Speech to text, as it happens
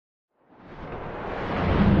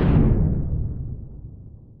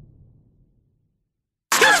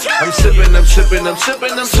sippin', I'm sippin', I'm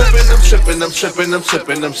sippin', I'm sippin', I'm sippin', I'm sippin', I'm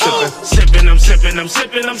sippin', I'm sippin'. Sippin', I'm sippin', I'm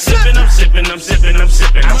sippin', I'm sippin', I'm sippin', I'm sippin', I'm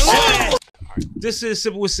sippin', I'm sippin'. This is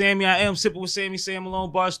Sippin' with Sammy. I am Sippin' with Sammy. Sam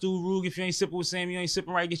Malone, Barstool Rug. If you ain't sippin' with Sammy, you ain't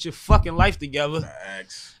sippin' right. Get your fucking life together.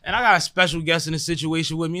 Thanks. And I got a special guest in the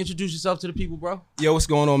situation with me. Introduce yourself to the people, bro. Yo, what's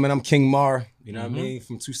going on, man? I'm King Mar. You know what I mean?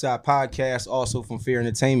 From Two Side Podcast, also from Fear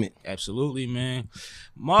Entertainment. Absolutely, man.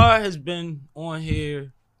 Mar has been on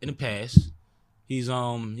here in the past. He's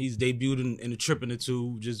debuted in a trip in the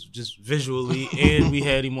two, just visually, and we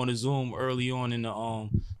had him on the Zoom early on in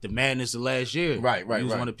the madness of last year. Right. He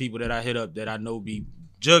was one of the people that I hit up that I know be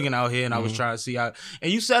jugging out here, and I was trying to see how.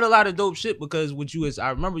 And you said a lot of dope shit because what you is, I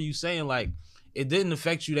remember you saying like it didn't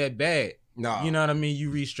affect you that bad. Nah. You know what I mean?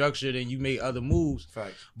 You restructured and you made other moves.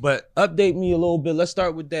 Facts. But update me a little bit. Let's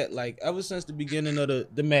start with that. Like ever since the beginning of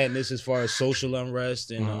the madness, as far as social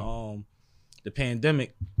unrest and the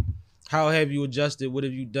pandemic. How have you adjusted? What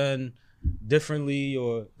have you done differently,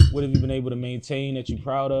 or what have you been able to maintain that you're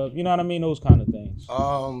proud of? You know what I mean? Those kind of things.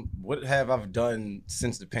 What have I done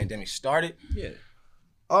since the pandemic started? Yeah.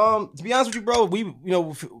 To be honest with you, bro,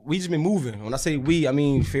 we just been moving. When I say we, I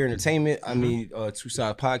mean Fear Entertainment. I mean Two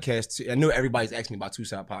Side Podcast. I know everybody's asking me about Two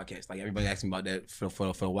Side Podcast. Like everybody asked me about that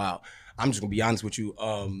for a while. I'm just gonna be honest with you.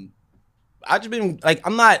 I just been like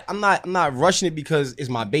I'm not rushing it because it's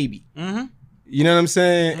my baby. Mm-hmm. You know what I'm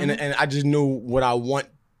saying? And I just know what I want,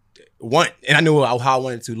 and I know how I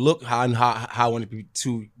want it to look, how I want it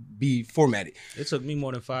to be formatted. It took me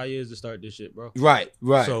more than 5 years to start this shit, bro. Right.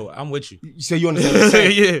 So I'm with you. So you understand what I'm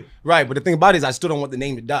saying? Yeah. Right, but the thing about it is I still don't want the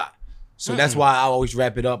name to die. So that's why I always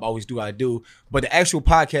wrap it up. I always do what I do. But the actual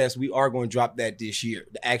podcast, we are going to drop that this year.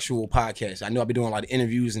 The actual podcast. I know I've been doing a lot of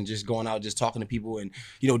interviews and just going out, just talking to people and,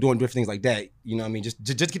 doing different things like that. You know what I mean? Just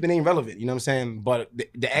keep the name relevant. You know what I'm saying? But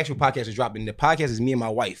the actual podcast is dropping. The podcast is me and my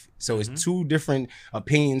wife. So it's two different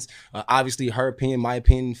opinions. Obviously, her opinion, my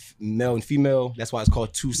opinion, male and female. That's why it's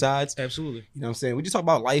called Two Sides. Absolutely. You know what I'm saying? We just talk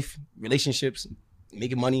about life, relationships,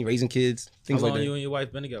 making money, raising kids, things like that. How long you and your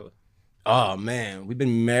wife been together? Oh man, we've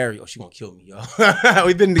been married. Oh, she gonna kill me, yo.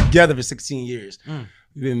 We've been together for 16 years.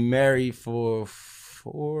 We've been married for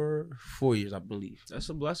four years, I believe. That's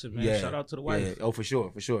a blessing, man. Yeah. Shout out to the wife. Yeah. Oh, for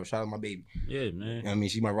sure. Shout out to my baby. Yeah, man. I mean,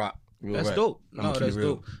 she my rock. Real That's rap. dope. I'm No, gonna keep that's it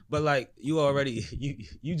real. dope. But like you already,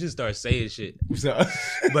 you just start saying shit. What's up?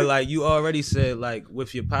 But like you already said, like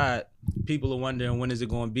with your pod, people are wondering when is it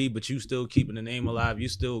going to be, but you still keeping the name alive. You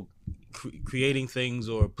still creating things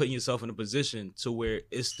or putting yourself in a position to where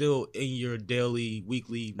it's still in your daily,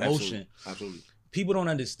 weekly motion. Absolutely. People don't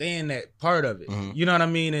understand that part of it. You know what I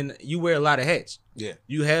mean? And you wear a lot of hats. Yeah.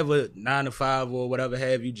 You have a 9 to 5 or whatever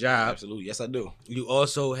have you job. Absolutely. Yes, I do. You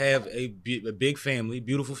also have a big family,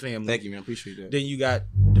 beautiful family. Thank you, man. Appreciate that. Then you got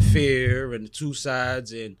the Fear and the Two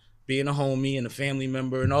Sides and being a homie and a family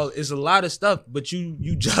member and all. It's a lot of stuff, but you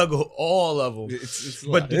juggle all of them. It's a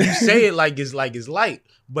but lot. you say it like it's light.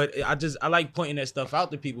 But I like pointing that stuff out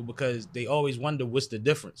to people because they always wonder what's the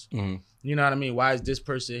difference. You know what I mean? Why is this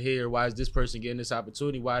person here? Why is this person getting this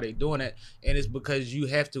opportunity? Why are they doing that? And it's because you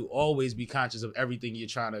have to always be conscious of everything you're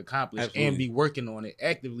trying to accomplish and be working on it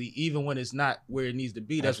actively, even when it's not where it needs to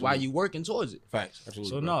be. That's why you're working towards it. Facts.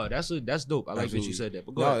 Absolutely. So bro. no, that's dope. I like that you said that.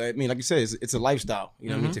 But go No, ahead. I mean, like you said, it's a lifestyle. You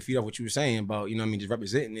know what I mean? To feed off what you were saying about, just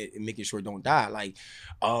representing it and making sure it don't die. Like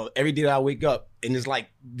every day that I wake up, and it's like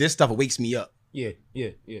this stuff wakes me up. Yeah.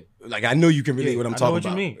 Like I know you can relate what I'm talking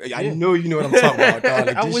about. I know what you mean. I know you know what I'm talking about, dog.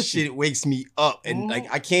 Like I this wish shit wakes me up, and like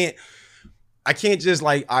I can't just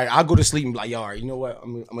like I'll go to sleep and be like, yo, all right, you know what?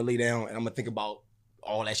 I'm gonna lay down and I'm gonna think about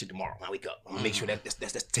all that shit tomorrow when I wake up. I'm gonna make sure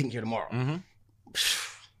that's taken care of tomorrow.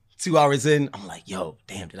 2 hours in, I'm like, yo,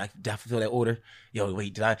 damn, did I fulfill that order? Yo,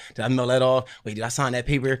 wait, did I mail that off? Wait, did I sign that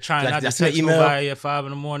paper? Trying not to send text that email? nobody at 5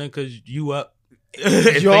 a.m. because you up.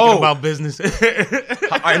 Thinking about business. All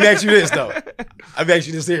right, let me ask you this though. Let me ask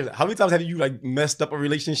you this seriously. How many times have you like messed up a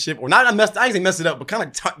relationship, or not messed? I ain't say messed it up, but kind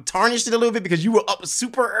of tarnished it a little bit because you were up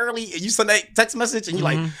super early and you sent that text message and you're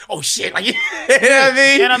like, oh shit, like you know what I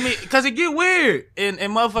mean? And I mean, because it get weird, and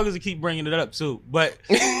motherfuckers will keep bringing it up too. But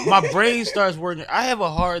my brain starts working. I have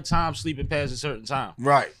a hard time sleeping past a certain time.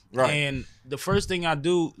 Right. And the first thing I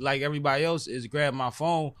do, like everybody else, is grab my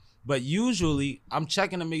phone. But usually, I'm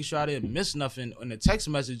checking to make sure I didn't miss nothing on the text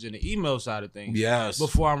message and the email side of things. Yes.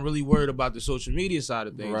 Before I'm really worried about the social media side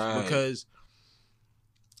of things. Right. Because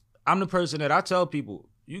I'm the person that I tell people,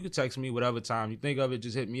 You can text me whatever time you think of it.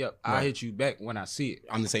 Just hit me up. I'll hit you back when I see it.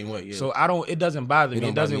 I'm the same way. Yeah. So it doesn't bother me.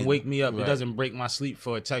 It doesn't wake me up. Right. It doesn't break my sleep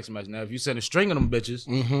for a text message. Now, if you send a string of them bitches,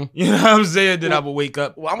 you know what I'm saying, then I will wake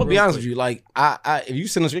up. Well, I'm gonna be honest with you. Like, I if you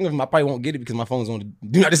send a string of them, I probably won't get it because my phone's on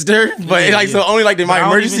do not disturb. But so only like my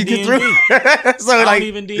emergency get through. So I like don't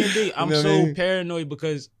even D&D. I'm you know so paranoid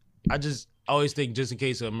because I just always think just in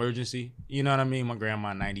case of emergency. You know what I mean? My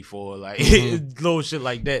grandma 94, like little shit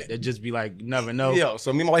like that just be like, you never know. Yo,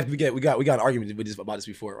 so me and my wife, we got an argument with about this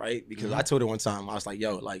before, right? Because I told her one time, I was like,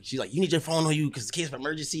 yo, like she's like, you need your phone on you because it's case of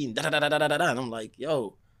emergency and da da da da da da. And I'm like,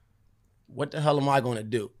 yo, what the hell am I gonna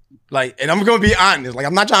do? Like, and I'm gonna be honest, like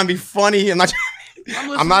I'm not trying to be funny. I'm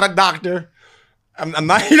not a doctor. I'm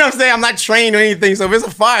not, you know what I'm saying? I'm not trained or anything. So if it's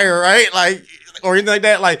a fire, right? Like, or anything like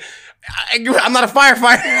that, like I'm not a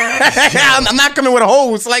firefighter. I'm not coming with a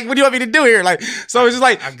hose. Like, what do you want me to do here? Like, so it's just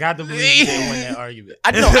like I got to believe you didn't win that argument.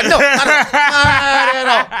 I know.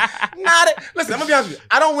 Listen, I'm gonna be honest with you.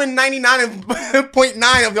 I don't win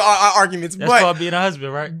 99.9 of the arguments. That's called being a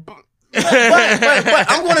husband, right? But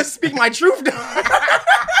I'm gonna speak my truth. That's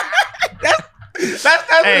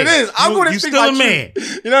what it is. I'm going to speak my truth.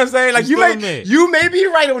 You know what I'm saying? Like you may be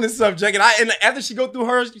right on this subject, and after she go through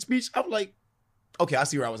her speech, I'm like, okay, I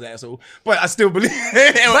see where I was at, but I still believe.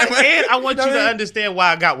 And I want you to understand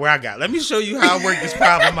why I got where I got. Let me show you how I work this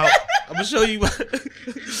problem out. I'm gonna show you,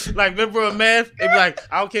 like, remember in math, they be like,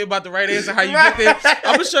 I don't care about the right answer, how you get there.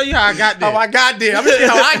 I'm gonna show you how I got there. How I got there. I'm gonna show you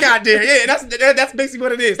how I got there. Yeah, that's basically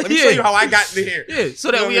what it is. Let me show you how I got there. Yeah,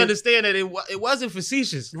 so that we understand that it wasn't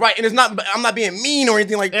facetious, right? And it's not. I'm not being mean or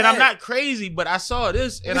anything like that. And I'm not crazy, but I saw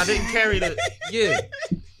this and I didn't carry the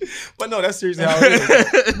But no, that's seriously how it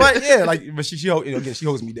is. But yeah, like, but she again, she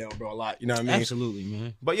holds me down, bro, a lot. You know what I mean? Absolutely,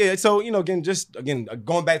 man. But yeah, so again,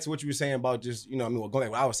 going back to what you were saying about just going back to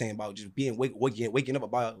what I was saying about just being waking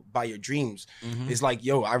up by your dreams. It's like,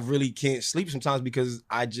 yo, I really can't sleep sometimes because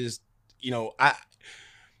I just, I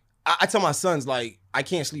tell my sons, like, I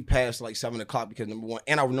can't sleep past like 7 o'clock because number one,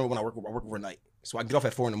 and I remember when I work overnight, so I get off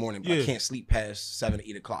at 4 a.m, but I can't sleep past 7 or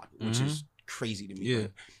 8 o'clock, which is crazy to me. Yeah.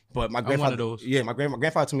 But my grandfather, my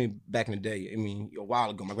grandfather told me back in the day, I mean, a while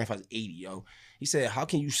ago, my grandfather's 80, yo. He said, how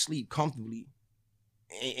can you sleep comfortably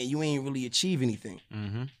and you ain't really achieve anything?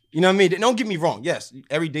 You know what I mean? Don't get me wrong. Yes,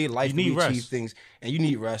 everyday life, you achieve things and you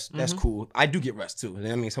need rest. That's cool. I do get rest too.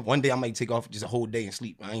 I mean, so one day I might take off just a whole day and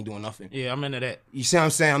sleep. I ain't doing nothing. Yeah, I'm into that. You see what I'm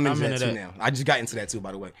saying? I'm into that too now. I just got into that too,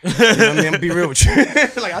 by the way. You know what I mean? I'm gonna be real with you.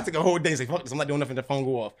 Like, I took a whole day and say, fuck this, I'm not doing nothing, the phone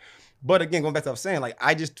go off. But again, going back to what I was saying, like,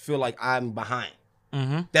 I just feel like I'm behind.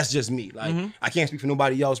 That's just me. Like, I can't speak for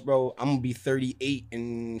nobody else, bro. I'm gonna be 38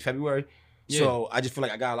 in February. Yeah. So I just feel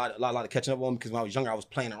like I got a lot of catching up on because when I was younger, I was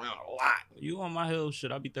playing around a lot. You on my hill,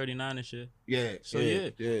 shit. I'll be 39 and shit. Yeah. So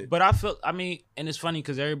yeah. But I mean, and it's funny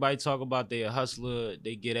because everybody talk about they a hustler,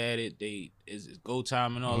 they get at it, it's go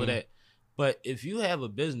time and all of that. But if you have a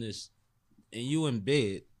business and you in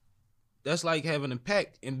bed, that's like having a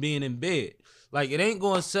pack and being in bed. Like, it ain't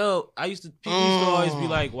gonna sell. People used to always be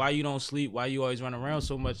like, why you don't sleep? Why you always run around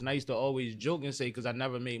so much? And I used to always joke and say, because I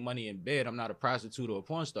never made money in bed. I'm not a prostitute or a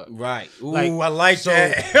porn star. Right. Ooh, I like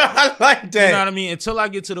that. I like that. You know what I mean? Until I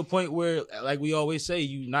get to the point where, like we always say,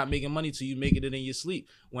 you not making money till you making it in your sleep.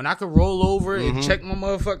 When I could roll over and check my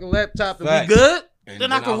motherfucking laptop and be good,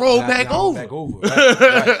 then I can roll back over.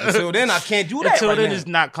 Right. Until then, I can't do that. Until then, it's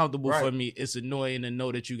not comfortable for me. It's annoying to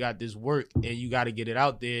know that you got this work and you got to get it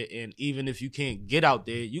out there. And even if you can't get out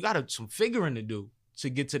there, you got some figuring to do to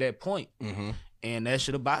get to that point. And that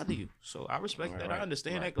should have bothered you. So I respect that. I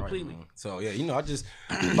understand that completely. So yeah, I just,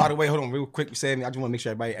 by the way, hold on real quick, Sammy. I just want to make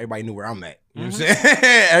sure everybody knew where I'm at. You know what I'm saying?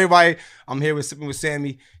 Everybody, I'm here with Sippin with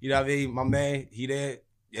Sammy. You know what I mean? My man, he there.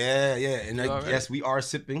 Yeah. And yes, we are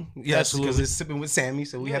sipping. Yes, because it's Sippin with Sammy,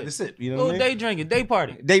 so we have to sip. You know what I mean? Day drinking, day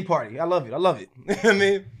party. Day party. I love it. You know what I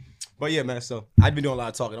mean? But yeah, man, so I've been doing a lot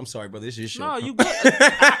of talking. I'm sorry, brother. It's your show. No, you good.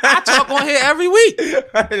 I talk on here every week.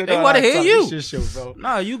 They want to hear you. It's your show, bro.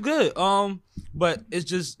 No, you good. But it's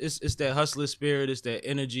just it's that hustler spirit, it's that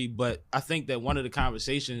energy. But I think that one of the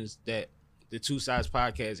conversations that the Two Sides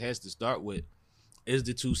podcast has to start with is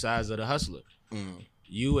the two sides of the hustler.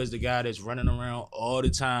 You as the guy that's running around all the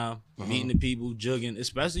time, meeting the people, jugging,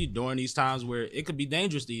 especially during these times where it could be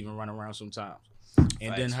dangerous to even run around sometimes.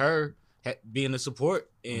 And then her being the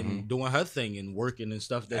support and doing her thing and working and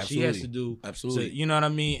stuff that she has to do. Absolutely. So, you know what I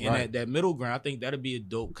mean? And that middle ground, I think that'll be a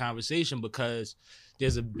dope conversation because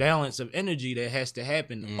there's a balance of energy that has to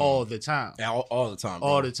happen all the time. All the time. Bro.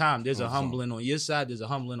 All the time. There's a humbling on your side. There's a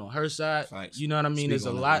humbling on her side. Facts. You know what I mean? There's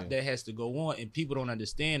a lot that has to go on and people don't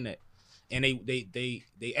understand that. And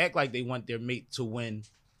they act like they want their mate to win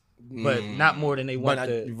but not more than they want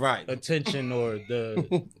the right. attention or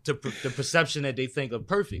the perception that they think of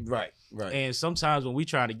perfect. Right. And sometimes when we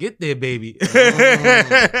trying to get there, baby.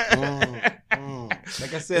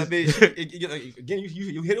 Like I said, bitch, again,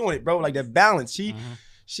 you hit on it, bro. Like that balance.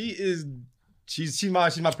 She's my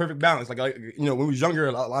perfect balance. Like you know, when we was younger,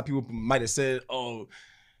 a lot of people might have said, "Oh,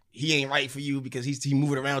 he ain't right for you because he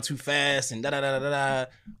moving around too fast and da da da da da."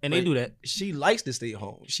 And they do that. She likes to stay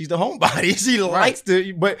home. She's the homebody. She likes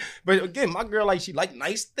to, but again, my girl, like, she like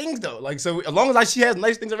nice things though. Like, so as long as she has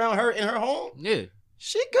nice things around her in her home, yeah,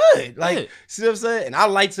 she good. Like, see what I'm saying? And I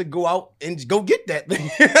like to go out and go get that thing.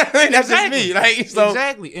 That's just me. Like, so.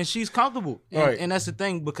 Exactly. And she's comfortable. And, right. and that's the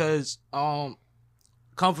thing, because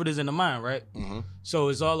comfort is in the mind, right? Mm-hmm. So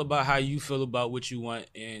it's all about how you feel about what you want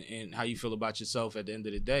and how you feel about yourself at the end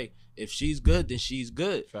of the day. If she's good, then she's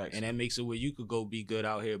good. Facts. And that makes it where you could go be good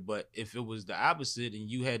out here. But if it was the opposite and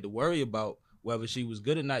you had to worry about whether she was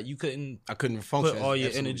good or not, I couldn't function. Put all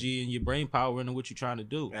your energy and your brain power into what you're trying to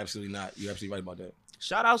do. Absolutely not. You're absolutely right about that.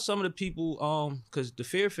 Shout out some of the people, because the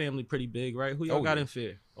Fear family pretty big, right? Who y'all got in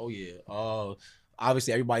Fear? Oh, yeah.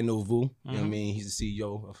 Obviously, everybody know Vu. You know what I mean? He's the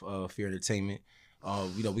CEO of Fear Entertainment.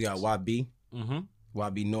 You know, we got YB.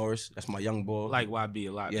 YB Norris. That's my young boy. Like YB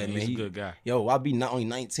a lot, man. He's a good guy. Yo, YB not only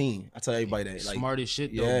 19. I tell everybody that. Like, smart as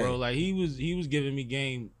shit, though, bro. Like, he was giving me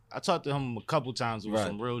game. I talked to him a couple times with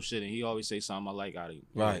some real shit, and he always say something I like out of him.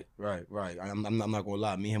 Right. I'm not gonna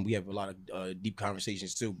lie. Me and him, we have a lot of deep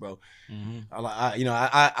conversations too, bro.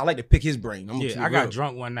 I like to pick his brain. I got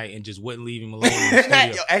drunk one night and just wouldn't leave him alone in the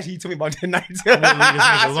studio. Yo, actually, he told me about that night. I wouldn't leave this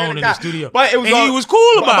nigga alone in the studio. But it was he was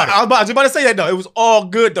cool about it. I was about to say that though. It was all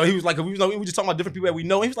good though. He was like, we were just talking about different people that we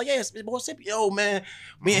know. And he was like, yeah, boy, Sippin, yo, man,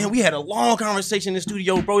 we had a long conversation in the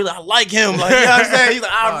studio, bro. He's like, I like him. Like, you know what I'm saying? He's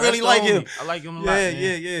like, I really like him. I like him a lot. Man.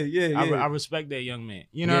 Yeah. I respect that young man.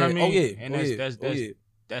 You know what I mean? Oh yeah. And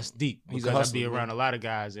that's deep. Because I be around a lot of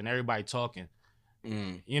guys and everybody talking.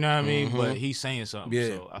 You know what I mean? But he's saying something. Yeah,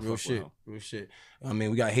 so I real fuck with him. Real shit. I mean,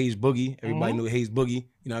 we got Hayes Boogie. Everybody knew Hayes Boogie. You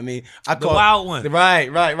know what I mean? The wild one. Right.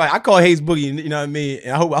 I call Hayes Boogie. You know what I mean?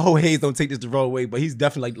 And I hope Hayes don't take this the wrong way, but he's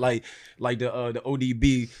definitely like the ODB.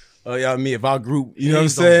 You know what I mean? Of our group. You know what I'm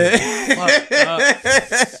saying?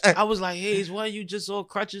 I was like, Hayes, why you just all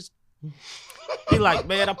crutches? He like,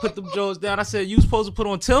 man, I put them Joes down. I said, you supposed to put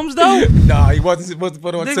on Tim's though? Nah, he wasn't supposed to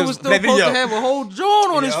put on Tim's. Nigga was still supposed to have a whole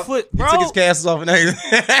joint on his foot, bro. He took his castles off and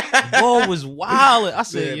everything. Boy was wild. I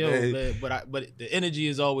said, man. But the energy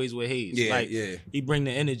is always with Hayes. He bring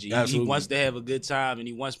the energy. Absolutely. He wants to have a good time and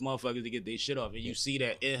he wants motherfuckers to get their shit off. And you see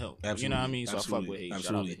that in him. Absolutely. You know what I mean? So I fuck with Hayes.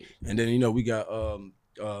 Absolutely. And then, you know, we got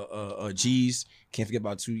G's. Can't forget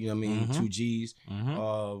about two, you know what I mean? 2 G's.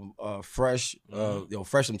 Fresh.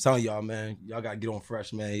 Fresh, I'm telling y'all, man. Y'all gotta get on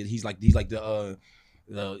Fresh, man. He's like the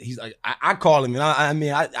I call him, and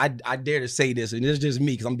I dare to say this, and it's just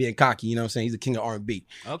me because I'm being cocky, you know what I'm saying? He's the king of R&B.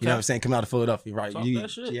 Okay. You know what I'm saying? Coming out of Philadelphia, right? Talk that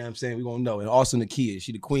shit. You know what I'm saying? We gonna know. And also Nakia,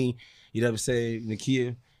 she the queen. You know what I'm saying?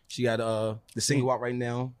 Nakia, she got the single out right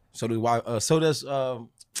now. So does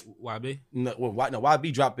YB? No,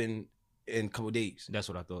 YB dropping in a couple of days. That's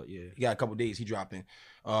what I thought. Yeah, he got a couple of days. He dropping.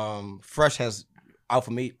 Fresh has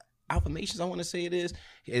Affirmations, I want to say it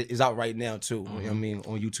is out right now too. You know what I mean,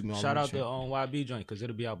 on YouTube. Shout out to YB joint because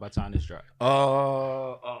it'll be out by the time this drop.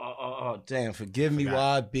 Damn! Forgive me,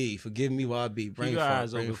 YB. Keep your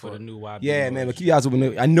eyes open for the new YB. Yeah, man, but keep your eyes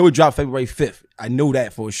open. I know it dropped February 5th. I know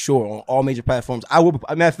that for sure on all major platforms. I will.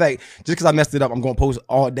 Matter of fact, just because I messed it up, I'm gonna post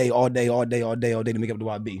all day to make up the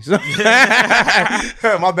YB. So,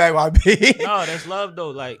 my bad, YB. No, that's love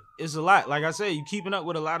though. Like, it's a lot. Like I said, you keeping up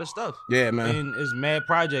with a lot of stuff. Yeah, man. And it's mad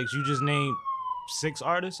projects. You just named 6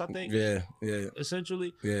 artists, I think. Yeah.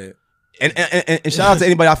 Essentially. Yeah. And shout out to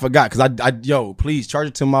anybody I forgot, because I please charge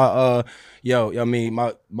it to my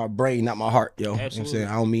my brain, not my heart, yo. Absolutely. You know what I'm saying?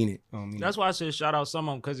 I don't mean it. That's why I said shout out some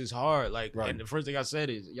of them, because it's hard. Like, and the first thing I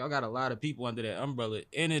said is y'all got a lot of people under that umbrella,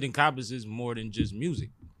 and it encompasses more than just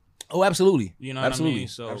music. Oh, absolutely. You know what I mean?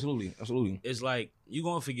 So absolutely. It's like you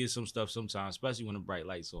gonna forget some stuff sometimes, especially when the bright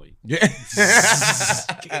lights on you. Yeah.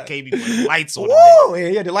 Can't be putting lights on. Whoa,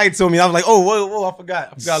 yeah, the lights on me. I was like, oh, whoa, I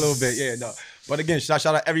forgot a little bit. Yeah, no. But again, shout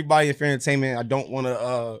out everybody in Fair Entertainment. I don't want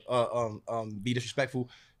to be disrespectful.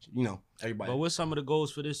 You know, everybody. But what's some of the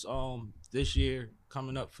goals for this year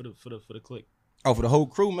coming up for the clique? Oh, for the whole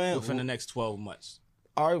crew, man. Within the next 12 months.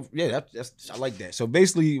 All right, yeah, I like that. So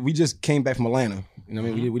basically, we just came back from Atlanta. You know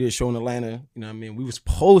what I mean? We did a show in Atlanta. You know what I mean? We were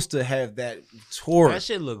supposed to have that tour. That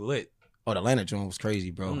shit look lit. Oh, the Atlanta joint was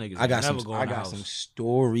crazy, bro. I got some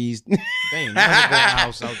stories. They ain't never going to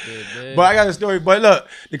house out there, man. But I got a story. But look,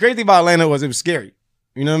 the crazy thing about Atlanta was it was scary.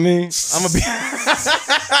 You know what I mean? I'm gonna be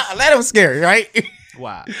Atlanta was scary, right?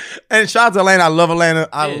 Wow. And shout out to Atlanta. I love Atlanta.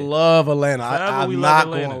 I Yeah. love Atlanta. Forever we I'm love not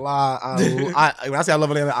Atlanta. gonna lie. When I say I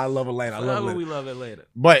love Atlanta, I love Atlanta. I love Forever Atlanta. we love Atlanta.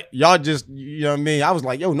 But y'all just, you know what I mean? I was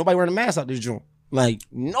like, yo, nobody wearing a mask out this joint. Like,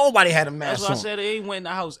 nobody had a mask That's why I on. said they ain't went in the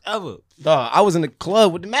house ever. Dog, I was in the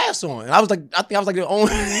club with the mask on. And I think I was like the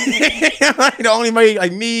only, the only way,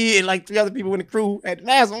 like me and like 3 other people in the crew had the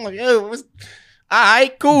mask on. I'm like, yo, all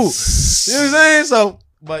right, cool. You know what I'm saying? So,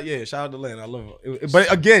 but yeah, shout out to Atlanta. I love it.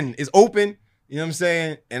 But again, it's open. You know what I'm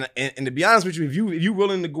saying? And to be honest with you, if you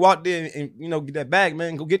willing to go out there and you know get that bag,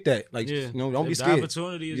 man, go get that. Like, Yeah. you know, don't be If the scared.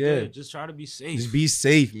 opportunity is Yeah. good. Just try to be safe. Just be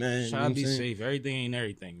safe, man. Try You know to what be I'm saying? safe. Everything ain't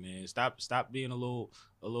everything, man. Stop being a little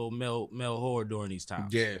male whore during these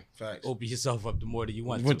times. Yeah, facts. Open yourself up to more than you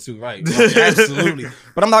want to. Right. Absolutely.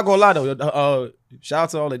 But I'm not gonna lie though. Shout out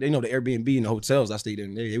to all the the Airbnb and the hotels I stayed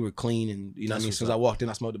in. They were clean and you know what I mean. what's Since I walked in,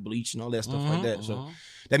 I smelled the bleach and all that stuff like that. So mhm.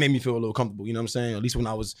 that made me feel a little comfortable. You know what I'm saying? At least when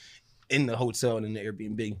I was in the hotel and in the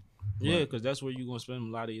Airbnb. Yeah, because that's where you're gonna spend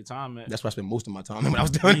a lot of your time at. That's where I spent most of my time when I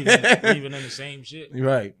was doing that. Even in the same shit.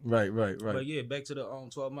 Right. But yeah, back to the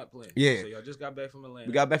 12-month plan. Yeah. So y'all just got back from Atlanta.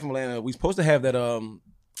 We got back from Atlanta. We supposed to have that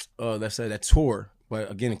that tour,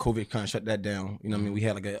 but again, COVID kind of shut that down. You know what I mean? We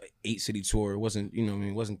had like a 8-city tour. It wasn't, you know what I mean,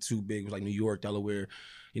 it wasn't too big. It was like New York, Delaware,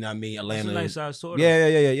 you know what I mean, Atlanta. That's a nice size tour. though.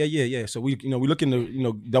 Yeah. So we looking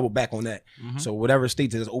to double back on that. Mhm. So whatever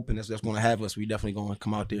state that's open that's going to have us, we definitely going to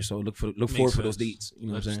come out there. So look forward for those dates. You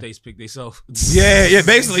know Let what I'm the saying? states pick themselves. Yeah,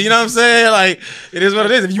 basically. You know what I'm saying? Like it is what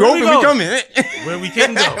it is. If you Where we open, we go? coming. Where we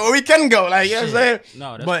can go. Where we can go. Like you know what I'm saying?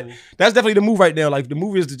 No, that's But cool. that's definitely the move right there. Like the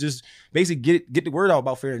move is to just basically get the word out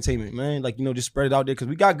about Fair Entertainment, man. Like just spread it out there because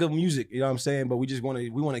we got good music. You know what I'm saying? But we just want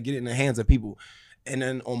to get it in the hands of people. And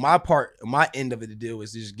then on my part, my end of it, the deal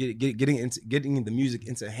is just getting the music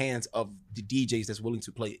into the hands of the DJs that's willing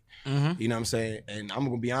to play it. Mhm. You know what I'm saying? And I'm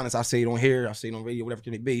gonna be honest. I say it on here. I say it on radio. Whatever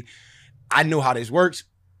it may be. I know how this works.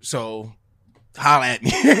 So holla at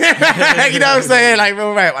me. You know what I'm saying? Like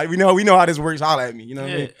real rap. Like we know how this works. Holla at me. You know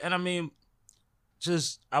what I Yeah, mean? and I mean,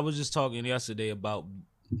 I was just talking yesterday about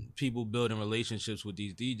people building relationships with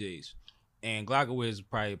these DJs, and Glockaway is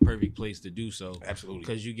probably a perfect place to do so. Absolutely.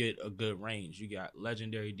 Because you get a good range. You got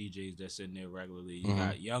legendary DJs that's sitting there regularly. You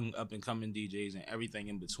got young up and coming DJs and everything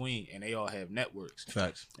in between, and they all have networks.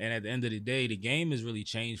 Facts. And at the end of the day, the game has really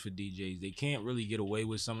changed for DJs. They can't really get away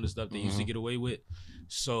with some of the stuff they used to get away with.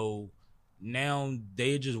 So now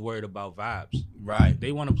they're just worried about vibes. Right.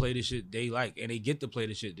 They want to play the shit they like, and they get to play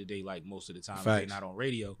the shit that they like most of the time. If they're Facts. not on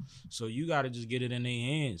radio. So you got to just get it in their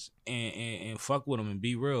hands and fuck with them and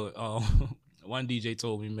be real. One DJ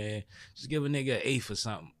told me, man, just give a nigga an A for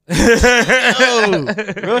something.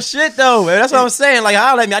 Real shit though, man. That's what I'm saying. Like,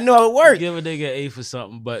 holla at me. I know how it works. Give a nigga an A for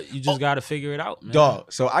something, but you just got to figure it out, man.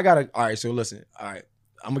 Dog. So I gotta. All right. So listen. All right.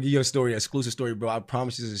 I'm gonna give you a story, an exclusive story, bro. I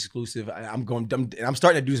promise you it's exclusive. I'm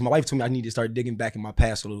starting to do this. My wife told me I need to start digging back in my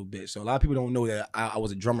past a little bit. So a lot of people don't know that I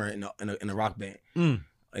was a drummer in a rock band.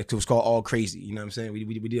 It was called All Crazy. You know what I'm saying? We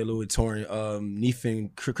did a little touring. Neef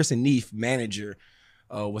and Chris and Neef, manager,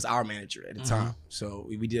 was our manager at the time. So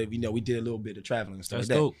we did a little bit of traveling and stuff That's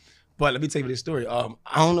like that. dope. But let me tell you this story. I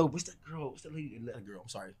don't know what's that girl. What's that lady? That girl. I'm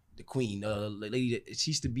sorry, the queen. The lady that she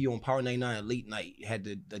used to be on Power 99 late night. Had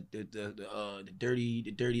the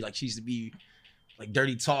dirty like she used to be like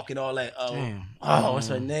dirty talk and all that. Damn. What's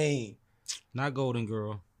her name? Not Golden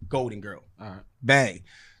Girl. Golden Girl. All right. Bang.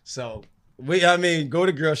 So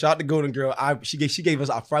Golden Girl. Shout out to Golden Girl. She gave us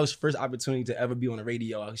our first opportunity to ever be on the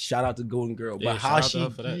radio. Shout out to Golden Girl. Yeah, But shout how out to she, her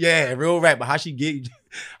for that. yeah, real rap. But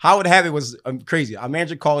how it happened was crazy. Our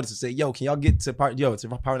manager called us to say, "Yo, can y'all get to Power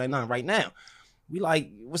 99 right now?" We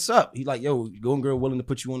like, "What's up?" He like, "Yo, Golden Girl willing to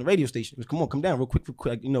put you on the radio station. Come on, come down real quick,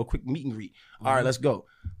 quick meet and greet. All right, let's go.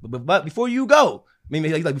 But before you go,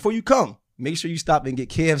 before you come, make sure you stop and get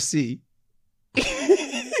KFC."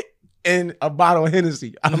 And a bottle of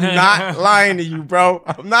Hennessy. I'm not lying to you, bro.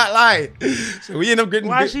 I'm not lying. So we end up getting.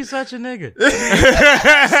 Why is she such a nigga?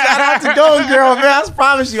 Shout out to Golden Girl, man. I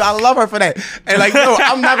promise you, I love her for that. And like, yo,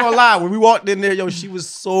 I'm not gonna lie. When we walked in there, yo, she was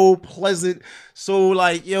so pleasant. So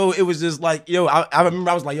like, yo, it was just like, yo, I remember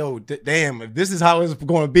I was like, yo, damn, if this is how it's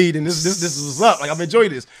going to be, then this is what's up. Like, I'm enjoying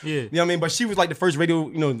this. Yeah. You know what I mean? But she was like the first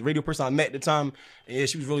radio person I met at the time. And yeah,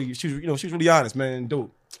 she was really honest, man, and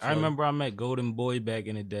dope. I remember I met Golden Boy back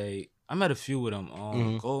in the day. I met a few of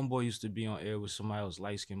them. Golden Boy used to be on air with somebody else,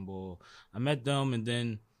 light skin boy. I met them, and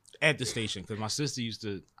then at the station because my sister used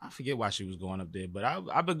to. I forget why she was going up there, but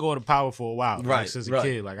I've been going to Power for a while, like, Right, since a right,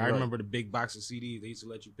 kid. Like I right. remember the big box of CDs they used to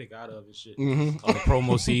let you pick out of and shit. Mm-hmm. Or the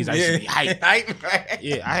promo CDs. I used to be hyped. Right.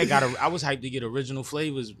 Yeah, I was hyped to get original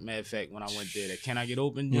flavors. Matter of fact, when I went there, that Can I Get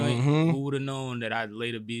Open joint, Mhm. who would have known that I'd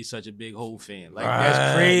later be such a big Hov fan? Like Right.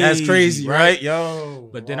 that's crazy. That's crazy, right? Yo.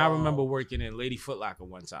 But then I remember working in Lady Foot Locker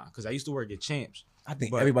one time because I used to work at Champs. I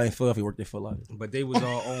think but- everybody in Philadelphia worked there for a lot. But they was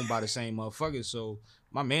all owned by the same motherfuckers. So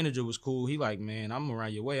my manager was cool. He like, man, I'm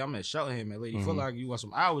around your way. I'm at Sheltonham at Lady Foot Locker. You want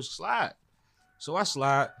some hours? Slide. So I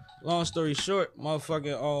slide. Long story short,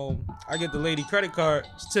 motherfucking, I get the lady credit card.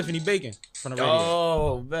 It's Tiffany Bacon from the radio.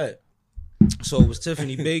 Oh, bet. So it was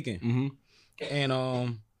Tiffany Bacon. Mm-hmm.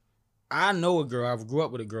 And I know a girl. I grew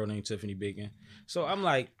up with a girl named Tiffany Bacon. So I'm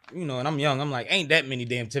like, you know, and I'm young. I'm like, ain't that many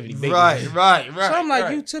damn Tiffany Bacon. Right. So I'm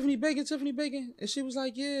like, you Tiffany Bacon? And she was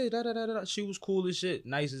like, yeah, da. She was cool as shit,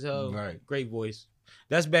 nice as hell, Right. great voice.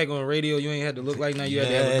 That's back on the radio. You ain't had to look like now. You had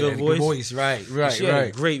to have a good voice. Right. She had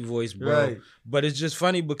a great voice, bro. Right. But it's just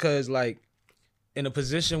funny because, like, in the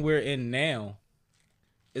position we're in now,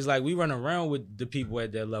 it's like we run around with the people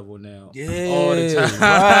at that level now. Yeah. All the time.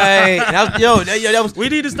 Right. That was. We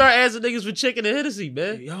need to start asking niggas for chicken and Hennessy,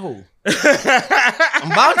 man. Yo.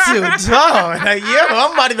 I'm about to, dog. Like, yo,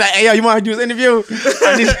 I'm about to be like, hey, yo, you want to do this interview?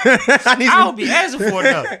 I need I some. don't be asking for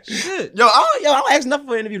enough. Shit. Yo, I don't ask nothing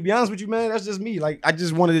for an interview. To be honest with you, man, that's just me. Like, I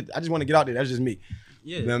just want to get out there. That's just me.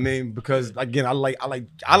 Yeah. You know what I mean? Because again, I like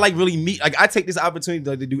really meet. Like, I take this opportunity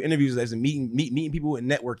to do interviews as a meeting people and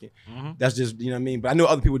networking. Mhm. That's just, you know what I mean. But I know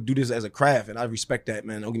other people do this as a craft, and I respect that,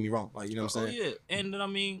 man. Don't get me wrong. Like, you know what I'm saying? Yeah. And then, I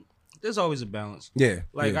mean, there's always a balance. Yeah.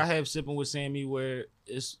 Like yeah. I have Sippin' with Sammy where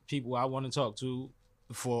it's people I want to talk to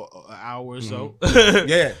for an hour or so.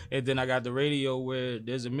 Yeah. And then I got the radio where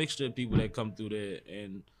there's a mixture of people that come through there.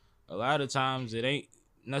 And a lot of times it ain't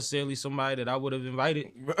necessarily somebody that I would have invited.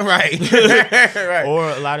 Right. Right. Or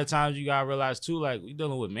a lot of times you gotta realize too, like we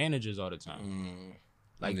dealing with managers all the time.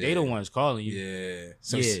 Like they the ones calling you. Yeah.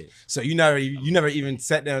 So Yeah. you never even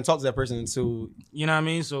sat down and talked to that person until. You know what I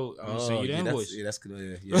mean? So I'm gonna send you the invoice. That's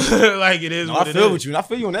good. Yeah. Like it is No, what I it feel is. with you. I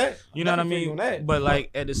feel you on that. You know what I definitely feel mean? you on that. But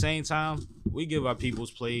like at the same time, we give our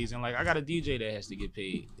people's plays, and like I got a DJ that has to get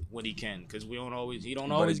paid when he can, because he don't always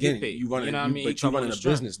again, get paid. You running, know what I mean? But you running a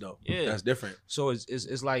business though. Yeah. That's different. So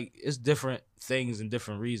it's like it's different things and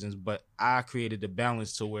different reasons, but I created the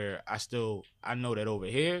balance to where I know that over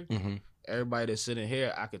here. Mm-hmm. Everybody that's sitting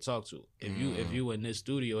here, I could talk to. If you in this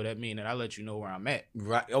studio, that mean that I let you know where I'm at.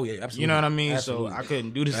 Right. Oh yeah. Absolutely. You know what I mean? Absolutely. So I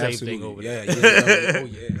couldn't do the same Absolutely. thing over Yeah. there. Oh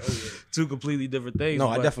yeah. Two completely different things. No,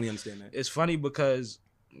 I but definitely understand that. it's funny because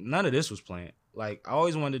none of this was planned. Like I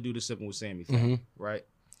always wanted to do the Sippin' with Sammy thing, right?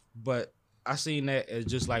 But I seen that as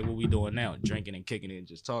just like what we doing now, drinking and kicking it and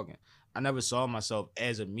just talking. I never saw myself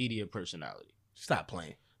as a media personality. Stop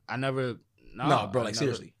playing. I never. No, bro. Like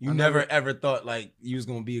seriously, you never ever thought like you was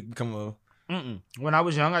gonna become a. When I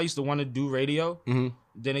was young, I used to want to do radio. Mm-hmm.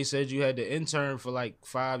 Then they said you had to intern for like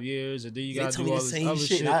 5 years, and then you got to They do told all me this the other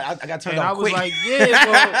same shit. I got turned And I out was quick. like,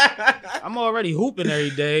 yeah, bro, I'm already hooping every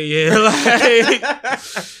day. Yeah, like,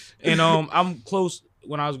 and I'm close.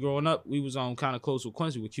 When I was growing up, we was kind of close with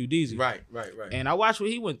Quincy with QDZ. Right. And I watched what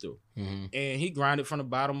he went through. Mm-hmm. And he grinded from the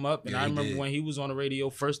bottom up. And Yeah, I he remember did. when he was on the radio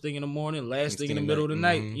first thing in the morning, last Next thing in the thing middle of the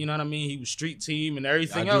night. mhm. You know what I mean? He was street team and I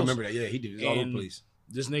everything do else. remember that. Yeah, he did. It was all over the And place.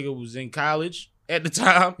 This nigga was in college at the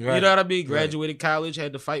time. You Right. know what I mean? Graduated college,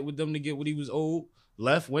 had to fight with them to get what he was owed.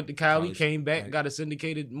 Left, went to Cali, College. came back, Right. got a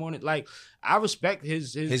syndicated morning. Like, I respect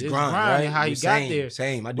his His grind right? and how he got there.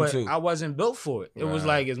 Same, I do But too. I wasn't built for it. It was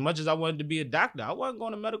Right. like, as much as I wanted to be a doctor, I wasn't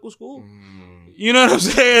going to medical school. Mm. You know what I'm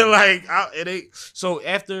saying? Like, it ain't. So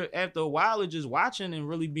after a while of just watching and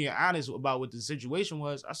really being honest about what the situation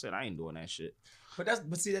was, I said I ain't doing that shit. But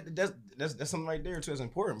see that's something right there too. That's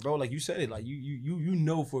important, bro. Like you said it. Like you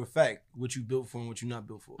know for a fact what you built for and what you're not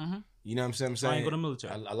built for. Mhm. You know what I'm saying? So I ain't go to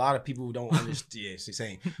military. A lot of people don't understand. Yeah, it's the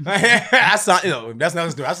same. I signed. That's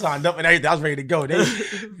another story. I signed up and everything. I was ready to go.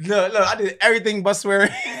 Look, I did everything but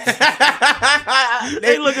swearing.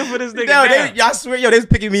 They looking for this nigga No, now. I swear, they was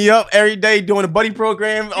picking me up every day doing a buddy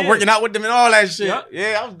program. I'm Yeah. working out with them and all that shit. Yup.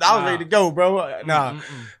 Yeah, I was Nah. ready to go, bro. Nah,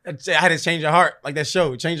 I had to change your heart, like that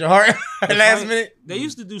show, change your heart. Last minute. They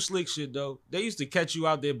used to do slick shit though. They used to catch you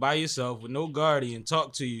out there by yourself with no guardian,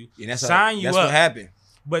 talk to you, Yeah, sign you that's up. what happened.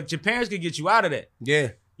 But your parents could get you out of that. Yeah.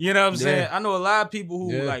 You know what I'm saying? Yeah. I know a lot of people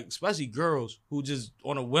who Yeah. like, especially girls, who just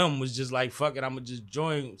on a whim was just like, fuck it, I'm gonna just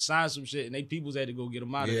sign some shit, and they peoples had to go get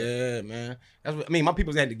them out of there. Yeah, man. That's what I mean. My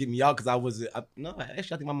people had to get me out because actually, I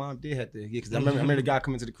think my mom did have to. Yeah, because I remember the guy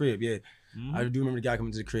coming to the crib. Yeah, I do remember the guy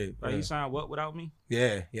coming to the crib. Like, Yeah. you signed what without me?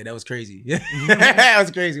 Yeah, that was crazy. Yeah, that was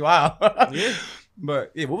crazy. Wow. Yeah.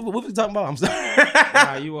 But yeah, what was we talking about? I'm sorry.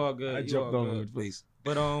 Nah, you all good. I you jumped all on good. it, please.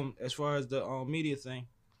 But as far as the media thing,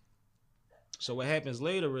 so what happens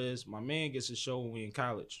later is my man gets a show when we in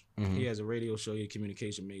college. He has a radio show, he a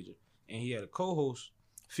communication major, and he had a co-host,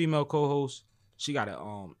 female co-host. She got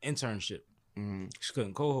an internship. She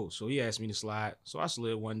couldn't co-host, so he asked me to slide. So I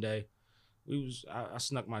slid one day. I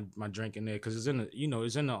snuck my drink in there because it's in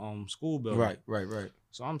the school building. Right.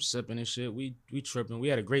 So I'm sipping and shit. We tripping. We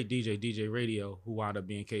had a great DJ Radio, who wound up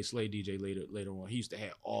being K Slay DJ later on. He used to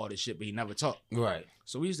have all this shit, but he never talked. Right.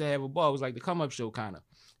 So we used to have a ball. It was like the come up show kind of.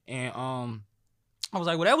 And I was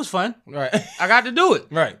like, well, that was fun. Right. I got to do it.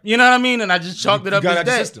 Right. You know what I mean? And I just chalked it up You got as out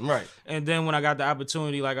the that. system, right. And then when I got the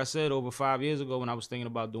opportunity, like I said, over 5 years ago, when I was thinking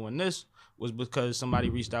about doing this, was because somebody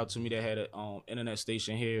reached out to me that had an internet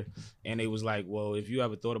station here, and they was like, well, if you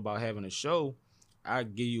ever thought about having a show,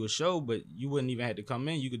 I'd give you a show, but you wouldn't even have to come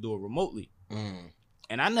in. You could do it remotely.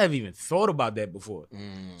 And I never even thought about that before.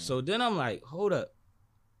 So then I'm like, hold up.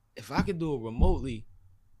 If I could do it remotely,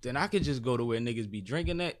 then I could just go to where niggas be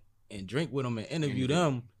drinking at and drink with them and interview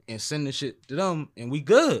them and send the shit to them, and we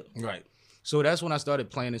good. Right. So that's when I started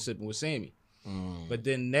playing and sipping with Sammy. But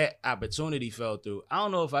then that opportunity fell through. I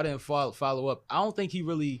don't know if I didn't follow up. I don't think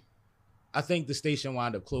I think the station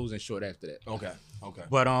wound up closing short after that. Okay.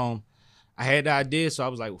 But I had the idea, so I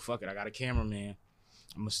was like, well, fuck it. I got a cameraman.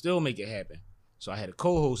 I'm going to still make it happen. So I had a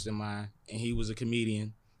co-host in mind, and he was a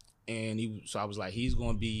comedian. And so I was like, he's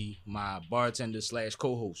going to be my bartender /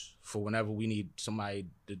 co-host for whenever we need somebody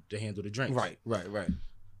to handle the drinks. Right.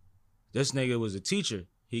 This nigga was a teacher.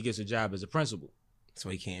 He gets a job as a principal. So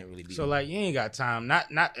he can't really be. So like, you ain't got time, not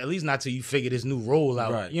at least not till you figure this new role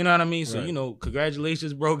out. Right. You know what I mean? So Right.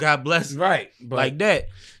 Congratulations, bro. God bless. Right. But Like that.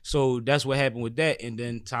 So that's what happened with that. And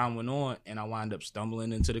then time went on, and I wound up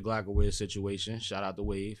stumbling into the Glockaware situation. Shout out the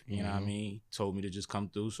Wave. You know what I mean? Told me to just come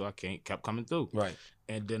through, so I kept coming through. Right.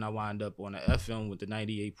 And then I wound up on the FM with the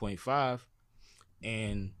 98.5,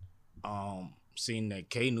 and seeing that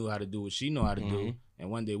Kay knew how to do what she knew how to do. And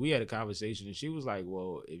one day we had a conversation, and she was like,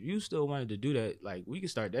 well, if you still wanted to do that, like, we could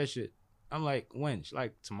start that shit. I'm like, when? She's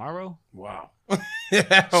like, tomorrow? Wow.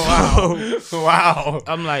 Wow.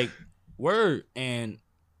 I'm like, word. And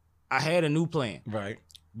I had a new plan. Right.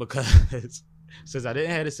 Because since I didn't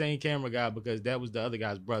have the same camera guy, because that was the other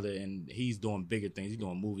guy's brother, and he's doing bigger things. He's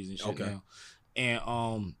doing movies and shit now.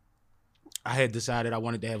 And I had decided I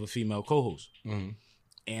wanted to have a female co-host.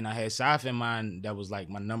 And I had Saif in mind that was like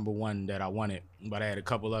my number one that I wanted, but I had a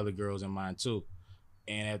couple other girls in mind too.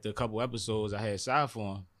 And after a couple episodes, I had Saif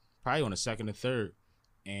on, probably on the second or third,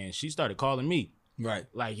 and she started calling me. Right.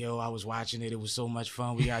 Like, yo, I was watching it. It was so much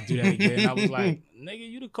fun. We got to do that again. And I was like, nigga,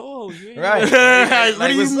 you the co-host. You ain't Right. like, what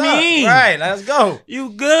Like, do you what's up? mean? Right. Let's go.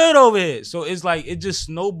 You good over here. So it's like, it just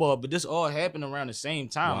snowballed, but this all happened around the same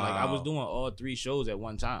time. Like, I was doing all 3 shows at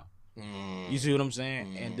one time. You see what I'm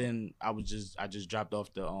saying? And then I just dropped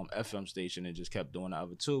off the FM station and just kept doing the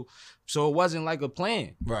other 2. So it wasn't like a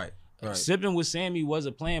plan. Right. Sipping with Sammy was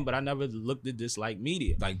a plan, but I never looked at this like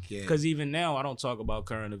media. Like, yeah. Because even now, I don't talk about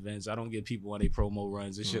current events. I don't get people on their promo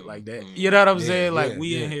runs and shit like that. You know what I'm saying? Like,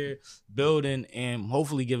 we in here building and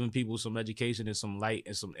hopefully giving people some education and some light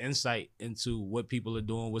and some insight into what people are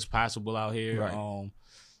doing, what's possible out here. Right.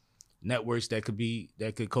 Networks that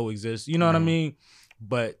could coexist. You know what I mean?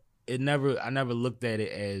 But I never looked at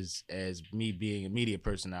it as me being a media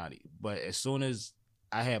personality. But as soon as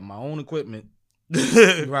I had my own equipment,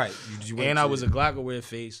 Right. and I was a Glockaware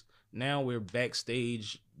face, now we're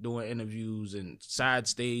backstage doing interviews and side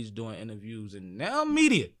stage doing interviews, and now I'm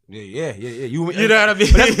media. Yeah. You know what I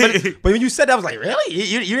mean? But when you said that, I was like, really?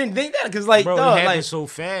 You didn't think that? Because like, bro, dog, it happened like, so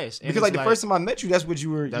fast. because like the first time I met you, that's what you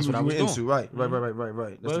were. That's you what I were was into, doing. right? Mhm.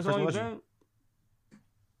 Right. But That's it's the only first one. been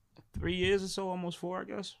 3 years or so, almost 4, I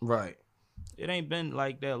guess. Right. It ain't been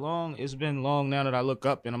like that long. It's been long now that I look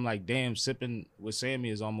up and I'm like, damn, Sipping with Sammy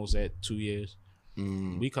is almost at 2 years.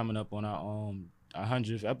 We coming up on our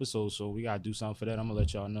 100th episode, so we gotta do something for that. I'm gonna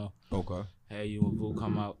let y'all know. Okay. Hey, you and Vu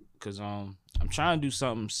come out, cause I'm trying to do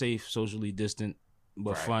something safe, socially distant,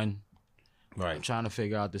 but fun. Right. I'm trying to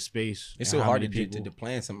figure out the space. It's and so how hard many to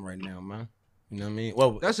plan something right now, man. You know what I mean?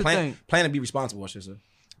 Well, That's the plan, thing. Plan to be responsible, I should say.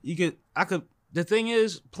 The thing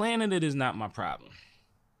is, planning it is not my problem.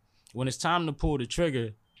 When it's time to pull the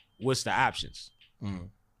trigger, what's the options?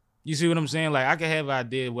 You see what I'm saying? Like, I can have an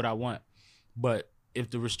idea of what I want, but if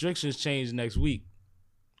the restrictions change next week,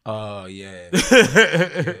 Oh yeah.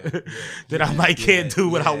 then I might can't do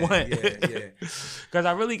what I want. Yeah. Because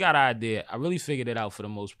I really got an idea. I really figured it out for the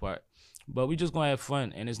most part. But we just gonna have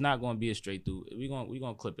fun, and it's not gonna be a straight through. We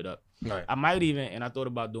gonna clip it up. Right. I might even, and I thought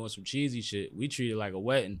about doing some cheesy shit. We treat it like a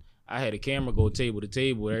wedding. I had a camera go table to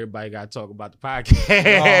table. Everybody got to talk about the podcast. Oh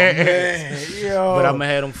man, yo. But I'm gonna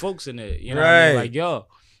have them folks in there. You know what I mean? Like yo.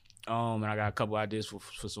 And I got a couple ideas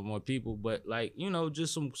for some more people. But like, you know,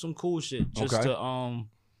 just some cool shit. Just to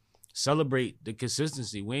celebrate the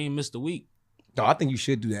consistency. We ain't missed a week. No, I think you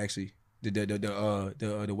should do that actually.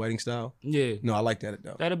 The wedding style. Yeah. No, I like that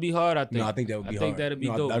though. That'd be hard, I think. No, I think that would be hard. I think that'd be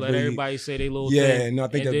No, dope. I Let really- everybody say they little Yeah, thing. no, I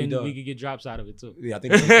think and that'd be then dope. we could get drops out of it too. Yeah, I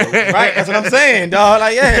think that's dope. Right. That's what I'm saying, dog.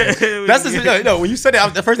 Like, yeah, that's just no. When you said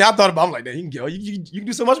that, the first thing I thought about, I'm like, you can go, you can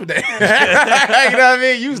do so much with that. You know what I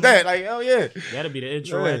mean? Use that, like, hell yeah. That'd be the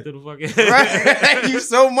intro Yeah. after the fucking. Right, you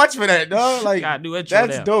so much for that, dog. Like, Gotta do intro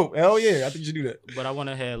that's now. dope. Hell yeah, I think you should do that. But I want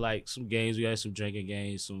to have like some games. We had some drinking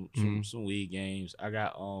games, some weed games. I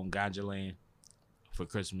got Ganja Land for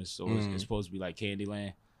Christmas, so it's supposed to be like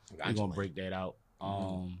Candyland. We're gonna break that out.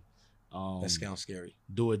 That sounds scary.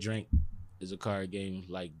 Do a Drink is a card game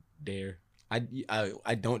like Dare. I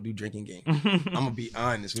don't do drinking game. I'm gonna be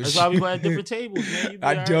honest with That's you. why we go at different tables, man. You be I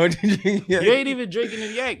all right. don't drink. You ain't even drinking the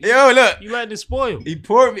yak. Yo, look. You letting it spoil. He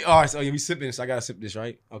poured me. Oh, so yeah, we sipping this. I gotta sip this,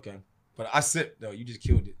 right? Okay. But I sipped though. You just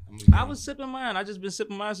killed it. I was sipping mine. I just been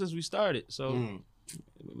sipping mine since we started, so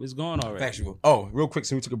it's going already. Factual. Oh, real quick,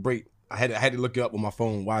 since we took a break, I had to look it up on my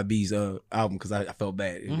phone YB's album because I felt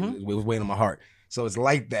bad. It was weighing on my heart. So it's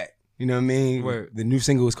Like That. You know what I mean? Word. The new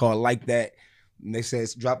single is called Like That. And they say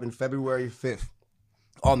it's dropping February 5th.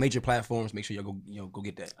 All major platforms. Make sure y'all go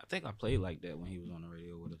get that. I think I played like that when he was on the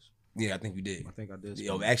radio with us. Yeah, I think you did. I think I did.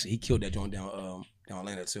 Yo, actually, he killed that joint down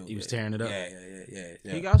Atlanta too. He was tearing it up. Yeah.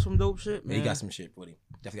 He got some dope shit, man. He got some shit, buddy.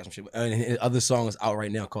 Definitely got some shit. And his other song is out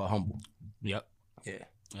right now called Humble. Yep. Yeah.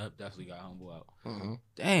 Yep, definitely got Humble out. Mm-hmm.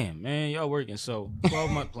 Damn, man, y'all working. So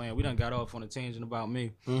 12-month plan. We done got off on a tangent about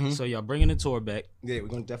me. So y'all bringing the tour back. Yeah, we're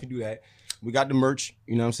gonna definitely do that. We got the merch.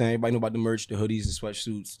 You know what I'm saying? Everybody know about the merch, the hoodies, the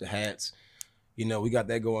sweatsuits, the hats. You know, we got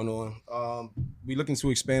that going on. We looking to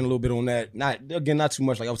expand a little bit on that. Not too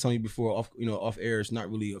much. Like I was telling you before, off air, it's not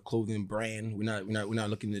really a clothing brand. We're not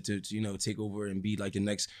looking to take over and be like the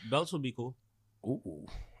next. Belts would be cool. Ooh,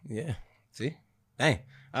 yeah. See, dang.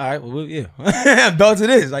 All right, well, yeah. Belts it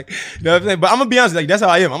is. Like, you know what I'm saying? But I'm gonna be honest, like that's how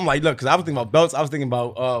I am. I'm like, look, because I was thinking about belts. I was thinking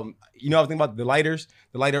about I was thinking about the lighter.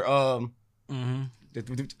 I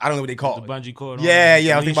don't know what they call The it. bungee cord. Yeah.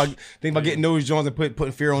 I was leash. thinking about getting those joints and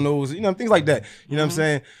putting fear on those. You know, things like that. You know what I'm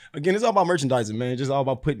saying? Again, it's all about merchandising, man. It's just all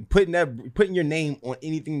about putting your name on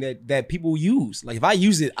anything that people use. Like if I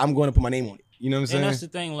use it, I'm going to put my name on it. You know what I'm saying? And that's the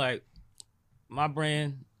thing. Like my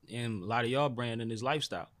brand and a lot of y'all branding is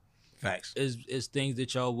lifestyle. Facts. Is things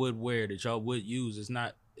that y'all would wear, that y'all would use. It's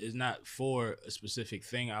not for a specific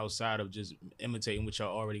thing outside of just imitating what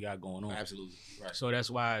y'all already got going on. Absolutely. Right. So that's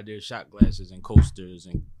why there's shot glasses and coasters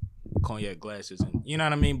and cognac glasses, and you know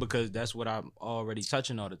what I mean, because that's what I'm already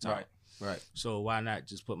touching all the time. Right. So why not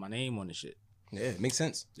just put my name on the shit? Yeah, it makes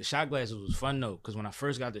sense. The shot glasses was fun though, because when I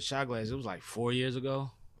first got the shot glasses, it was like 4 years ago.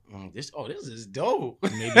 This is dope.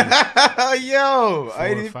 Maybe Yo, 4 I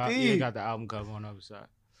or didn't 5. Yeah, got the album cover on the other side.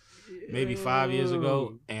 Maybe 5 years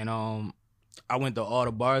ago, and I went to all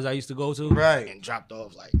the bars I used to go to, Right. and dropped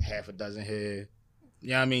off like half a dozen here.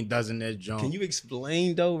 You know what I mean? Dozen this junk. Can you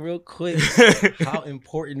explain though, real quick, how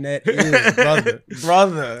important that is,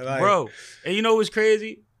 brother, like, Bro, and you know what's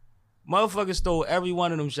crazy? Motherfuckers stole every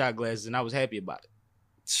one of them shot glasses, and I was happy about it.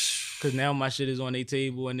 Cause now my shit is on their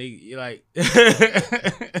table, and you're like, Yo,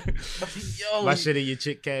 my shit in your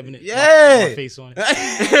chick cabinet. Yeah. my face on it.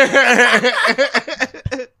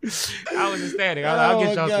 I was ecstatic. I'll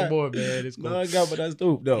get y'all some more, man. It's cool. No, I got, but that's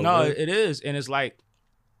dope though. No, man. it is, and it's like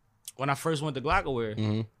when I first went to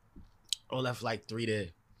Glockaware, I left like 3 there,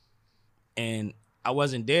 and I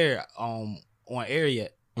wasn't there on air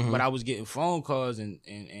yet. But I was getting phone calls and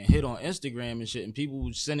hit on Instagram and shit, and people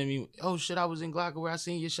were sending me, oh shit, I was in Glockaware, I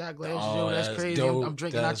seen your shot glasses, yo, that's crazy. Dope. I'm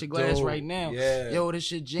drinking That's out your glass dope. right now. Yeah. Yo, this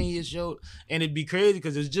shit genius, yo. And it'd be crazy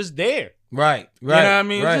because it's just there. Right. You know what I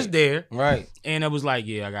mean? Right. It's just there. Right. And it was like,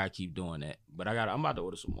 yeah, I gotta keep doing that. But I'm about to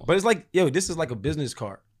order some more. But it's like, yo, this is like a business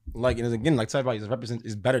card. Like, and again, like type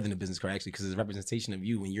is better than a business card actually, because it's a representation of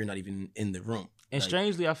you when you're not even in the room. And like,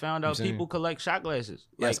 strangely, I found out saying? people collect shot glasses.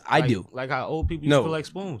 Yes, I do. Like how old people used No. to collect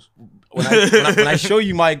spoons. when I show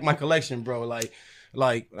you my collection, bro, like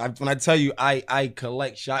Like when I tell you, I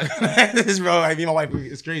collect shot glasses, bro. I mean, my wife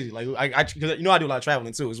is crazy. Like cause you know I do a lot of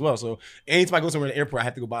traveling too as well. So anytime I go somewhere in the airport, I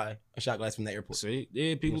have to go buy a shot glass from the airport. See,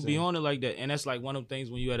 yeah, people be on it like that, and that's like one of the things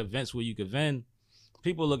when you at events where you can vend.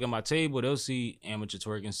 People look at my table, they'll see amateur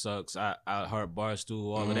twerking sucks, I heart bar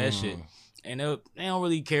stool, all of that shit, and they don't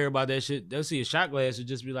really care about that shit. They'll see a shot glass and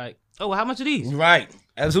just be like, "Oh, well, how much are these?" Right,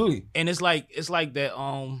 absolutely. And it's like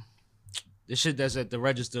that the shit that's at the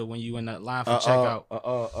register when you in the line for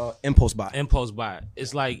checkout. Impulse buy. Impulse buy.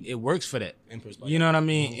 It's like it works for that. Impulse buy. You know what I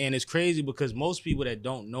mean? And it's crazy because most people that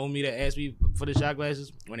don't know me that ask me for the shot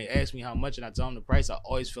glasses, when they ask me how much and I tell them the price, I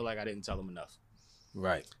always feel like I didn't tell them enough.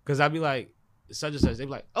 Right. Because I'd be like, such and such. They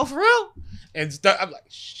be like, "Oh, for real?" And I'm like,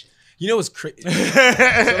 "Shit." You know what's crazy? So,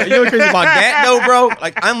 you know what's crazy about that though, bro?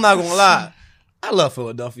 Like, I'm not gonna lie. I love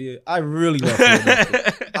Philadelphia. I really love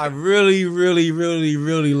Philadelphia. I really, really, really,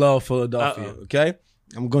 really love Philadelphia. Okay?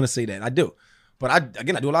 I'm gonna say that. I do. But I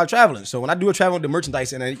do a lot of traveling. So when I do a travel with the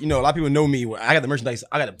merchandise, and a lot of people know me, I got the merchandise,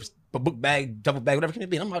 I got a book bag, duffel bag, whatever it can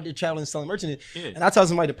be. I'm out there traveling, selling merchandise. Yeah. And I tell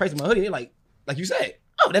somebody the price of my hoodie, they're like you said,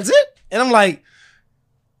 "Oh, that's it?" And I'm like,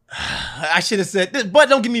 I should have said this, but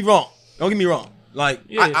don't get me wrong. Like,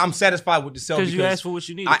 yeah. I'm satisfied with the sell because you asked for what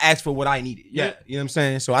you needed. I asked for what I needed. Yeah. You know what I'm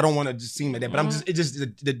saying? So I don't want to just seem like that. But it's just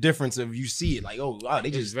the difference of you see it. Like, oh, wow,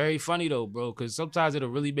 they just. It's very funny, though, bro, because sometimes it'll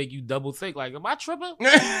really make you double think. Like, am I tripping?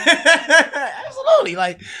 Absolutely.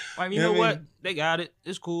 Like, you know what? They got it.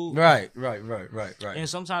 It's cool. Right. And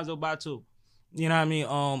sometimes they'll buy two. You know what I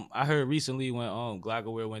mean? I heard recently when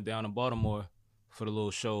Glockerware went down in Baltimore for the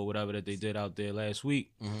little show or whatever that they did out there last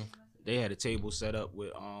week, they had a table set up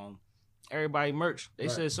with everybody merch. They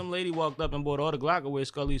said some lady walked up and bought all the Glockerware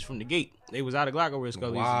Scullies from the gate. They was out of Glockerware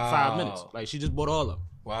Scullies in 5 minutes. Like, she just bought all of them.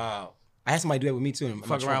 Wow. I had somebody do that with me too.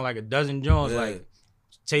 Fuck around like a dozen joints. Like,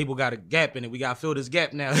 table got a gap in it. We got to fill this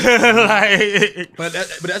gap now. Like, but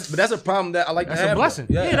that's a problem that I like to have. That's a blessing.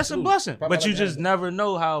 Yeah, that's a blessing. Problem but you just never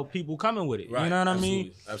know how people coming with it. Right. You know what I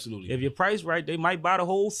mean? Absolutely. If your price right, they might buy the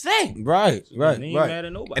whole thing. Right. They ain't mad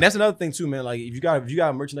at nobody. And that's another thing too, man. Like, if you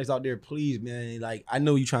got merchandise out there, please, man. Like, I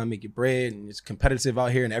know you trying to make your bread and it's competitive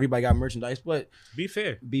out here and everybody got merchandise, but be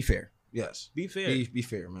fair. Yes. Be fair. Be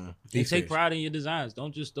fair, man. And take pride in your designs.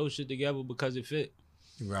 Don't just throw shit together because it fit.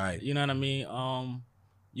 Right. You know what I mean?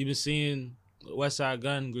 You've been seeing Westside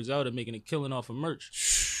Gun, Griselda making a killing off of merch.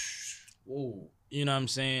 Whoa. You know what I'm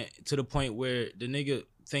saying? To the point where the nigga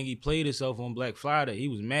think he played himself on Black Friday. He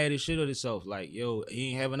was mad as shit at himself. Like, yo,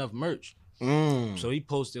 he ain't have enough merch. So he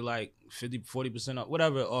posted like 50-40% off,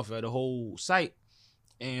 whatever, off of the whole site.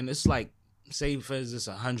 And it's like, say for instance,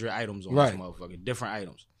 100 items on this motherfucker, different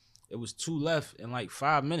items. It was 2 left in like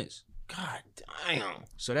 5 minutes. God damn.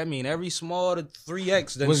 So that mean every small to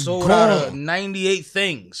 3X that was sold gone. out of 98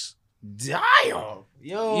 things. Damn.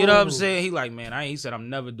 Yo. You know what I'm saying? He like, man, he said, I'm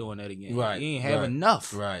never doing that again. Right. He ain't have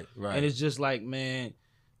enough. Right. And it's just like, man,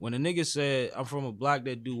 when a nigga said, I'm from a block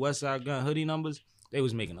that do Westside Gun hoodie numbers, they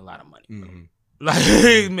was making a lot of money. Like,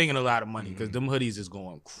 they was making a lot of money because them hoodies is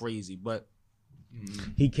going crazy. But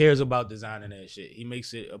he cares about designing that shit. He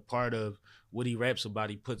makes it a part of what he raps about.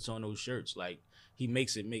 He puts on those shirts. Like, he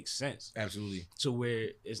makes it make sense. Absolutely. To where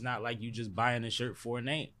it's not like you just buying a shirt for a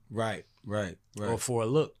name. Right. Or for a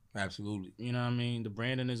look. Absolutely. You know what I mean? The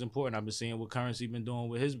branding is important. I've been seeing what Currency been doing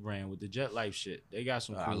with his brand, with the Jet Life shit. They got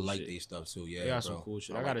some cool shit. I like these stuff too, yeah. They got some cool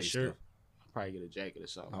shit. I got a shirt. Stuff. I'll probably get a jacket or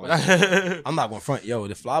something. I'm not gonna front. Yo,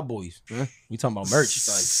 the Fly Boys. We talking about merch.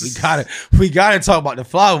 Like, we gotta talk about the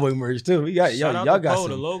Fly Boy merch too. We got y'all got some,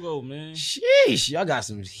 the logo, man. Sheesh, y'all got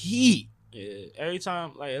some heat. Yeah, every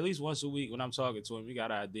time, like at least once a week when I'm talking to him, we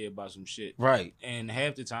got an idea about some shit. Right. And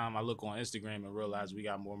half the time I look on Instagram and realize we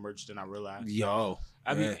got more merch than I realized. Yo.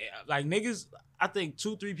 I mean, like niggas, I think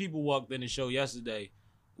 2-3 people walked in the show yesterday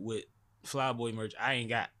with Flyboy merch I ain't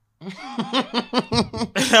got.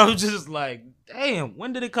 I was just like, damn,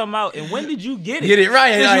 when did it come out and when did you get it? Get it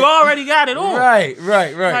right. Because you already got it on. Right.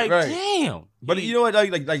 Like, damn. But you know what?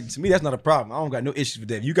 Like to me, that's not a problem. I don't got no issues with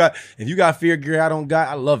that. If you got fear gear I don't got,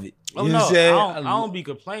 I love it. You know what I'm saying? I don't be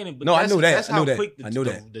complaining, but I know that. That's how quick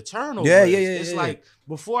the turnover is. It's like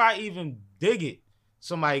before I even dig it,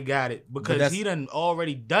 somebody got it because he done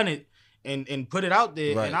already done it and put it out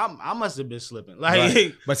there, and I must have been slipping.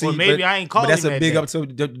 Like, or maybe I ain't calling. But that's a big up to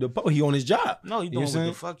the he on his job. No, he doing what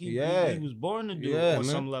the fuck he was born to do on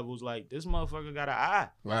some levels. Like, this motherfucker got an eye.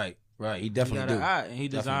 Right. He definitely got an eye, and he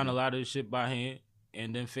designed a lot of this shit by hand,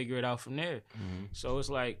 and then figure it out from there. So it's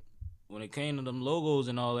like, when it came to them logos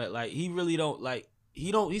and all that, like, he really don't, like,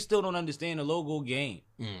 he still don't understand the logo game,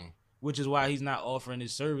 which is why he's not offering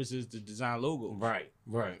his services to design logos.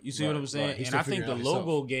 Right. You see what I'm saying? And I think the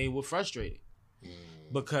logo game will frustrate it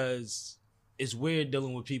because it's weird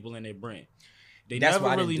dealing with people in their brand. They That's why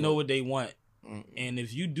I never didn't really do know it. what they want. And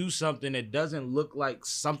if you do something that doesn't look like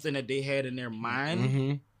something that they had in their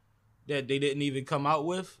mind that they didn't even come out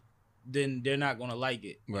with, then they're not gonna like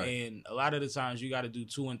it. Right. And a lot of the times you got to do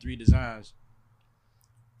 2 and 3 designs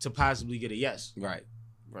to possibly get a yes. Right.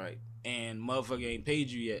 And motherfucker ain't paid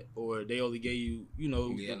you yet, or they only gave you, a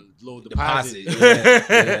little Deposit.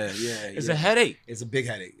 deposit. Yeah. It's a headache. It's a big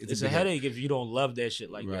headache. It's a headache if you don't love that shit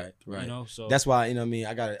like that. Right. So That's why, you know what I mean,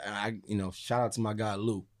 I shout out to my guy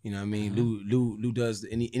Lou. You know what I mean? Lou does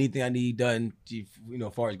anything I need done,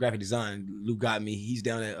 as far as graphic design. Lou got me. He's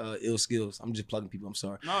down at Ill Skills. I'm just plugging people. I'm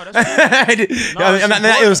sorry. No, that's cool. I'm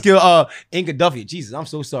not Ill Skill. Inca Duffy. Jesus, I'm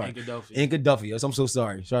so sorry. Inca Duffy. Yes, I'm so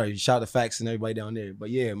sorry. Sorry. Shout out to Facts and everybody down there. But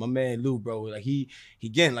yeah, my man Lou, bro, like he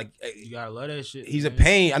again, like You gotta love that shit. he's man. a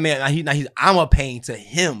pain. I mean, I'm a pain to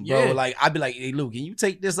him, bro. Yeah. Like I'd be like, hey, Lou, can you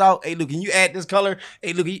take this out? Hey, Lou, can you add this color?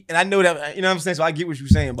 Hey, look, and I know that, you know what I'm saying. So I get what you're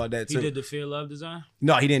saying about that too. He did the Fear Love design.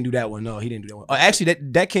 No, he didn't do that one. No, he didn't do that one. Actually,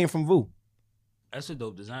 that came from Vu. That's a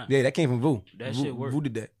dope design. Yeah, that came from Vu. That Vu, shit worked. Vu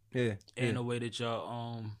did that. Yeah. And the way that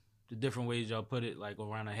y'all the different ways y'all put it, like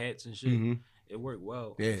around the hats and shit, it worked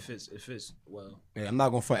well. Yeah. It fits well. Yeah, I'm not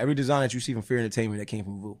gonna front. Every design that you see from Fear Entertainment that came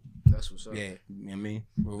from Vu. That's what's up. Yeah, you know what I mean?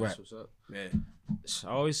 Real rap. That's what's up. Yeah.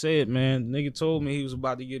 I always say it, man. Nigga told me he was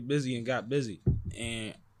about to get busy and got busy.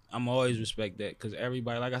 And I'm always respect that because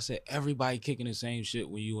everybody, like I said, everybody kicking the same shit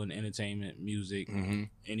when you in entertainment, music,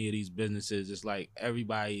 any of these businesses. It's like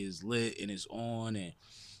everybody is lit and it's on and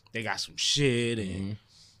they got some shit and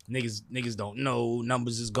niggas don't know,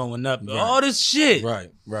 numbers is going up, all this shit. Right.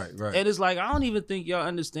 And it's like, I don't even think y'all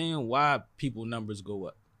understand why people numbers go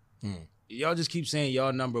up. Y'all just keep saying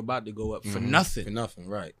y'all number about to go up for nothing. For nothing,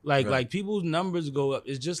 right. Like people's numbers go up.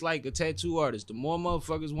 It's just like a tattoo artist. The more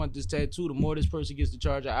motherfuckers want this tattoo, the more this person gets to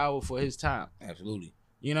charge an hour for his time. Absolutely.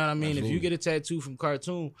 You know what I mean? Absolutely. If you get a tattoo from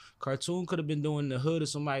Cartoon could have been doing the hood of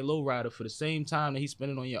somebody lowrider for the same time that he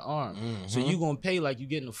spent it on your arm. So you gonna pay like you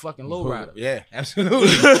getting a fucking lowrider. Yeah, absolutely.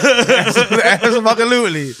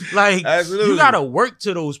 Absolutely. Like Absolutely. you gotta work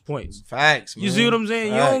to those points. Facts, man. You see what I'm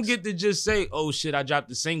saying? Facts. You don't get to just say, "Oh shit, I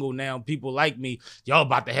dropped a single now. People like me. Y'all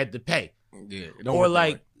about to have to pay." Yeah. it don't Or work that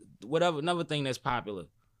like way. whatever. Another thing that's popular.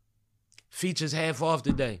 Features half off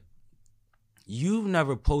today. You've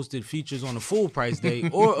never posted features on a full price day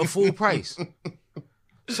or a full price.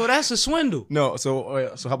 So that's a swindle. No,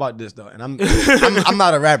 so how about this though? And I'm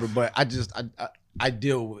not a rapper, but I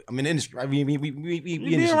deal with. I'm in the industry. Right? We You in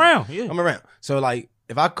be this around, yeah. I'm around. So like,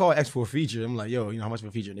 if I call X for a feature, I'm like, yo, you know how much for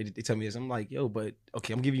a feature? And they tell me this. I'm like, yo, but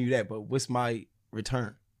okay, I'm giving you that, but what's my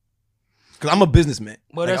return? Because I'm a businessman.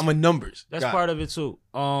 Well, Like, I'm a numbers. That's part of it too.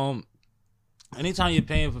 Anytime you're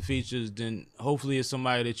paying for features, then hopefully it's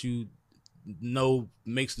somebody that you know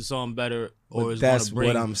makes the song better, or But is that's going to bring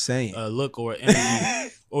what I'm saying. a look or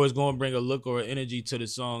energy, or is going to bring a look or energy to the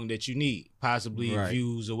song that you need, possibly Right.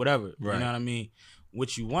 views or whatever. Right. You know what I mean?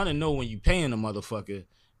 What you want to know when you paying a motherfucker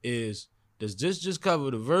is, does this just cover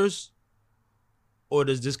the verse, or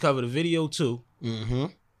does this cover the video too? Mm-hmm.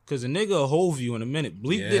 Because a nigga will Hove you in a minute.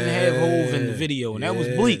 Bleak didn't have Hove in the video, and that was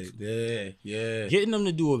Bleak. Yeah. Getting them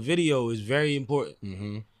to do a video is very important.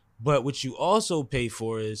 Mm-hmm. But what you also pay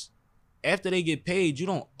for is, after they get paid, you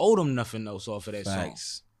don't owe them nothing else off of that song.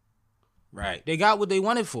 Facts. Right. They got what they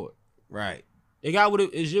wanted for it. Right. They got what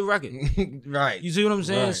it is your record. Right. You see what I'm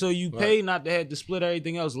saying? Right. So you pay not to have to split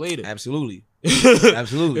everything else later. Absolutely.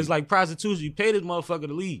 Absolutely. It's like prostitution. You pay this motherfucker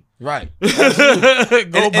to leave. Right.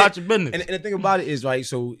 Go about your business. And the thing about it is, right,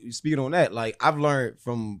 so speaking on that, like, I've learned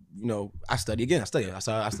from, I study.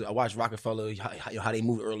 I watched Rockefeller, how they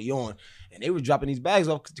moved early on, and they were dropping these bags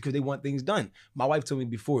off because they want things done. My wife told me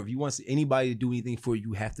before, if you want anybody to do anything for you,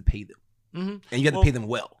 you have to pay them. And you have to pay them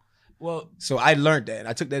well. Well, so I learned that. And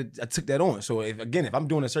I took that on. So if I'm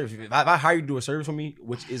doing a service, if I hire you to do a service for me,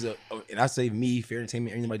 which is and I say me, Fair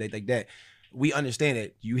Entertainment, anybody like that, we understand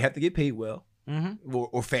that you have to get paid well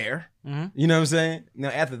or fair. You know what I'm saying? Now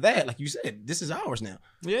after that, like you said, this is ours now.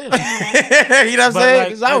 Yeah. You know what I'm saying?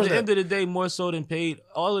 Like, It's ours at the now. end of the day, more so than paid,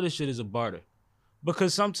 all of this shit is a barter.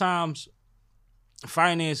 Because sometimes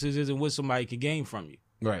finances isn't what somebody can gain from you.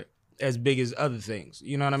 Right. As big as other things.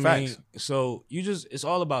 You know what I mean? Facts. So it's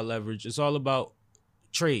all about leverage. It's all about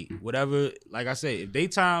trade. Whatever, like I say, if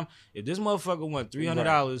this motherfucker want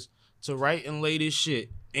 $300 to write and lay this shit,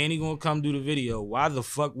 and he gonna come do the video, why the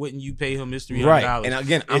fuck wouldn't you pay him his $300? Right. And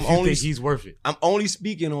again, if you think he's worth it. I'm only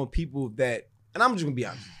speaking on people that, and I'm just gonna be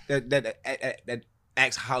honest, that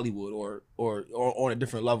ask Hollywood or on a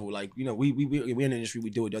different level. Like, you know, we're in the industry, we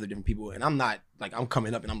deal with other different people, and I'm not like I'm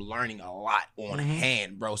coming up and I'm learning a lot on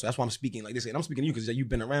hand, bro. So that's why I'm speaking like this, and I'm speaking to you because you've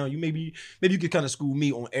been around. You maybe you could kind of school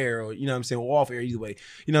me on air, or you know what I'm saying, or off air, either way.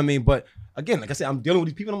 You know what I mean? But again, like I said, I'm dealing with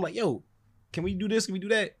these people, and I'm like, yo, can we do this? Can we do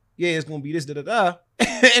that? Yeah, it's gonna be this,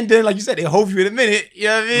 and then like you said, they hope you in a minute. You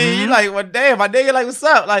know what I mean? You're like, well, damn, my nigga, like, what's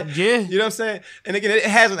up? Like, Yeah. you know what I'm saying? And again, it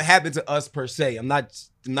hasn't happened to us per se. I'm not.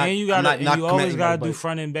 And you always gotta do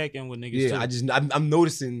front and back end with niggas too. I'm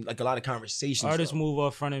noticing like a lot of conversations. Artists move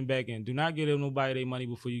off front and back end. Do not give them nobody their money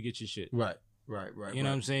before you get your shit. Right. You know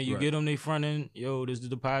what I'm saying? You get them their front end. Yo, this is the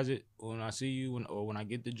deposit. When I see you, when I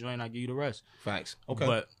get the joint, I give you the rest. Facts. Okay.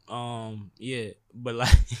 But but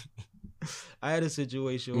like I had a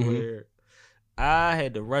situation where I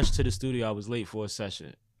had to rush to the studio. I was late for a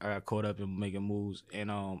session. I got caught up in making moves,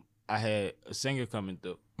 and I had a singer coming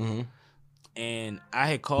through. And I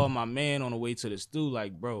had called my man on the way to the stew,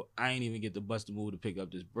 like, bro, I ain't even get the bust a move to pick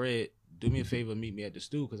up this bread. Do me a favor, meet me at the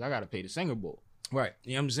stew, because I got to pay the singer bowl. Right.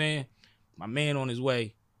 You know what I'm saying? My man on his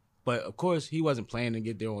way. But, of course, he wasn't planning to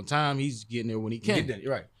get there on time. He's getting there when he can.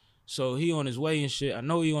 Right. So he on his way and shit. I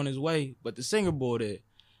know he on his way, but the singer boy there.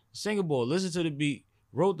 The singer boy listened to the beat,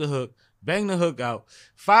 wrote the hook, banged the hook out.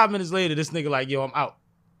 5 minutes later, this nigga like, yo, I'm out.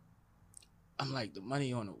 I'm like, the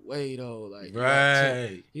money on the way, though. Like,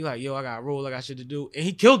 right. He like, yo, I got to roll. I got shit to do. And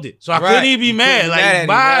he killed it. So I couldn't even be mad. Like, he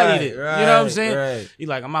bodied it. Right, you know what I'm saying? Right. He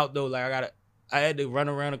like, I'm out, though. Like, I had to run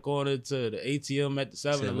around the corner to the ATM at the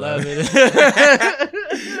 7-Eleven.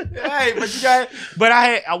 Right, but you got. But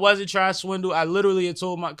I wasn't trying to swindle. I literally had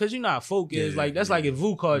told because you know how folk is. Like, that's like if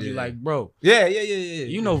Vu called you, like, bro. Yeah.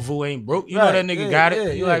 You know Vu ain't broke. You know that nigga got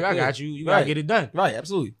it. You like, I got you. You got to get it done. Right,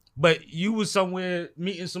 absolutely. But you was somewhere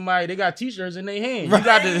meeting somebody, they got t-shirts in their hand. You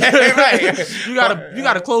got to you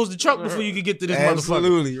got to close the truck before you can get to this motherfucker.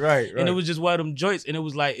 Absolutely, right. And it was just one of them joints, and it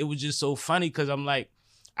was just so funny because I'm like,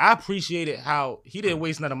 I appreciated how he didn't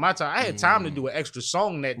waste none of my time. I had time to do an extra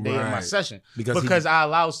song that day in my session because I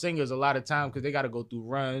allow singers a lot of time because they got to go through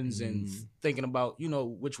runs and thinking about, you know,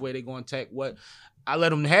 which way they going to attack what. I let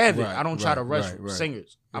them have it. I don't try to rush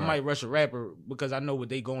singers. I might rush a rapper because I know what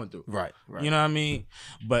they going through. Right. You know what I mean?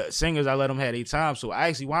 But singers, I let them have their time. So I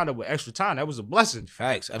actually wound up with extra time. That was a blessing.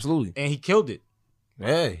 Facts. Absolutely. And he killed it.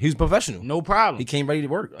 Yeah, he was professional. No problem. He came ready to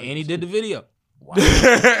work. And he did the video. Wow.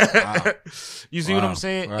 You see what I'm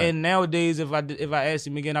saying? Right. And nowadays, if I asked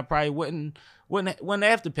him again, I probably wouldn't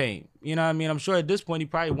have to pay him. You know what I mean? I'm sure at this point he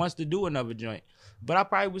probably wants to do another joint. But I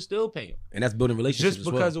probably would still pay him. And that's building relationships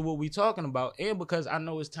just because of what we talking about and because I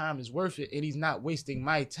know his time is worth it and he's not wasting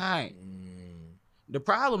my time. The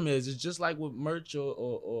problem is, it's just like with merch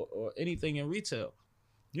or anything in retail.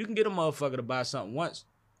 You can get a motherfucker to buy something once.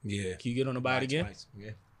 Yeah. Can you get on to buy it again? Twice.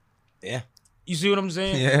 Yeah. You see what I'm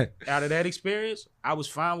saying? Yeah. Out of that experience, I was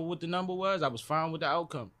fine with what the number was. I was fine with the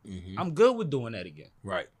outcome. I'm good with doing that again.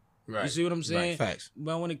 Right. You see what I'm saying? Right. Facts.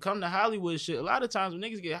 But when it come to Hollywood shit, a lot of times when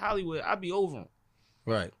niggas get Hollywood, I be over them.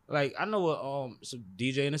 Right. Like, I know a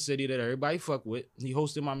DJ in the city that everybody fuck with. He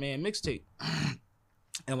hosted my man mixtape.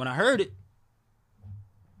 And when I heard it,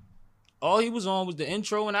 all he was on was the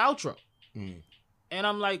intro and outro. And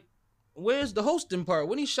I'm like, where's the hosting part?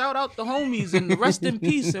 When he shout out the homies and the rest in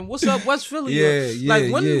peace and what's up West Philly?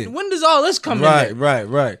 When does all this come in?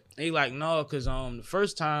 Right. And he like, no, because the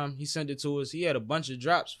first time he sent it to us, he had a bunch of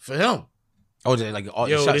drops for him. Oh, like all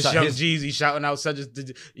this Young Jeezy shouting out such as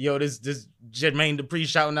this Jermaine Dupri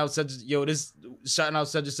shouting out such as this shouting out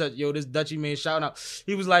such and such, this Dutchy man shouting out.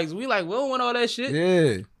 He was like, we don't want all that shit.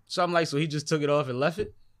 Yeah. So I'm like, so he just took it off and left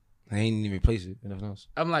it. I ain't even replace it. Nothing else.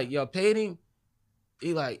 I'm like, y'all paid him.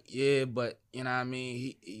 He like, yeah, but you know what I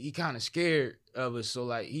mean. He kind of scared of us, so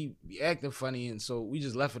like he be acting funny, and so we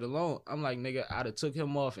just left it alone. I'm like, nigga, I'd have took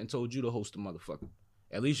him off and told you to host the motherfucker.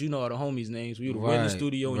 At least you know all the homies' names. We would have went in the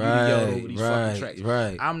studio and you yelled over these fucking tracks.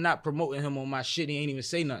 Right. I'm not promoting him on my shit. He ain't even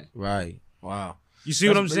say nothing. Right. Wow. You see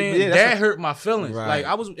what I'm saying? Yeah, that hurt my feelings. Right.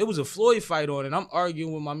 Like it was a Floyd fight on, and I'm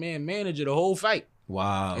arguing with my man manager the whole fight.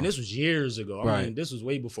 Wow. And this was years ago. I mean, this was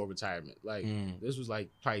way before retirement. Like this was like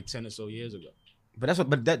probably 10 or so years ago. But that's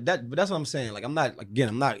what I'm saying. Like I'm not.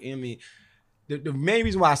 I mean, the main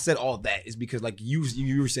reason why I said all that is because like you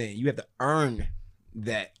were saying, you have to earn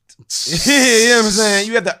that. You know what I'm saying?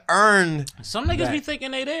 You have to earn. Some niggas be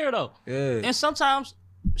thinking they there though. Yeah. And sometimes,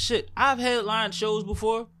 shit, I've headlined shows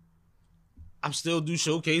before. I still do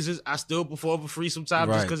showcases. I still perform for free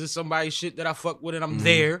sometimes just because it's somebody's shit that I fuck with and I'm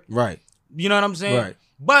there. Right. You know what I'm saying? Right.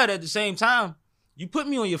 But at the same time, you put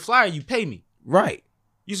me on your flyer, you pay me. Right.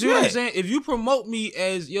 You see what I'm saying? If you promote me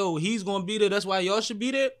as, yo, he's going to be there, that's why y'all should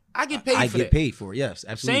be there, I get paid for that. I get paid for it, yes,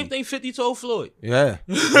 absolutely. Same thing 50 told Floyd. Yeah.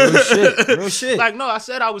 Real shit. Real shit. Like, no, I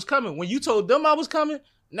said I was coming. When you told them I was coming,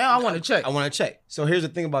 now I want to check. I want to check. So here's the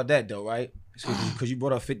thing about that, though, right? Because you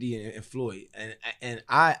brought up 50 and Floyd. And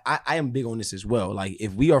I am big on this as well. Like,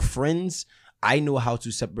 if we are friends, I know how to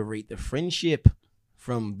separate the friendship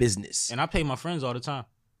from business. And I pay my friends all the time.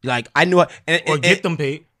 Like, I know... Or get them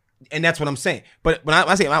paid. And that's what I'm saying. But when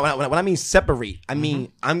I mean separate, I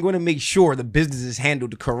mean I'm going to make sure the business is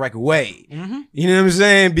handled the correct way. You know what I'm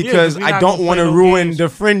saying? Because I don't want to ruin the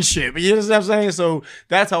friendship. You know what I'm saying? So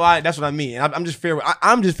that's what I mean. And I'm just fair.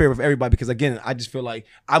 I'm just fair with everybody because again, I just feel like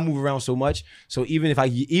I move around so much. So even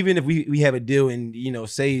if we have a deal and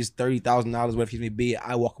say it's $30,000, whatever it may be,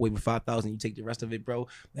 I walk away with $5,000. You take the rest of it, bro.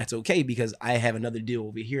 That's okay because I have another deal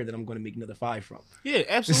over here that I'm going to make another $5 from. Yeah,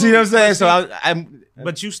 absolutely. You see what I'm saying? So I'm.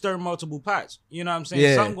 But you stir multiple pots. You know what I'm saying?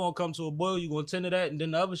 Yeah. Something gonna come to a boil, you gonna tend to that, and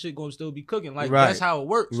then the other shit gonna still be cooking. Like that's how it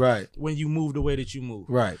works. Right. When you move the way that you move.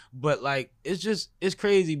 Right. But like it's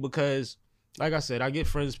crazy because, like I said, I get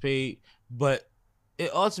friends paid, but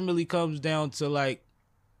it ultimately comes down to like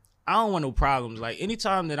I don't want no problems. Like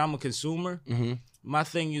anytime that I'm a consumer, my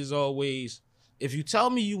thing is always if you tell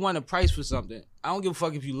me you want a price for something, I don't give a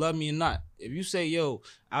fuck if you love me or not. If you say, yo,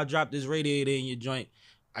 I'll drop this radiator in your joint.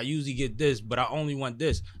 I usually get this, but I only want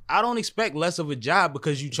this. I don't expect less of a job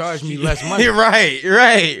because you charge me less money.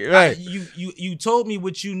 Right. You told me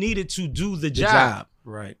what you needed to do the job.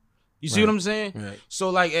 Right. You see what I'm saying? Right.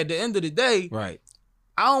 So like at the end of the day, right.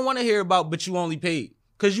 I don't want to hear about but you only paid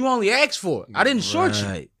because you only asked for it. I didn't short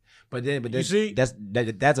you. But you see, that's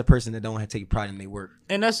a person that don't have to take pride in their work.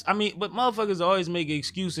 And but motherfuckers always make an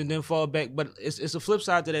excuse and then fall back. But it's a flip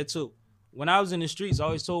side to that too. When I was in the streets, I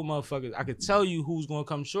always told motherfuckers, I could tell you who's going to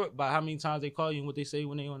come short by how many times they call you and what they say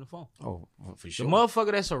when they on the phone. Oh, for sure. The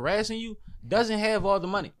motherfucker that's harassing you doesn't have all the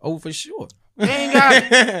money. Oh, for sure. They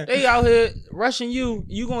out here rushing you.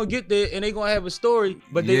 You going to get there and they going to have a story,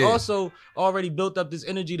 but they also already built up this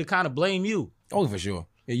energy to kind of blame you. Oh, for sure.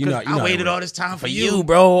 Yeah, I waited all this time for you,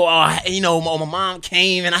 bro. My mom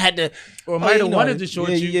came and I had to. Or might have wanted to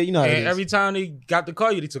short you. Yeah, you know. And every time they got to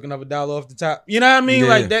call you, they took another dollar off the top. You know what I mean?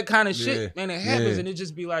 Like that kind of shit, man. It happens, and it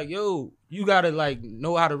just be like, yo, you gotta like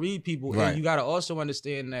know how to read people, and you gotta also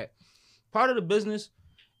understand that part of the business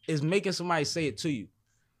is making somebody say it to you.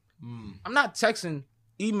 I'm not texting,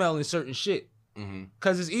 emailing certain shit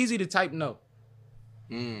because it's easy to type no.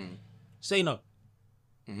 Say no.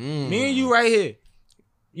 Me and you right here.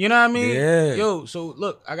 You know what I mean? Yeah. Yo, so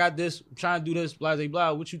look, I got this. I'm trying to do this, blah, blah,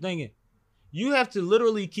 blah. What you thinking? You have to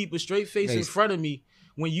literally keep a straight face in front of me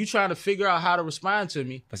when you trying to figure out how to respond to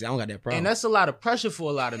me. But see, I don't got that problem. And that's a lot of pressure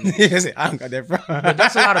for a lot of niggas. I don't got that problem. But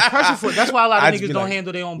that's a lot of pressure for. That's why a lot of niggas don't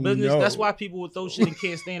handle their own business. No. That's why people with those shit and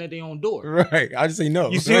can't stand at their own door. Right. I just say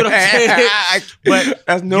no. You see what I'm saying? But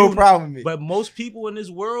that's no problem with me. But most people in this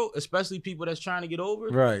world, especially people that's trying to get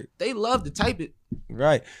over, they love to type it.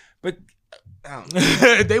 Right. But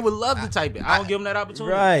they would love to type it. I don't give them that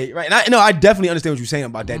opportunity. Right. And I definitely understand what you're saying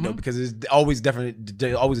about that though, because it's always a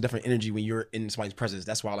different energy when you're in somebody's presence.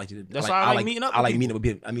 That's why I like to. That's why I like meeting up. I like meeting up with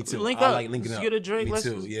people. Me too. Link I up. like linking up. Get a drink. Me let's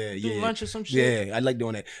too. Yeah. Do lunch or some shit. Yeah, I like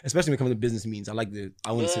doing that, especially when it comes to business meetings. I want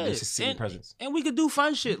to sit in presence. And we could do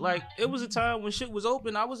fun shit. Like it was a time when shit was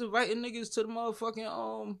open. I was inviting niggas to the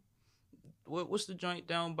motherfucking what's the joint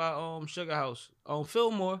down by Sugar House on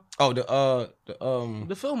Fillmore? Oh,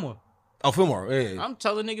 the Fillmore. Oh, Fillmore, yeah. I'm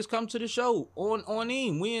telling niggas come to the show on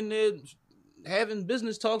him. We in there having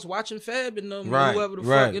business talks, watching Fab and them, whoever the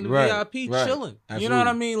fuck in the VIP chilling. Absolutely. You know what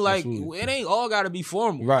I mean? Like it ain't all got to be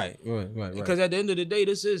formal. Right. Because at the end of the day,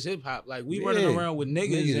 this is hip hop. Like we running around with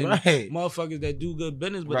niggas and motherfuckers that do good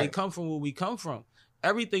business, but they come from where we come from.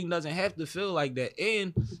 Everything doesn't have to feel like that.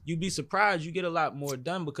 And you'd be surprised you get a lot more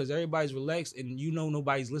done because everybody's relaxed and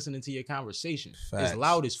nobody's listening to your conversation. Facts. It's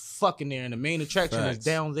loud as fuck in there and the main attraction is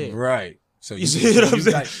down there. Right. So you see what I'm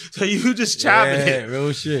saying? So you just chopping it.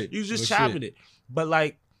 Real shit. You just chopping it. But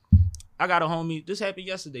like, I got a homie, this happened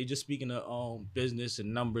yesterday, just speaking of business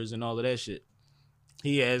and numbers and all of that shit.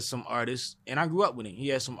 He has some artists, and I grew up with him. He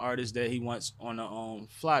has some artists that he wants on a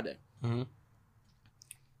fly day. Mm-hmm.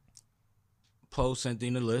 Poe sent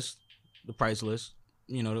him the price list,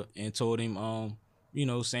 and told him,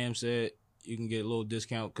 Sam said you can get a little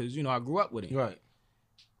discount because, I grew up with him. Right.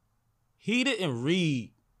 He didn't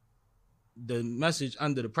read the message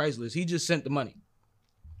under the price list. He just sent the money.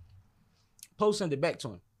 Poe sent it back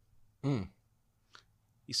to him.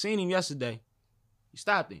 He seen him yesterday. He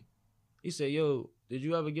stopped him. He said, yo, did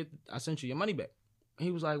you ever I sent you your money back? And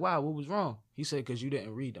he was like, wow, what was wrong? He said, because you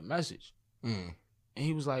didn't read the message. And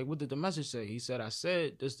he was like, what did the message say? He said, I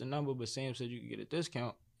said, this the number, but Sam said you could get a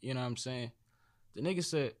discount. You know what I'm saying? The nigga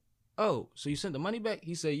said, oh, so you sent the money back?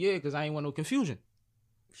 He said, yeah, because I ain't want no confusion.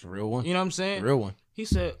 It's a real one. You know what I'm saying? A real one. He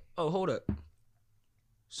said, oh, hold up.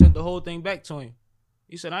 Sent the whole thing back to him.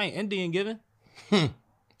 He said, I ain't Indian giving.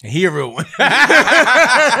 And he a real one. You're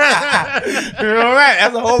all right.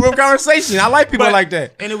 That's a whole real conversation. I like people like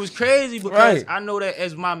that. And it was crazy because I know that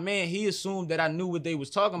as my man, he assumed that I knew what they was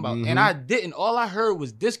talking about. And I didn't. All I heard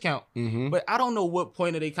was discount. But I don't know what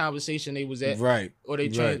point of their conversation they was at. Right. Or they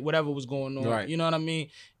changed whatever was going on. Right. You know what I mean?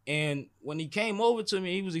 And when he came over to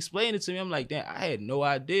me, he was explaining it to me. I'm like, damn, I had no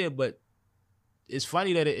idea. But it's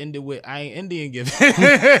funny that it ended with I ain't Indian giving.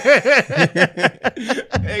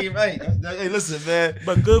 Hey, right. Hey, listen, man.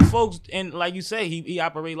 But good folks, and like you say, he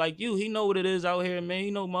operate like you. He know what it is out here, man.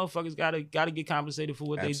 He know motherfuckers gotta get compensated for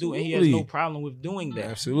what they do, and he has no problem with doing that.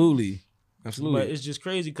 Absolutely. But it's just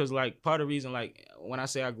crazy because, like, part of the reason, like, when I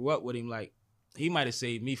say I grew up with him, like, he might have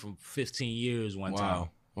saved me from 15 years one time.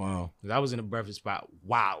 Wow. Because I was in a breakfast spot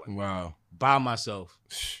wilding. Wow. By myself.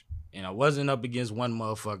 And I wasn't up against one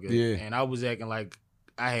motherfucker. Yeah. And I was acting like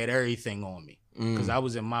I had everything on me. Because I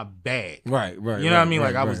was in my bag. Right. You know what I mean?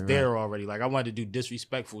 Like, I was there already. Like, I wanted to do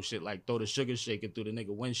disrespectful shit, like throw the sugar shaker through the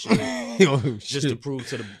nigga windshield just to prove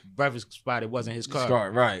to the breakfast spot it wasn't his car.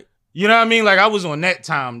 Right. You know what I mean? Like, I was on that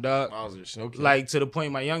time, dog. I was just okay. Like, to the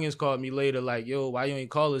point my youngins called me later, like, yo, why you ain't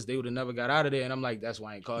call us? They would have never got out of there. And I'm like, that's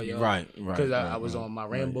why I ain't call y'all. Right. Because I was on my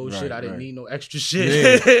Rambo shit. I didn't need no extra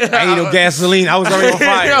shit. Yeah. I ain't no gasoline. I was already on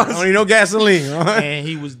fire. I don't need no gasoline. And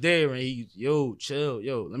he was there, and he, yo, chill.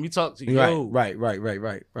 Yo, let me talk to you. Yo. Right.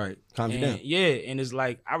 Calm you down. Yeah, and it's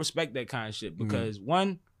like, I respect that kind of shit because,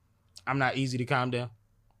 one, I'm not easy to calm down.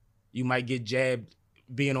 You might get jabbed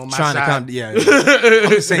being on my side. I'm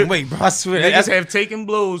the same way, bro. I swear. They just have taken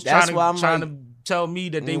blows trying to tell me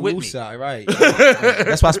that they with me. Side, right.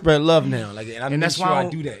 That's why I spread love now. Like, and that's why I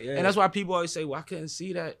do that. Yeah. And that's why people always say, well, I couldn't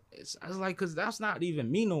see that. I was like, because that's not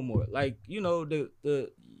even me no more. Like, you know,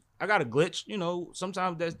 I got a glitch. You know,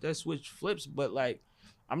 sometimes that switch flips, but like,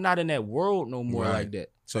 I'm not in that world no more like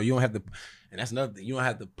that. So you don't have to, and that's another thing. You don't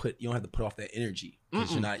have to put off that energy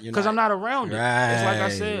because I'm not around it. It's like I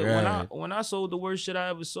said, when I sold the worst shit I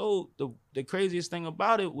ever sold, the craziest thing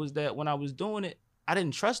about it was that when I was doing it, I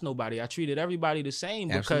didn't trust nobody. I treated everybody the same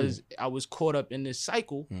because I was caught up in this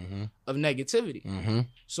cycle of negativity.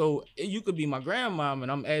 So you could be my grandmom and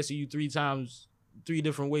I'm asking you 3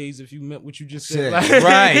 different ways if you meant what you just said. Like,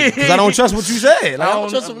 right. Because I don't trust what you said. Like, I don't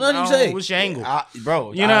trust nothing you say. What's your angle?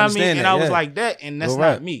 Bro, you know what I mean? And I was like that, and that's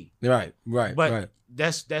not me. Right. But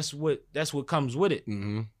that's what comes with it.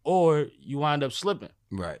 Or you wind up slipping.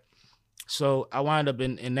 Right. So I wind up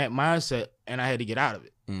in that mindset, and I had to get out of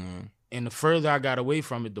it. And the further I got away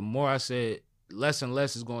from it, the more I said, less and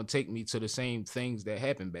less is going to take me to the same things that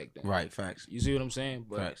happened back then. Right, facts. You see what I'm saying?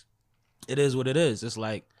 But facts. It is what it is. It's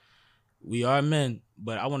like, we are men,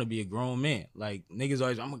 but I want to be a grown man. Like, niggas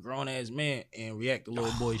always, I'm a grown-ass man and react to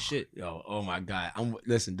little boy shit. Yo, oh my God.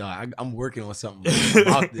 Listen, dog, I'm working on something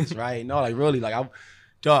about this, right? No, like, really, like, I'm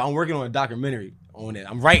working on a documentary on it.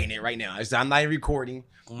 I'm writing it right now. I'm not even recording,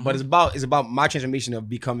 but it's about my transformation of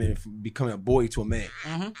becoming a boy to a man.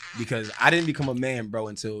 Because I didn't become a man, bro,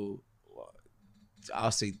 until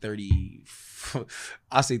I'll say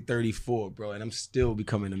 34, bro, and I'm still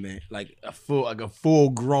becoming a man, like a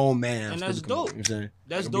full grown man. And that's dope.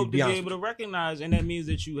 That's dope to be able to recognize, and that means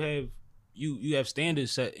that you have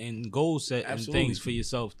standards set and goals set and things for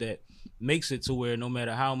yourself that makes it to where no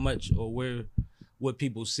matter how much or what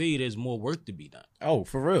people see, there's more work to be done. Oh,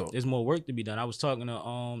 for real. There's more work to be done. I was talking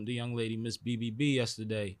to the young lady, Miss BBB,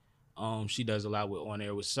 yesterday. She does a lot with On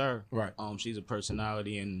Air with Sir. Right. She's a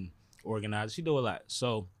personality and organizer. She do a lot.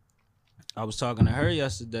 So I was talking to her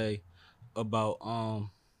yesterday about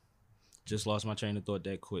just lost my train of thought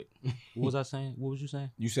that quick. What was I saying? What was you saying?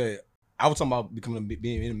 You said I was talking about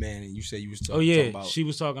being a man, and you said you was talking about. She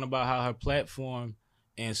was talking about how her platform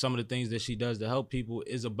and some of the things that she does to help people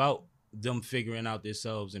is about them figuring out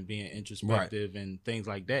themselves and being introspective and things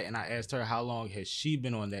like that. And I asked her how long has she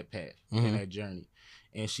been on that path and that journey,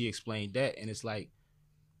 and she explained that, and it's like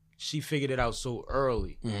she figured it out so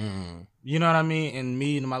early. You know what I mean? And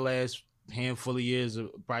me in my last handful of years,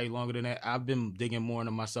 probably longer than that, I've been digging more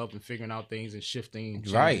into myself and figuring out things and shifting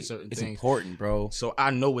certain things. It's important, bro. So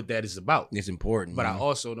I know what that is about. It's important. But I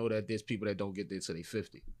also know that there's people that don't get there till they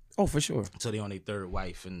 50. Oh, for sure. Till they on their third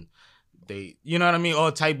wife and they, you know what I mean?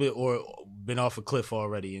 All type of, or been off a cliff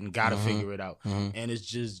already and gotta figure it out. And it's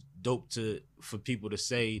just dope for people to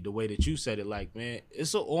say the way that you said it, like, man,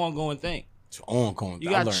 it's an ongoing thing. It's ongoing.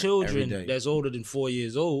 You got children that's older than 4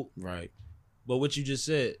 years old. Right. But what you just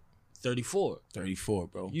said, 34. 34,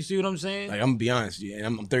 bro. You see what I'm saying? Like, I'm gonna be honest with you, and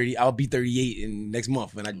I'm 30. I'll be 38 in next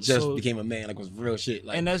month, and I just So- became a man. Like, it was real shit.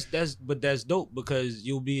 Like, And that's dope because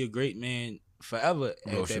you'll be a great man forever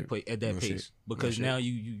Real at shit. at that Real pace shit. because Real now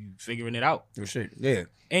you figuring it out real shit. Yeah,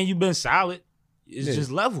 and you've been solid. It's Yeah.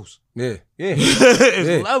 just levels. yeah, yeah, It's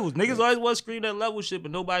Yeah. levels. Niggas always want to scream that level shit,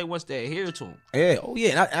 but nobody wants to adhere to them. yeah. Oh yeah.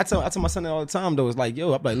 And I tell my son that all the time though. It's like,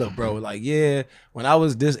 yo, I'm like, look, bro. Like, yeah, when I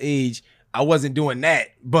was this age, I wasn't doing that,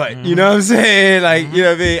 but you know what I'm saying? Like, you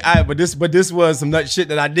know what I mean? But this was some nut shit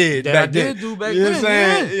that I did That back I then. did do back you know what I'm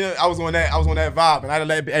then, saying? Yeah, I was on that vibe, and I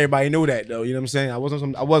let everybody know that though. You know what I'm saying? I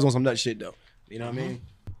was on some nut shit though. You know what I mean?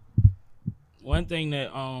 One thing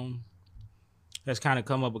that has kind of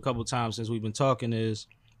come up a couple times since we've been talking is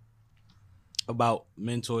about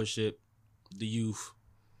mentorship, the youth.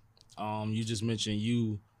 You just mentioned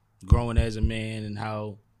you growing as a man and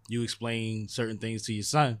how you explain certain things to your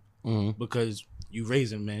son because you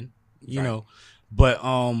raising men, you know. But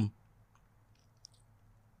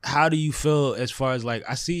how do you feel as far as like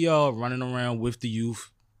I see y'all running around with the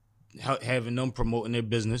youth, having them promoting their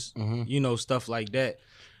business, you know, stuff like that.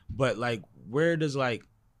 But like, where does like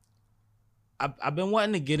I've been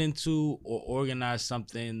wanting to get into or organize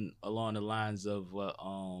something along the lines of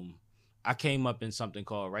I came up in something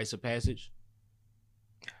called Rites of Passage.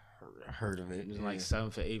 Heard of it? It was like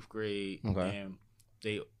 7th or 8th grade, Okay. and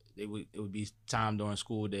it would be time during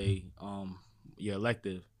school day, your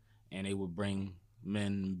elective, and they would bring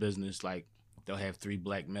men in business like they'll have 3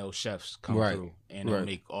 black male chefs come Right. through, and they'll Right.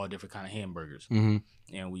 make all different kind of hamburgers. Mm-hmm.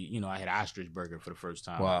 And we, you know, I had ostrich burger for the first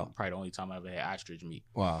time. Wow. Probably the only time I ever had ostrich meat.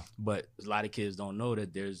 Wow. But a lot of kids don't know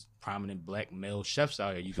that there's prominent black male chefs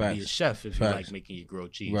out here. You can be a Facts. chef if you Facts. like making your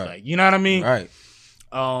grilled cheese. Right. Like, you know what I mean? Right.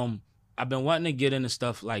 I've been wanting to get into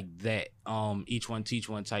stuff like that. Each one teach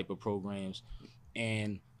one type of programs.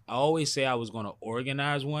 And I always say I was going to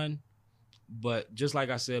organize one. But just like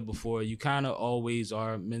I said before, you kind of always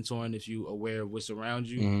are mentoring if you aware of what's around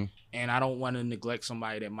you. Mm-hmm. And I don't want to neglect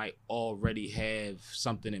somebody that might already have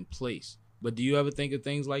something in place. But do you ever think of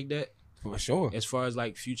things like that For sure. as far as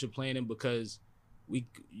like future planning? Because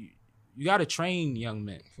you got to train young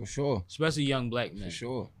men, For sure. especially young black men. For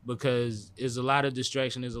sure. Because there's a lot of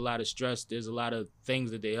distraction, there's a lot of stress, there's a lot of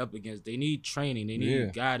things that they're up against. They need training, they need Yeah.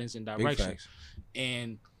 guidance and Big direction. facts.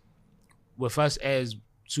 And with us as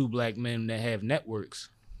 2 black men that have networks,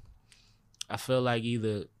 I feel like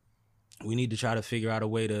either we need to try to figure out a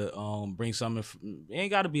way to bring something. It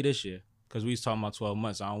ain't got to be this year because we was talking about 12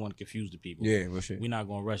 months. I don't want to confuse the people. Yeah, real shit. We're not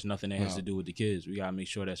going to rush nothing that has No. to do with the kids. We got to make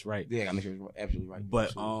sure that's right. Yeah, I make sure it's absolutely right. But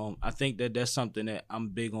Absolutely. I think that that's something that I'm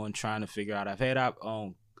big on trying to figure out. I've had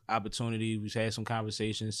opportunity. We've had some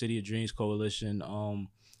conversations. City of Dreams Coalition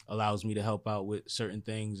allows me to help out with certain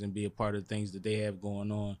things and be a part of the things that they have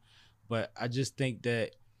going on. But I just think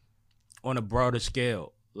that on a broader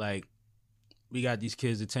scale, like we got these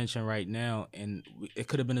kids' attention right now, and it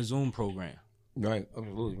could have been a Zoom program. Right,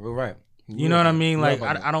 absolutely, real right. You know what I mean? Real Like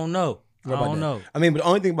about that. I don't know. Real I about don't that. know. I mean, but the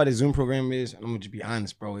only thing about the Zoom program is, I'm gonna just be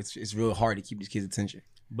honest, bro. It's real hard to keep these kids' attention.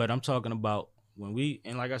 But I'm talking about when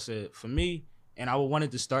and like I said, for me, and I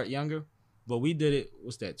wanted to start younger, but we did it,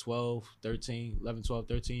 what's that, 12, 13, 11, 12,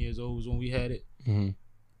 13 years old was when we had it. Mm-hmm.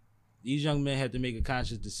 These young men had to make a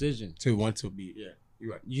conscious decision. To want to be, yeah,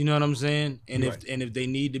 you're right. You know what I'm saying? And You're if they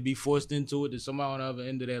need to be forced into it, then somebody on the other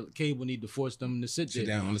end of that cable need to force them to sit Sit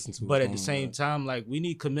there. down and listen to. But what's at the going same on. time, like we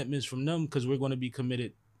need commitments from them because we're going to be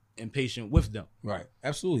committed and patient with them. Right,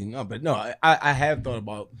 absolutely. No, but no, I have thought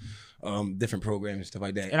about different programs and stuff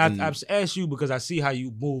like that. And I've asked you because I see how you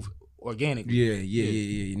move organically.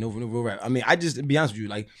 Yeah. No, real right. I mean, I just, to be honest with you,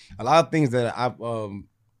 like a lot of things that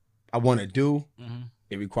I want to do, Mhm.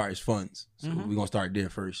 it requires funds. So Mhm. we're gonna start there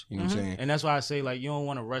first. You know what I'm saying? And that's why I say like you don't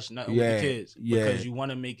want to rush nothing Yeah, with the kids yeah. because you want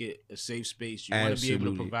to make it a safe space. You want to be able to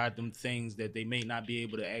Absolutely. provide them things that they may not be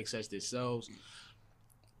able to access themselves,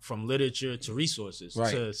 from literature to resources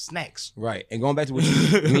Right. to snacks. Right. And going back to what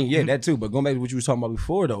you, I mean, yeah, that too. But going back to what you were talking about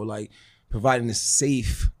before, though, like providing a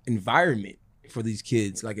safe environment for these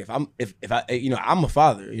kids. Like if I, you know, I'm a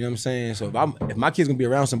father. You know what I'm saying? So if my kid's gonna be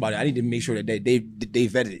around somebody, I need to make sure that they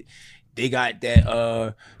vetted it. They got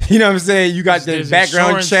that, you know what I'm saying? You got There's the background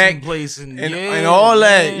insurance check in place and and all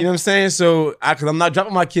that. man. You know what I'm saying? So because I'm not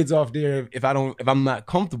dropping my kids off there if I'm not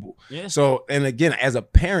comfortable. Yeah. So, and again, as a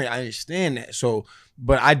parent, I understand that. So,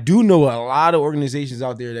 but I do know a lot of organizations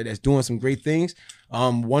out there that's doing some great things.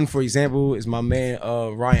 One, for example, is my man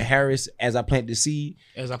Ryan Harris. As I plant the seed.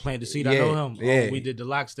 As I planted the seed, I know him. Yeah. We did the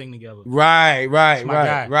locks thing together. Right.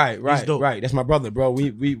 He's dope. Right. That's my brother, bro.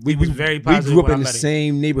 We was very positive We grew up when in I the met him.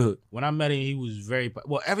 same neighborhood. When I met him, he was very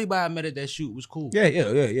well. Everybody I met at that shoot was cool. Yeah.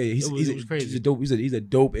 It was crazy. He's a dope. He's a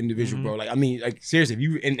dope individual, bro. Like I mean, like seriously, if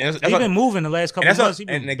you and that's He's been moving the last couple months. He's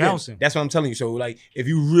been bouncing. That's what I'm telling you. So like, if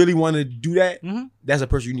you really want to do that, that's a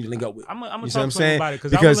person you need to link up with. I'm gonna you talk to him about it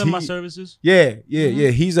because I Because was in my services. Yeah.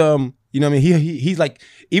 He's you know what I mean. He's like,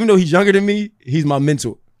 even though he's younger than me, he's my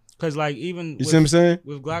mentor. Cause like even you see what I'm saying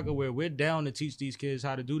with Glocka, where we're down to teach these kids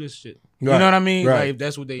how to do this shit. Right, you know what I mean? right. Like if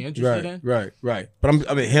that's what they interested in. Right. But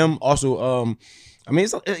I mean him also. I mean,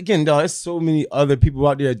 it's, again, dog, there's so many other people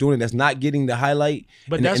out there doing it that's not getting the highlight.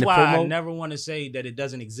 But that's why I never want to say that it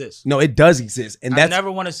doesn't exist. No, it does exist, and I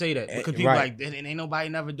never want to say that because people right. like, ain't nobody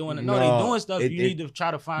never doing it. No, they doing stuff. You need to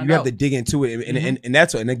try to find out. You have to dig into it, and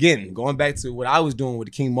that's what. And again, going back to what I was doing with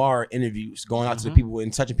the King Mara interviews, going out to the people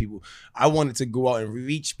and touching people, I wanted to go out and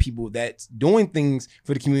reach people that's doing things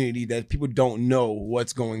for the community that people don't know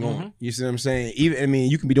what's going on. You see what I'm saying? Even I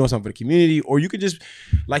mean, you can be doing something for the community, or you could just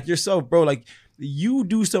like yourself, bro, like. You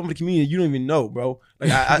do something for the community you don't even know, bro. Like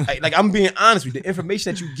I like I'm being honest with you. The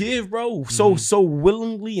information that you give, bro, so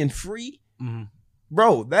willingly and free,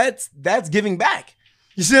 bro. That's giving back.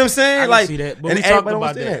 You see what I'm saying? I like see that, but and we talked everybody about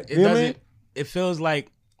understand. that. It doesn't. It feels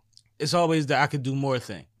like it's always the I could do more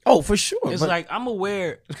thing. Oh, for sure. It's like I'm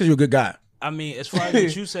aware. It's because you're a good guy. I mean, as far as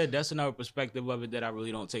what you said, that's another perspective of it that I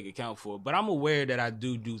really don't take account for. But I'm aware that I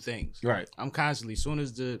do things. Right. I'm constantly. As soon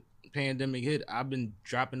as the pandemic hit, I've been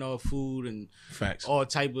dropping off food and facts, all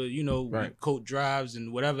type of coat drives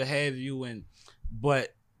and whatever have you.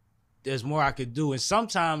 But there's more I could do, and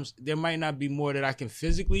sometimes there might not be more that I can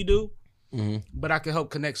physically do, but I can help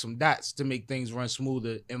connect some dots to make things run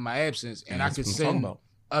smoother in my absence, and I could send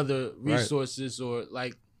other resources or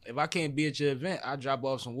like. If I can't be at your event, I drop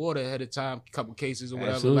off some water ahead of time, a couple cases or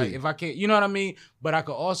whatever. Absolutely. Like if I can't, you know what I mean? But I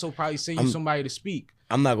could also probably send you somebody to speak.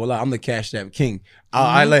 I'm not gonna lie, I'm the Cash App king.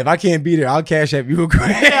 If I can't be there, I'll Cash App you real quick.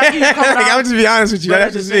 Yeah, I'm just be honest with you.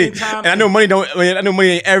 That's just me. Time, and I know money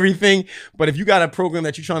ain't everything, but if you got a program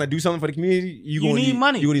that you're trying to do something for the community, you need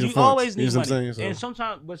money. You always need money. Saying, so. And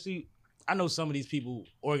sometimes, but see, I know some of these people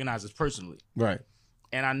organize this personally, right?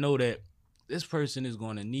 And I know that this person is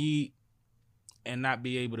going to need and not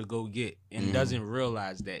be able to go get and doesn't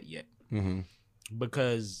realize that yet.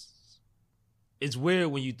 Because it's weird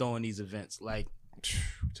when you throw in these events. Like,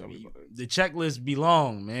 the checklist be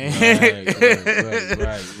long, man.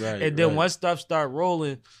 Right. And then once stuff start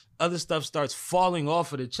rolling, other stuff starts falling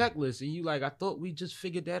off of the checklist. And you like, I thought we just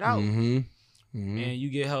figured that out. And you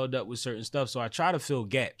get held up with certain stuff. So I try to fill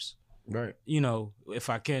gaps. Right. You know, if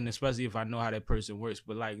I can, especially if I know how that person works.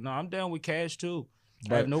 But like, no, I'm down with cash too.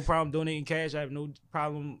 I have no problem donating cash. I have no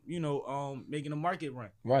problem, making the market run.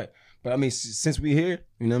 Right. But I mean, since we here,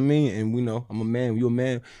 you know what I mean, and we know I'm a man, you a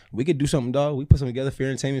man, we could do something, dog. We put something together, Fair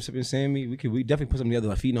Entertainment, Sippin Sammy. We definitely put something together,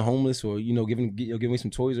 like feeding the homeless, or giving me some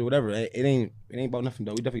toys or whatever. It ain't about nothing,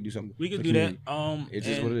 though. We definitely do something. We could do that. It's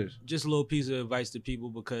just what it is. Just a little piece of advice to people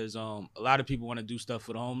because a lot of people want to do stuff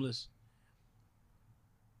for the homeless.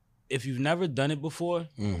 If you've never done it before,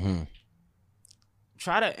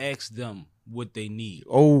 try to ask them what they need.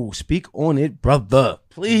 Oh, speak on it, brother.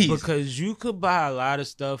 Please. Because you could buy a lot of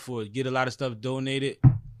stuff or get a lot of stuff donated,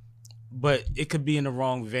 but it could be in the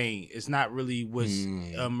wrong vein. It's not really what's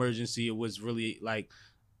an emergency. It was really like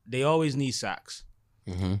they always need socks.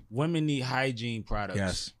 Women need hygiene products.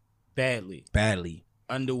 Yes. Badly.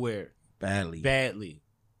 Underwear. Badly.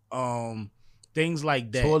 Things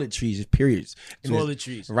like that. Toiletries, periods.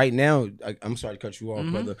 Toiletries. Right now, I'm sorry to cut you off,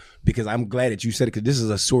 brother, because I'm glad that you said it, because this is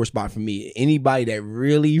a sore spot for me. Anybody that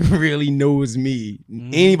really, really knows me,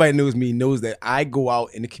 anybody knows me, knows that I go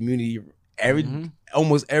out in the community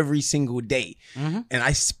almost every single day, and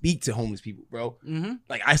I speak to homeless people, bro.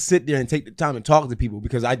 Like, I sit there and take the time and talk to people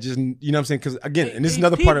because I just, you know what I'm saying? Because, again, and this is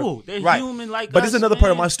another part of... They're right. human like but us, this is another man.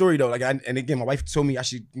 part of my story, though. Like, and again, my wife told me I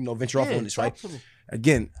should, venture off on this, right?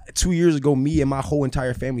 Again, 2 years ago, me and my whole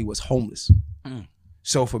entire family was homeless.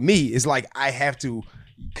 So for me, it's like I have to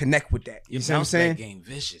connect with that. You see what I'm saying? Game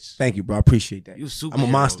vicious. Thank you, bro. I appreciate that. You super I'm a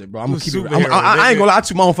hero. monster, bro. I'm gonna keep it. Superhero, I ain't gonna lie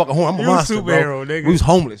to my own fucking home. I'm a monster, superhero, bro. nigga. We was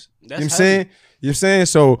homeless. That's you know what I'm saying? You know what I'm saying?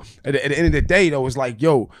 So at the end of the day, though, it's like,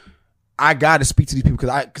 yo, I gotta speak to these people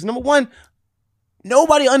because number one,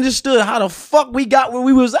 nobody understood how the fuck we got where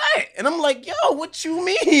we was at. And I'm like, yo, what you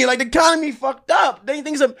mean? Like, the economy fucked up.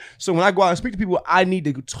 So when I go out and speak to people, I need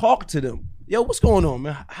to talk to them. Yo, what's going on,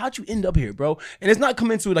 man? How'd you end up here, bro? And it's not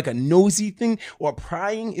coming to like a nosy thing or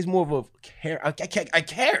prying. It's more of a care. I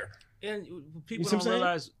care. And people see what don't I'm saying?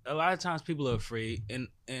 realize a lot of times people are afraid, and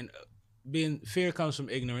being fear comes from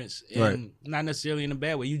ignorance, and Right. not necessarily in a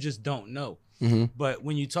bad way. You just don't know. Mm-hmm. But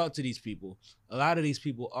when you talk to these people, a lot of these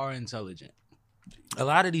people are intelligent. A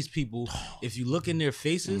lot of these people, if you look in their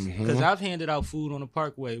faces, because I've handed out food on the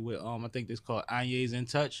Parkway with I think it's called Anye's in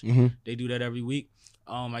Touch. Mm-hmm. They do that every week.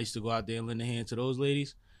 I used to go out there and lend a hand to those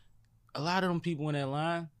ladies. A lot of them people in that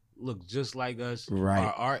line look just like us, Right.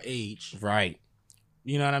 are our age. Right.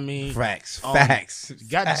 You know what I mean? Facts. Facts.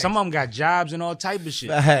 Facts. Some of them got jobs and all type of shit.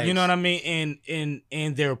 Facts. You know what I mean?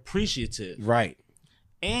 And they're appreciative. Right.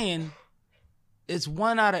 And it's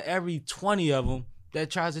 1 out of every 20 of them that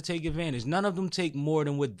tries to take advantage. None of them take more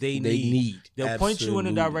than what they need. They'll point you in the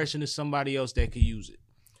Absolutely. direction of somebody else that could use it.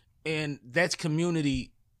 And that's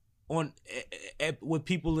community with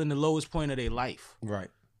people in the lowest point of their life. Right.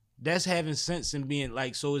 That's having sense and being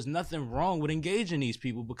like, so there's nothing wrong with engaging these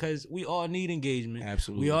people because we all need engagement.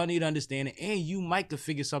 Absolutely. We all need understanding, and you might could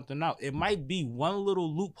figure something out. It might be one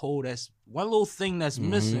little loophole, that's one little thing that's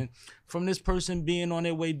missing from this person being on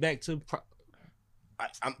their way back to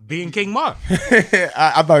I'm being King Mark.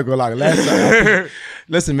 I'm about to go like last time.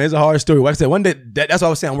 Listen, man, it's a hard story. Like I said, one day that's why I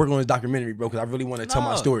was saying I'm working on this documentary, bro, because I really want to tell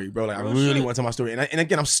my story, bro. Like I really want to tell my story. And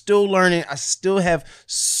again, I'm still learning. I still have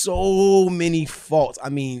so many faults. I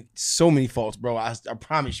mean, so many faults, bro. I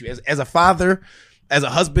promise you, as a father, as a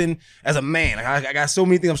husband, as a man, I got so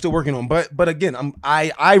many things I'm still working on. But again,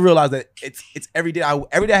 I realize that it's every day.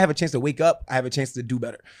 Every day I have a chance to wake up. I have a chance to do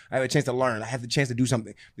better. I have a chance to learn. I have the chance to do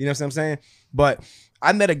something. You know what I'm saying? But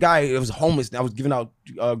I met a guy that was homeless. And I was giving out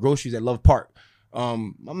groceries at Love Park.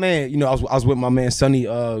 My man, you know, I was with my man Sonny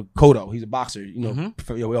Kodo. He's a boxer, you know,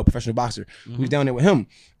 professional boxer. We was down there with him,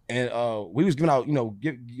 and we was giving out,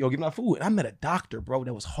 giving out food. And I met a doctor, bro,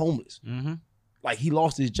 that was homeless. Like he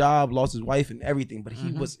lost his job, lost his wife, and everything. But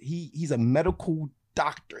he's a medical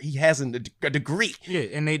doctor. He has a degree. Yeah,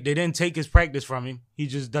 and they didn't take his practice from him. He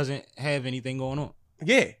just doesn't have anything going on.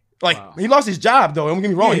 Yeah. Like he lost his job though. Don't get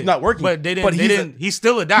me wrong, he's not working. But he's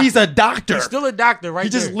still a doctor. He's a doctor. He's still a doctor, right? He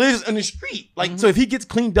just lives on the street. Like so, if he gets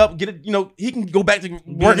cleaned up, he can go back to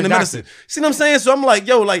working in medicine. See what I'm saying? So I'm like,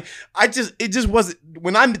 yo, like it just wasn't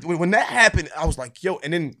when that happened. I was like, yo,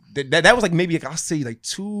 and then that was like maybe like, I'll say like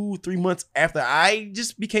 2-3 months after I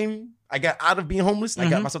got out of being homeless. And I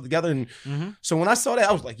got myself together, and so when I saw that,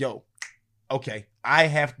 I was like, yo. Okay,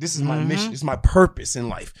 this is my mission. This is my purpose in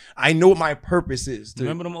life. I know what my purpose is. Dude.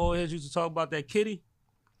 Remember them old heads used to talk about that kitty?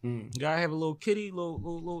 Gotta have a little kitty,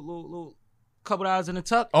 little couple of eyes in the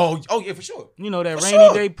tuck. Oh yeah, for sure. You know, that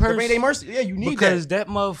rainy day purse. The rainy day mercy. Yeah, you need because that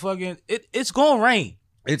motherfucking, it's gonna rain.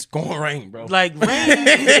 It's gonna rain, bro. Like rain.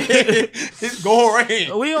 It's gonna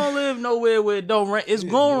rain. We don't live nowhere where it don't rain. It's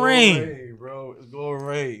gonna rain, bro. It's gonna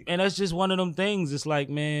rain. And that's just one of them things. It's like,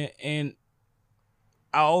 man, and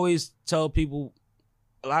I always tell people,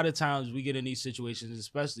 a lot of times we get in these situations,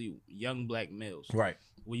 especially young black males, right,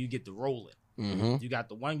 where you get the rolling. You got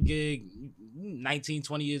the one gig, 19,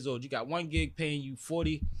 20 years old. You got one gig paying you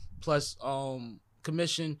 40 plus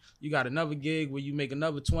commission. You got another gig where you make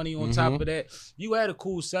another 20 on top of that. You had a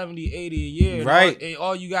cool 70, 80 a year. Right. And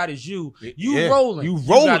all you got is you. You Yeah. rolling. You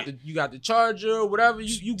rolling. You got the charger or whatever.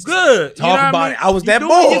 You good. Talk you know about what it. I was You that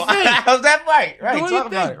doing boy. your thing. I was that right. Right. Doing your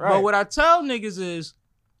Talk about thing. it. Right. But what I tell niggas is,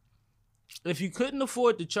 if you couldn't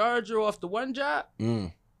afford the charger off the one job,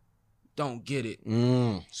 don't get it.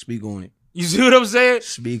 Speak on it. You see what I'm saying?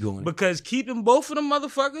 Speak on it. Because keeping both of them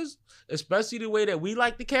motherfuckers, especially the way that we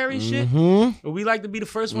like to carry shit, or we like to be the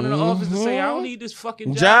first one in the office to say, I don't need this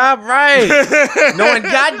fucking job. Right. Knowing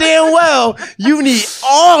goddamn well you need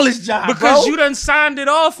all this job, because bro. you done signed it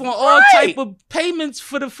off on all type of payments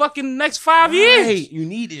for the fucking next 5 years. You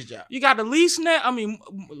need this job. You got the lease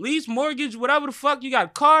lease, mortgage, whatever the fuck. You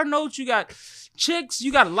got car notes, you got chicks,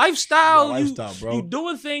 you got a lifestyle. Bro. You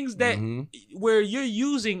doing things that where you're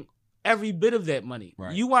using every bit of that money.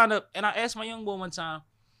 Right. You wind up, and I asked my young boy one time,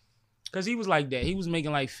 because he was like that. He was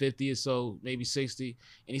making like 50 or so, maybe 60.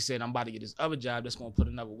 And he said, I'm about to get this other job that's going to put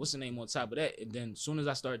another what's the name on top of that. And then as soon as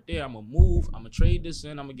I start there, I'm going to move. I'm going to trade this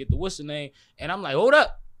in. I'm going to get the what's the name. And I'm like, hold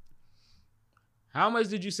up. How much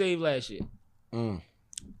did you save last year? I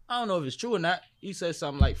don't know if it's true or not. He said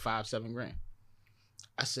something like 5-7 grand.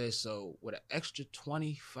 I said, so with an extra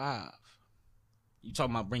 25, you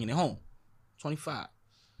talking about bringing it home, 25.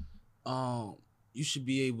 You should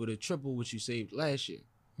be able to triple what you saved last year.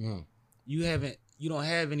 You don't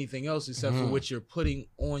have anything else except for what you're putting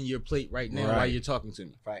on your plate right now while you're talking to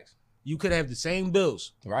me. Facts. You could have the same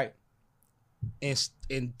bills. Right.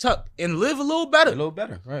 and tuck and live a little better. A little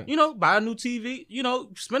better, right? You know, buy a new TV. You know,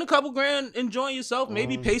 spend a couple grand enjoying yourself.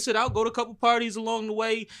 Maybe pace it out. Go to a couple parties along the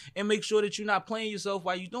way, and make sure that you're not playing yourself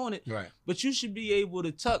while you're doing it. Right. But you should be able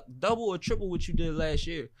to tuck double or triple what you did last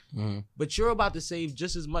year. But you're about to save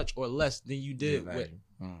just as much or less than you did with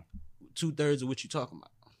 2/3 of what you're talking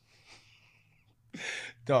about.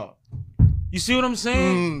 Dog. You see what I'm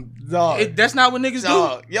saying? Dog. That's not what niggas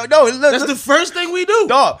do. Yo, no, look, That's the first thing we do.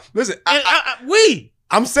 dog. Listen,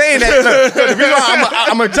 I'm saying that. Look, the reason why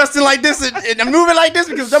I'm adjusting like this and I'm moving like this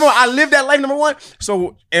because number one, I live that life. Number one.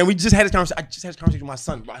 So, and we just had this conversation. I just had this conversation with my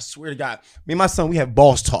son, bro. I swear to God, me and my son, we have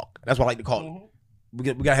boss talk. That's what I like to call it. We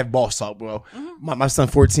gotta have boss talk, bro. My son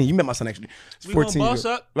 14. You met my son actually. We 14. gonna boss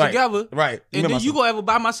up right, together, right? And then you gonna have a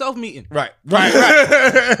by myself meeting, right.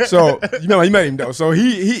 So you met him though. So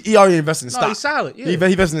he already invested in stock. He's solid. Yeah. He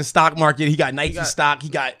invested in the stock market. He got Nike stock. He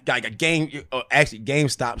got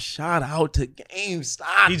GameStop. Shout out to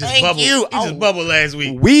GameStop. He just Thank bubbled. you. He just bubbled last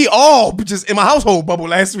week. We all just in my household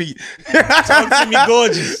bubbled last week. Talk to me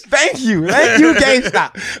gorgeous. Thank you,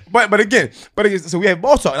 GameStop. But again, so we had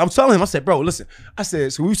boss talk. And I'm telling him, I said, bro, listen. I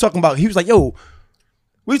said, so we were talking about. He was like, yo,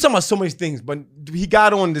 we were talking about so many things, but he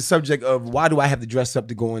got on the subject of why do I have to dress up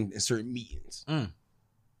to go in certain meetings? You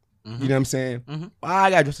know what I'm saying? Why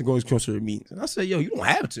I got dressed to go in certain meetings? And I said, yo, you don't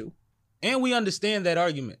have to. And we understand that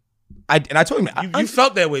argument. I told him that. You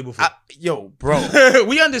felt that way before. Yo, bro.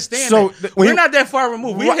 We understand So, that. We're not that far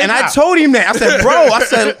removed. And I told him that. I said, bro,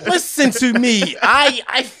 listen to me.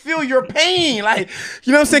 I feel your pain. Like,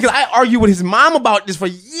 you know what I'm saying? Because I argued with his mom about this for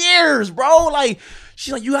years, bro. Like,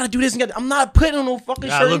 she's like, you gotta do this. I'm not putting on no fucking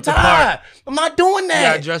shirt and tie. I'm not doing that. You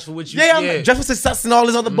gotta dress for what you I'm dress for success and all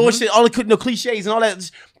this other bullshit, all the cliches and all that.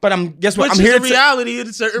 But guess what? I'm here to reality in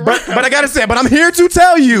a certain but I gotta say, but I'm here to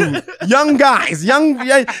tell you, young guys,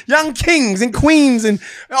 young kings and queens and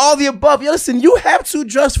all the above. Yo, listen, you have to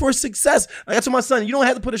dress for success. Like I told my son, you don't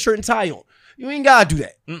have to put a shirt and tie on. You ain't gotta do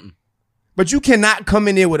that. But you cannot come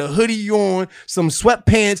in there with a hoodie on, some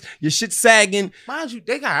sweatpants, your shit sagging. Mind you,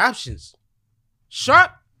 they got options.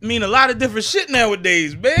 Sharp mean a lot of different shit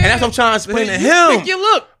nowadays, man. And that's what I'm trying to explain to him. Pick your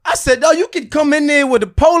look. I said, no, you can come in there with a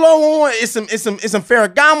polo on, it's some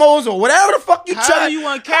Ferragamos or whatever the fuk you However try. you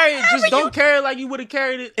want to carry it, just don't carry it like you would have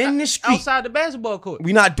carried it in the street outside the basketball court.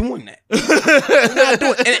 We're not doing that. We're not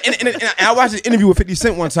doing it. And I watched an interview with 50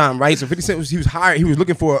 Cent one time, right? So 50 Cent was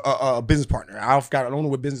looking for a business partner. I don't know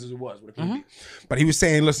what business it was. But he was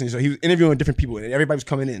saying, listen, so he was interviewing different people and everybody was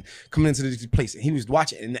coming into this place and he was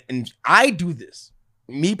watching. And I do this.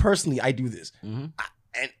 Me personally, I do this. And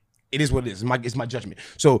it is what it is. It's my judgment.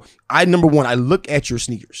 So number one, I look at your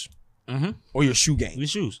sneakers or your shoe game. Your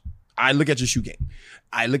shoes. I look at your shoe game.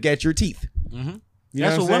 I look at your teeth.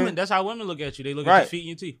 That's how women look at you. They look at your feet and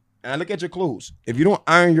your teeth. And I look at your clothes. If you don't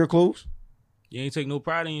iron your clothes, you ain't take no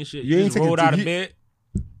pride in your shit. You You ain't just rolled out of bed.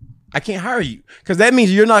 I can't hire you because that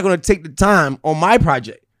means you're not going to take the time on my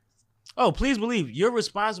project. Oh, please believe you're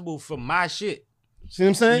responsible for my shit. See what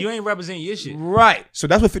I'm saying? You ain't representing your shit. Right. So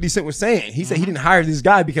that's what 50 Cent was saying. He said he didn't hire this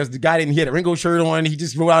guy because the guy he had a Ringo shirt on. He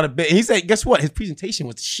just rolled out of bed. And he said, guess what? His presentation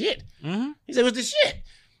was the shit. He said it was the shit.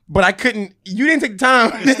 But I couldn't, you didn't take the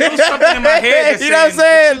time. There's still something in my head that's you know what I'm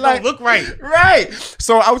saying? Like, don't look right. Right.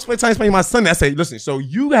 So I was trying to explain to my son that. I said, listen, so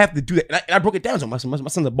you have to do that. And I broke it down to him. My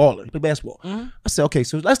son's a baller. He plays basketball. I said, okay,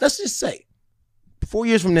 so let's just say 4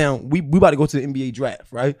 years from now, we about to go to the NBA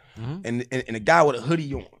draft, right? And a guy with a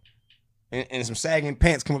hoodie on. And some sagging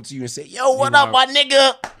pants come up to you and say, yo, what up, my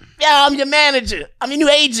nigga? Yeah, I'm your manager. I'm your new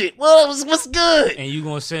agent. What's good? And you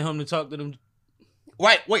gonna send him to talk to them?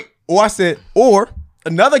 Right, wait. Or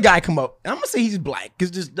another guy come up, and I'm gonna say he's black, because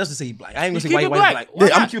just doesn't say he's black. I ain't gonna say white, black. Yeah, I'm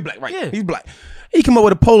gonna keep black, right? Yeah. He's black. He come up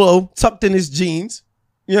with a polo tucked in his jeans.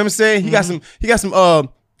 You know what I'm saying? He got some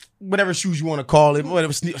whatever shoes you want to call it,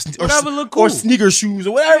 whatever look cool. Or sneaker shoes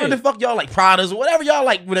or whatever the fuck y'all like, Pradas or whatever y'all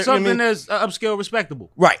like. Whatever, something you know that's upscale,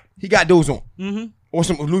 respectable. Right. He got those on. Or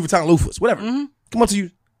some Louis Vuitton loafers, whatever. Come up to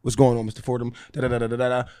you. What's going on, Mr. Fordham?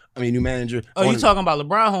 I mean, new manager. Oh, you talking about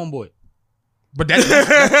LeBron, homeboy? But that's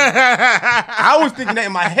I was thinking that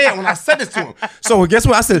in my head when I said this to him. So guess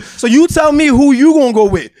what? I said, so you tell me who you gonna go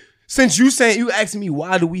with. Since you asking me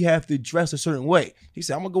why do we have to dress a certain way? He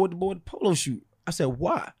said, I'm gonna go with the boy with the polo shoot. I said,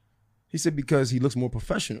 why? He said, because he looks more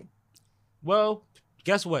professional. Well,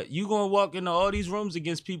 guess what? You gonna walk into all these rooms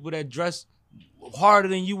against people that dress harder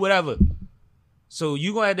than you, whatever. So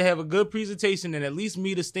you gonna have to have a good presentation and at least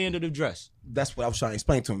meet a standard of dress. That's what I was trying to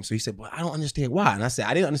explain to him. So he said, well, I don't understand why. And I said,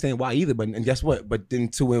 I didn't understand why either. And guess what? But then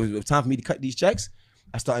when it was time for me to cut these checks,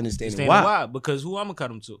 I started understanding why. Because who I'm gonna cut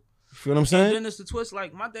them to. You feel what I'm saying? And then it's the twist.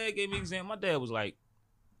 Like, my dad gave me an example. My dad was like,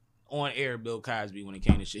 on air Bill Cosby when it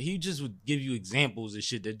came to shit. He just would give you examples of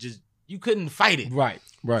shit that just you couldn't fight it. Right.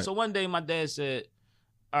 So one day my dad said,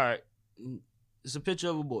 "All right, it's a picture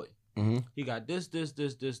of a boy. Mm-hmm. He got this.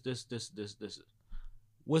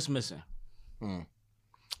 What's missing?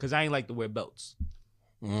 Because I ain't like to wear belts."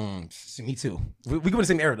 See, me too. We go in the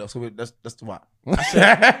same era though, so that's the why.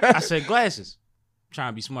 I said glasses.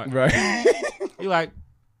 Trying to be smart. Right. He like,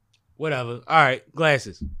 whatever. All right,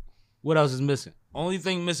 glasses. What else is missing? Only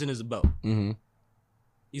thing missing is a belt. Mm-hmm.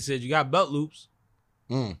 He said, you got belt loops.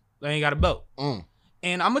 They ain't got a belt.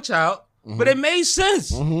 And I'm a child, but it made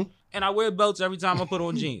sense. And I wear belts every time I put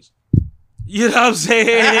on jeans. You know what I'm saying?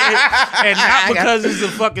 And not because it's a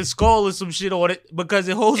fucking skull or some shit on it, because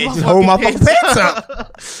it holds my fucking pants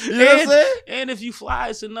up. You know what I'm saying? And if you fly,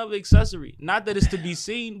 it's another accessory. Not that it's to be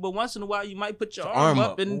seen, but once in a while you might put your arm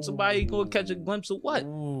up and somebody gonna catch a glimpse of what?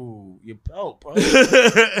 Ooh, your belt, bro.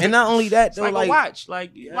 And not only that, though, it's like a watch.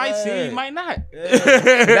 Like you might see, you might not.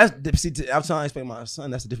 I'm trying to explain to my son.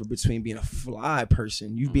 That's the difference between being a fly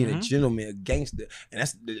person, you being a gentleman, a gangster, and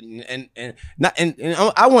that's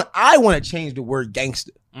I want to change the word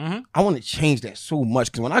gangster. I want to change that so much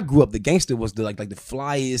because when I grew up, the gangster was the like the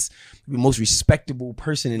flyest, the most respectable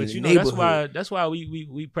person in the neighborhood. That's why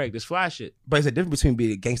we practice fly shit. But it's a difference between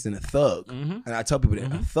being a gangster and a thug. And I tell people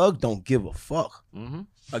that a thug don't give a fuck.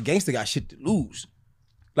 A gangster got shit to lose.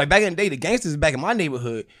 Like back in the day, the gangsters back in my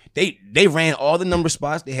neighborhood, they ran all the number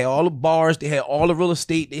spots, they had all the bars, they had all the real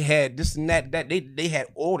estate, they had this and that. They had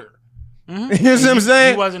order. You know what I'm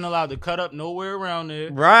saying? He wasn't allowed to cut up nowhere around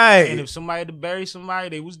there. Right. And if somebody had to bury somebody,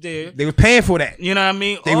 they was there. They was paying for that. You know what I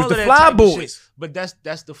mean? They all was the of that fly type of boys. shit. But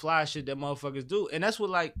that's the fly shit that motherfuckers do. And that's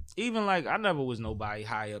what I never was nobody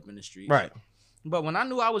high up in the streets. Right. But when I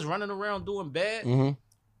knew I was running around doing bad,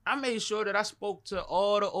 I made sure that I spoke to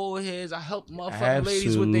all the old heads. I helped motherfucking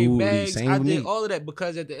ladies with their bags. I did all of that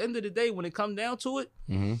because at the end of the day, when it come down to it,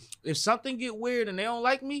 if something get weird and they don't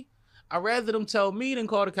like me, I'd rather them tell me than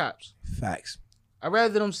call the cops. Facts. I'd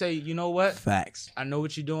rather them say, you know what? Facts. I know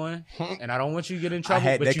what you're doing, and I don't want you to get in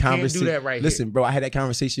trouble, but you can't do that right Listen, bro, I had that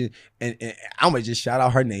conversation, and I'm going to just shout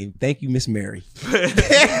out her name. Thank you, Miss Mary. I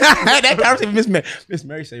had that conversation with Miss Mary. Miss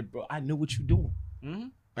Mary said, bro, I know what you're doing.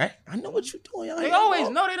 Right? I know what you're doing. They always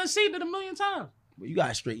know. They done seen it a million times. But you got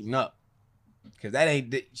to straighten up.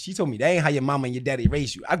 Because she told me, that ain't how your mama and your daddy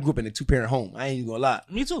raised you. I grew up in a 2-parent home. I ain't even going to lie.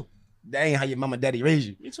 Me too. That ain't how your mama and daddy raised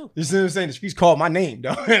you. Me too. You see what I'm saying? The streets called my name,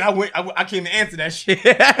 though. And I came to answer that shit.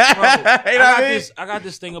 Bro, I got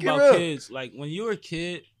this thing about kids. Like, when you're a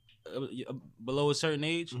kid below a certain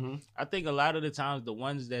age, I think a lot of the times the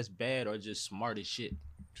ones that's bad are just smart as shit.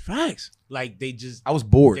 Facts. Like, I was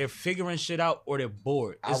bored. They're figuring shit out or they're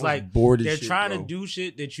bored. It's like bored they're shit, trying bro. to do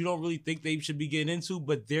shit that you don't really think they should be getting into,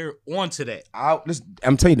 but they're onto that.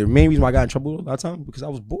 I'm telling you, the main reason why I got in trouble a lot of time because I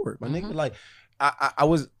was bored. My nigga, like, I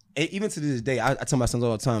was... Even to this day, I tell my sons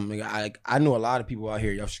all the time, like, I know a lot of people out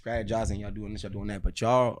here, y'all strategizing, y'all doing this, y'all doing that, but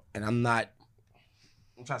y'all, and I'm trying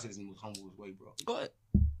to say this in the most humble way, bro. Go ahead.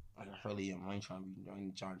 Like, I really am. I ain't trying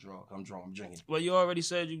to draw. I'm drinking. Well, you already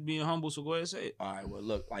said you being humble, so go ahead and say it. All right, well,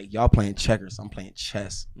 look, like, y'all playing checkers, I'm playing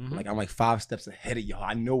chess. Like, I'm like 5 steps ahead of y'all.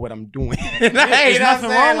 I know what I'm doing. There's nothing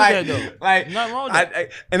wrong with that, though. Like, nothing wrong with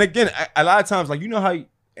that. And again, a lot of times, like, you know how,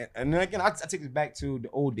 and then again, I take this back to the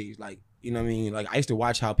old days, like, you know what I mean? Like, I used to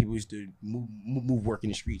watch how people used to move work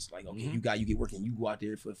in the streets. Like, okay, you get working, you go out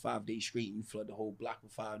there for 5 days straight, and you flood the whole block for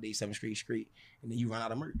 5 days, 7 straight, and then you run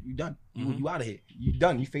out of murder. You done. You out of here. You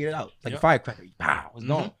done. You figured it out. Like a firecracker. Pow, it's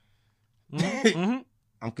gone.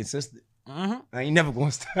 I'm consistent. I ain't never going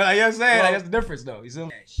to stop. Like, you know what I'm saying? Like, that's the difference, though. You see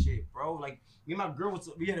that shit, bro? Like, me and my girl,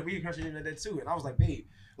 we had a conversation like that, too. And I was like, babe,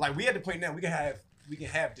 like, we had to point now, we have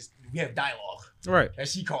dialogue. Right.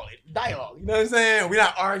 As she called it. Dialogue. You know what I'm saying? We're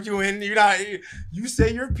not arguing. You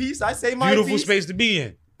say your piece, I say my piece. Beautiful space to be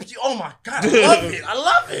in. Oh my God, I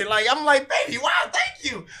love it. Like, I'm like, baby, wow,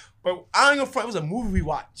 thank you. But I ain't gonna front, it was a movie we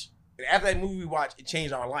watched. And after that movie we watched, it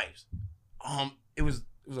changed our lives. It was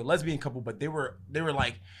a lesbian couple, but they were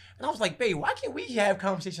like, and I was like, babe, why can't we have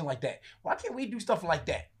conversation like that? Why can't we do stuff like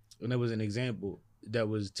that? And there was an example that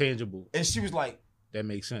was tangible. And she was like, that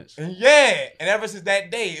makes sense. And yeah. And ever since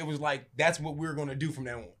that day, it was like, that's what we're going to do from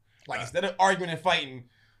now on. Like, instead of arguing and fighting,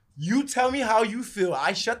 you tell me how you feel.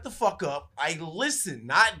 I shut the fuck up. I listen,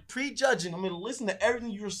 not prejudging. I'm going to listen to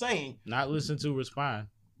everything you're saying. Not listen to, respond.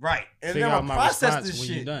 Right. And figure then I'm out going to process this when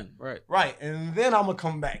shit. You're done. Right. Right. And then I'm going to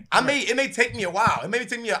come back. It may take me a while. It may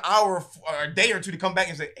take me an hour or a day or two to come back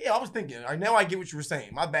and say, hey, I was thinking. All right, now I get what you were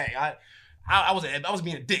saying. My bad. I was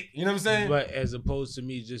being a dick. You know what I'm saying? But as opposed to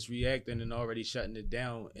me just reacting and already shutting it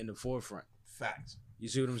down in the forefront. Facts. You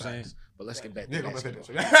see what I'm saying? But let's get back to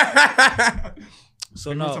that.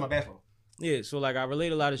 So We're no, talking about basketball. yeah. So like I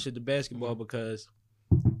relate a lot of shit to basketball because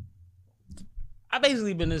I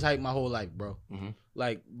basically been this height my whole life, bro.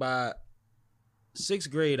 Like by 6th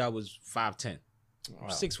grade, I was 5'10",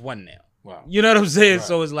 6'1" now. Wow. You know what I'm saying? Right.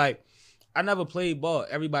 So it's like I never played ball.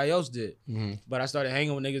 Everybody else did. But I started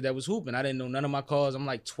hanging with niggas that was hooping. I didn't know none of my calls. I'm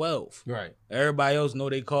like 12. Right. Everybody else know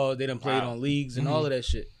they calls. They done played on leagues and all of that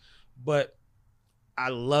shit. But I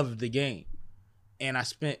loved the game. And I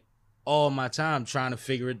spent all my time trying to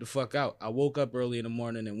figure it the fuck out. I woke up early in the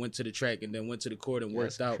morning and went to the track and then went to the court and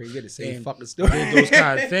worked out. You get the same and fucking story. did those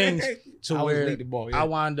kind of things to I was where late to ball, I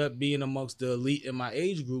wound up being amongst the elite in my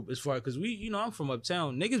age group as far because I'm from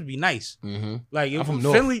uptown. Niggas be nice. Like if from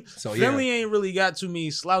Finley, North, so Finley ain't really got too many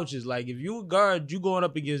slouches. Like if you a guard, you going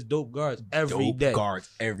up against dope guards every day. Guards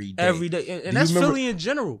every day. Every day. And that's Philly in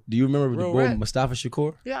general. Do you remember the Real boy rap. Mustafa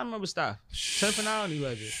Shakur? Yeah, I remember Style. 10th and Island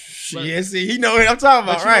legend. But- Yeah, see, he know what I'm talking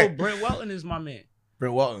But about, you right? know, Brent Welton is my man.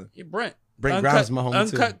 Brent Walton. Yeah, Brent. Brent Grimes is my homie,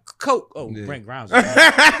 too. Uncut Coke. Oh, Yeah. Brent Grimes.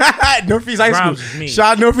 Northeast High Grimes School. is mean.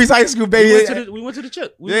 Shout out Northeast High School, baby. We went to the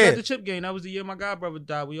chip. We was at the chip game. That was the year my godbrother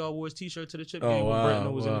died. We all wore his t-shirt to the chip game when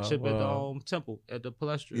Brent was in the chip at the temple at the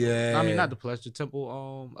Palestra. Yeah. I mean not the Palestra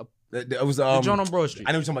temple. It was The John on Broad Street.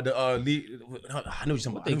 I know you're talking about the I know what you're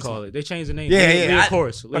talking about. They call it. They changed the name. Yeah. Leah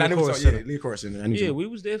Chorus. But I know Chorus. Leah Chorus. Yeah, we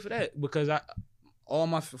was there for that because all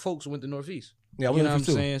my folks went to Northeast. Yeah, I you went know what I'm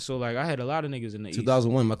too. saying? So like I had a lot of niggas in the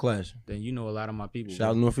 2001, my class. East. Then you know a lot of my people.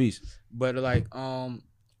 Shout out Northeast. But like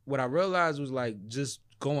what I realized was like just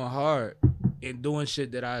going hard and doing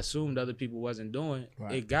shit that I assumed other people wasn't doing.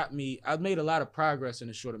 Right. It got me. I made a lot of progress in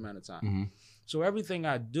a short amount of time. So everything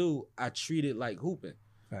I do, I treat it like hooping.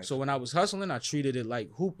 Right. So when I was hustling, I treated it like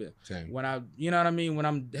hooping. Same. When you know what I mean? When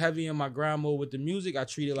I'm heavy in my grind mode with the music, I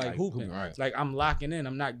treat it like hooping. right. Like I'm locking in.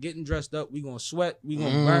 I'm not getting dressed up. We gonna sweat. We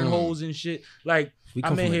gonna burn holes and shit. Like We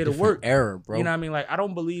I'm come in from a here to different work. era, bro. You know what I mean? Like I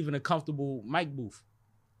don't believe in a comfortable mic booth.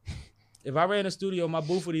 If I ran a studio, my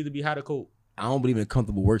booth would either be hot or cold. I don't believe in a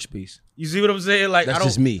comfortable workspace. You see what I'm saying? Like That's I don't,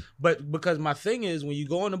 just me. But because my thing is, when you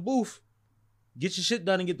go in the booth, get your shit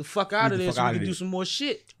done and get the fuck out of there so we can do some more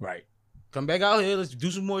shit. Right. Come back out here, let's do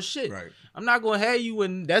some more shit. Right. I'm not gonna have you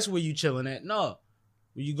and that's where you chilling at. No.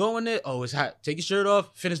 When you go in there, oh, it's hot. Take your shirt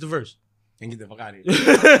off, finish the verse. And get the fuck out of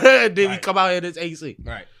here. Then we come out here, it's AC.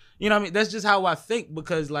 Right. You know what I mean? That's just how I think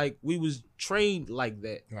because like we was trained like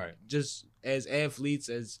that. Right. Just as athletes,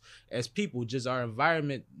 as people, just our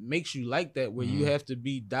environment makes you like that where you have to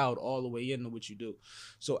be dialed all the way into what you do.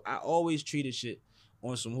 So I always treated shit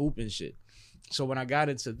on some hooping shit. So when I got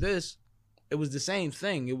into this, it was the same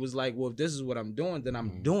thing. It was like, well, if this is what I'm doing, then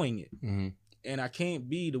I'm doing it. And I can't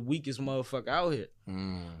be the weakest motherfucker out here.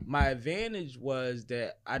 My advantage was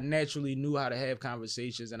that I naturally knew how to have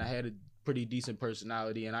conversations and I had a pretty decent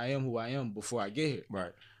personality and I am who I am before I get here.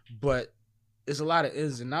 Right. But it's a lot of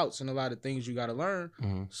ins and outs and a lot of things you got to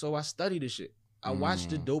learn. So I study the shit. I watch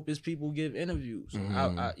the dopest people give interviews.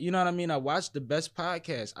 I you know what I mean? I watch the best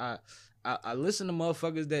podcasts. I listen to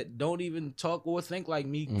motherfuckers that don't even talk or think like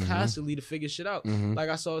me constantly to figure shit out. Like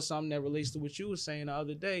I saw something that relates to what you were saying the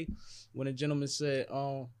other day when a gentleman said,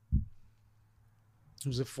 he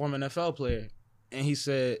was a former NFL player, and he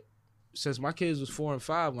said, since my kids was 4 and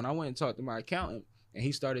 5, when I went and talked to my accountant, and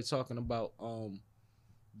he started talking about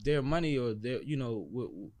their money or their,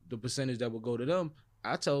 the percentage that would go to them,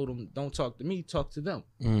 I told him, don't talk to me, talk to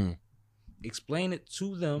them. Explain it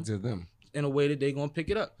to them. In a way that they're going to pick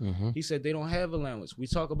it up. He said they don't have allowance. We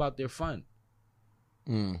talk about their fund.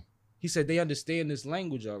 He said they understand this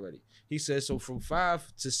language already. He said, so from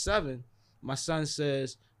 5 to 7, my son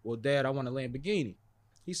says, well, Dad, I want a Lamborghini.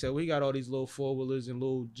 He said, well, he got all these little four-wheelers and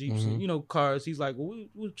little Jeeps and, cars. He's like, well,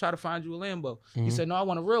 we'll try to find you a Lambo. He said, no, I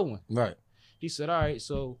want a real one. Right. He said, all right,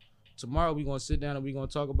 so tomorrow we're going to sit down and we're going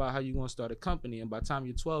to talk about how you're going to start a company. And by the time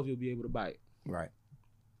you're 12, you'll be able to buy it. Right.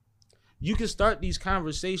 You can start these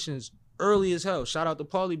conversations early as hell. Shout out to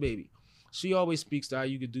Paulie Baby. She always speaks to how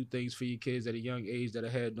you could do things for your kids at a young age that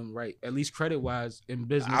have had them right, at least credit-wise in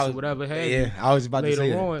business or whatever. I was about to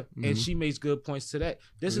say that. And she makes good points to that.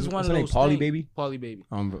 This is one What's of her those name? Paulie things. Baby? Paulie Baby.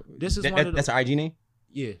 This is one of those, that's her IG name?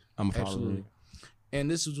 Yeah, I'm absolutely. And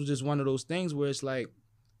this was just one of those things where it's like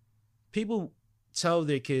people tell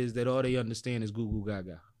their kids that all they understand is goo goo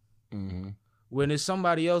gaga. When there's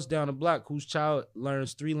somebody else down the block whose child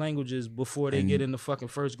learns 3 languages before they get in the fucking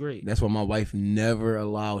 1st grade. That's why my wife never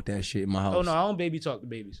allowed that shit in my house. Oh no, I don't baby talk to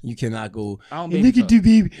babies. You cannot go. I don't Hey, baby look at talk. the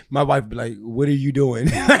baby. My wife be like, "What are you doing?"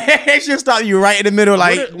 She'll stop you right in the middle.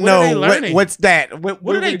 Like, What are they learning? what's that? What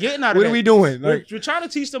are they getting out of What that? are we doing? Like, We're trying to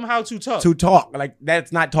teach them how to talk. to talk. Like,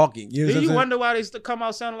 that's not talking. You know what Then I'm you saying? wonder why they come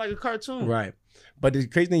out sounding like a cartoon. Right. But the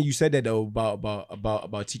crazy thing you said that though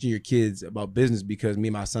about teaching your kids about business, because me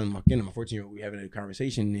and my son, my 14-year-old, we having a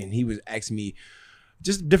conversation and he was asking me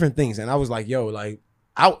just different things, and I was like, yo, like,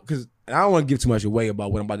 because I don't want to give too much away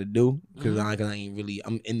about what I'm about to do, because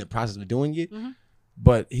I'm in the process of doing it.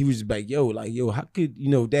 But he was just like, yo, how could,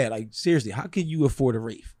 Dad, like, seriously, how could you afford a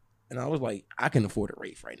Wraith? And I was like, I can afford a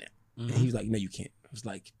Wraith right now. And he was like, no, you can't. I was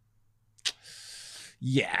like,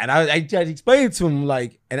 yeah. And I tried to explain it to him,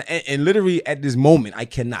 like, and literally at this moment, I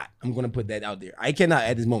cannot. I'm going to put that out there. I cannot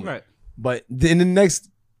at this moment. Right. But in the next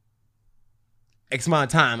X amount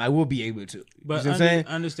of time, I will be able to. But you know what I'm saying?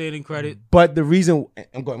 Understanding credit. But the reason,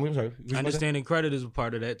 I'm sorry. Understanding credit is a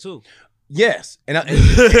part of that too. Yes, and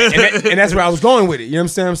that's where I was going with it. You know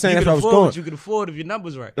what I'm saying? That's where I was going. What you could afford if your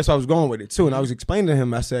numbers right. That's where I was going with it too. And I was explaining to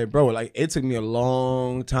him. I said, bro, like, it took me a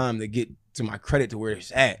long time to get to my credit to where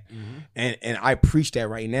it's at, and I preach that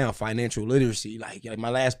right now. Financial literacy. Like my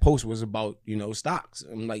last post was about stocks.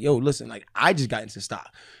 I'm like, yo, listen, like, I just got into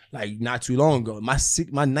stock like not too long ago. My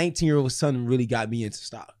 19-year-old son really got me into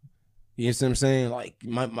stock. You know what I'm saying? Like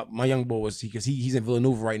my young boy was, because he's in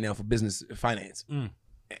Villanova right now for business finance.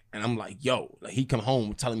 And I'm like, yo, like, he come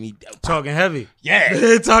home telling me, talking heavy.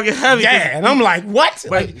 Yeah. Talking heavy. Yeah. And I'm like, what?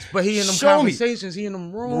 But he in them conversations, he in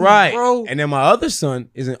them rooms, right, bro. And then my other son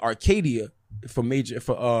is in Arcadia for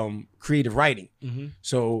creative writing.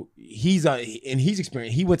 So he's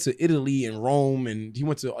experienced. He went to Italy and Rome, and he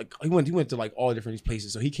went to all different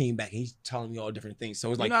places. So he came back and he's telling me all different things. So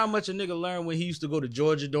it's like, you know how much a nigga learned when he used to go to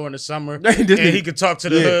Georgia during the summer and he could talk to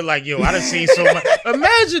the hood like, yo, I done seen so much.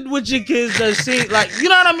 Imagine what your kids done seen, like, you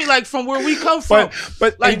know what I mean, like, from where we come from.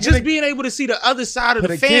 But like, just being able to see the other side of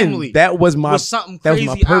the family. That was something crazy,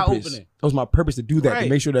 eye-opening. That was my purpose, to do that, right. to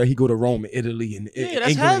make sure that he go to Rome and Italy and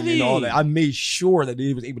England heavy. and all that. I made sure that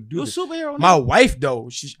he was able to do this. Superhero. My wife, though,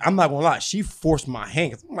 I'm not gonna lie, she forced my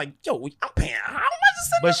hand. I'm like, yo, I'm paying how much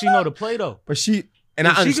is But she know the play though. But she, and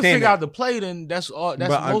if I understand, she can figure out the play, then that's all.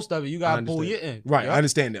 That's most of it. You gotta pull your end. Right, yep. I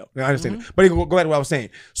understand that. I understand that. But go back to what I was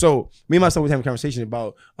saying. So me and my son was having a conversation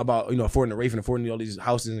about affording a Wraith and affording all these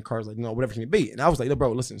houses and cars, like, whatever it can be. And I was like,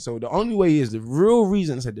 bro, listen. So the only way is the real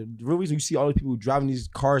reason you see all the people driving these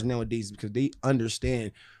cars nowadays is because they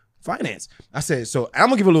understand finance. I said, so I'm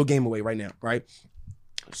gonna give a little game away right now, right?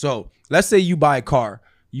 So let's say you buy a car,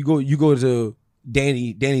 you go to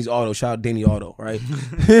Danny's Auto. Shout out Danny Auto, right?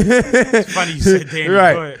 It's funny you said Danny.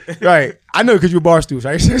 Right. I know because you're Barstools,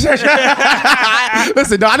 right?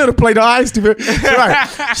 Listen, no, I know the play. No, I ain't stupid. Right.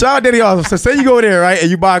 Shout out Danny Auto. So say you go there, right, and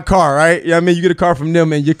you buy a car, right? You get a car from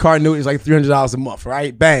them, and your car note is like $300 a month,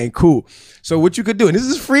 right? Bang, cool. So what you could do, and this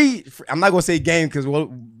is free. I'm not gonna say game because I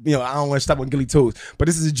don't want to stop on Gilly Toes, but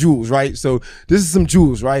this is jewels, right? So this is some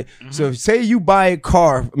jewels, right? So say you buy a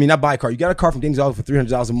car. I mean, not buy a car. You got a car from Danny's Auto for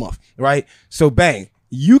 $300 a month, right? So bang.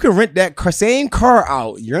 You can rent that same car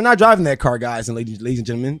out. You're not driving that car, guys and ladies and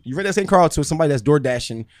gentlemen. You rent that same car out to somebody that's door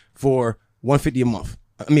dashing for $150 a month.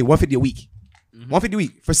 I mean, $150 a week. $150 a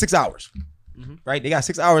week for 6 hours. Right? They got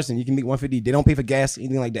 6 hours and you can make $150. They don't pay for gas,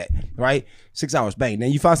 anything like that. Right? 6 hours. Bang.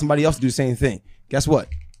 Then you find somebody else to do the same thing. Guess what?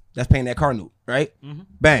 That's paying that car note. Right?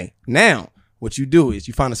 Bang. Now, what you do is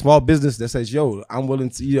you find a small business that says, yo, I'm willing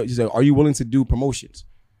to, you say, are you willing to do promotions?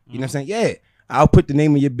 You know what I'm saying? Yeah. I'll put the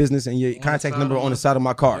name of your business and your contact number on the side of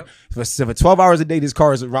my car. Yep. For 12 hours a day, this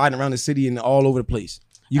car is riding around the city and all over the place.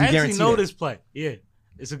 You can guarantee that. I actually know this play. Yeah,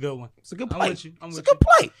 it's a good one. It's a good play. It's a good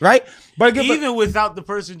play, right? But even without the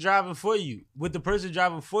person driving for you, with the person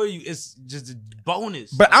driving for you, it's just a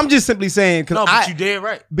bonus. But I'm just simply saying, but you did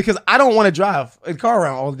right. Because I don't want to drive a car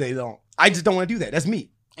around all day long. I just don't want to do that. That's me.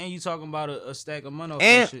 And you talking about a stack of money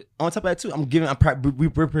and shit. On top of that too,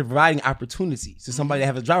 we're providing opportunities to somebody that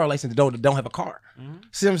have a driver license that don't have a car.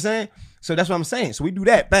 See what I'm saying? So that's what I'm saying. So we do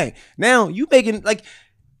that. Bang. Now you making like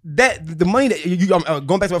that the money that you going back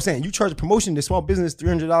to what I'm saying. You charge a promotion to small business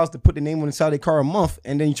 $300 to put the name on the side of their car a month,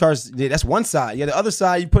 and then you charge. That's one side. Yeah, the other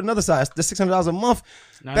side you put another side. That's $600 a month.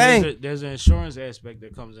 Now, bang. There's an insurance aspect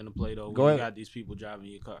that comes into play though. When you got these people driving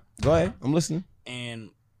your car. Go ahead. I'm listening.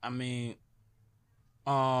 And I mean.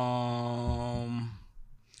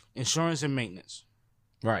 Insurance and maintenance,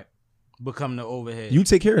 right, become the overhead. You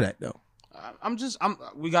take care of that though.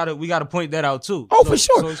 We gotta point that out too. Oh, for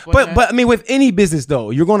sure. But I mean, with any business though,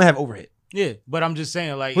 you're gonna have overhead. Yeah, but I'm just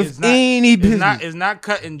saying, like, with any business, it's not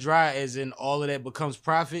cut and dry. As in, all of that becomes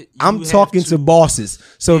profit. I'm talking to bosses,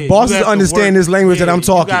 so if bosses understand this language that I'm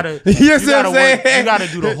talking. You gotta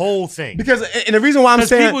do the whole thing. Because, and the reason why I'm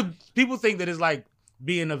saying people think that it's like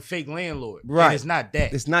being a fake landlord. Right. And it's not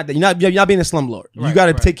that. It's not that. You're not being a slumlord. Right, you got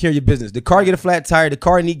to take care of your business. The car get a flat tire. The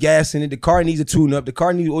car need gas in it. The car needs a tune-up. The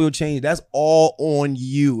car needs oil change. That's all on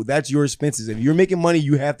you. That's your expenses. If you're making money,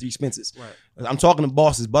 you have the expenses. Right. I'm talking to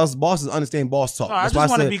bosses. Bosses understand boss talk. No, I That's just why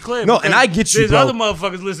want to said- be clear. No, and I get you, there's bro. other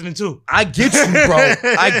motherfuckers listening too. I get you, bro.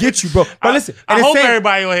 I get you, bro. But listen, I and the hope same-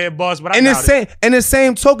 everybody on here boss, but I and the doubt it. same, and the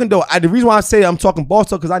same token though, the reason why I say I'm talking boss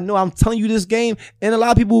talk because I know I'm telling you this game, and a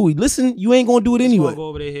lot of people who listen, you ain't gonna do it It's anyway. gonna go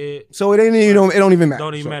over their head. So it ain't, it don't even matter.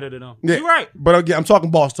 Don't even So, matter to them. yeah. You're right. But again, I'm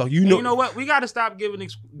talking boss talk. And you know what? We gotta stop giving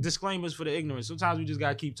disclaimers for the ignorance. Sometimes we just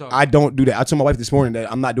gotta keep talking. I don't do that. I told my wife this morning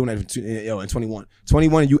that I'm not doing that in 21.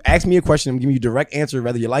 21, you ask me a question, I'm giving you a direct answer,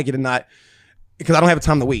 whether you like it or not, because I don't have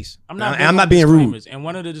time to waste. I'm not being rude. disclaimers. And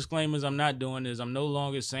one of the disclaimers I'm not doing is I'm no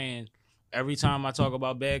longer saying every time I talk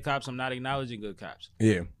about bad cops, I'm not acknowledging good cops.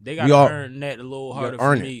 Yeah. They gotta earn that a little harder for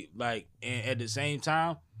earn me. Like, and at the same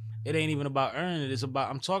time, it ain't even about earning it. It's about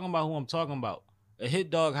I'm talking about who I'm talking about. A hit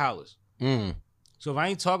dog hollers. So if I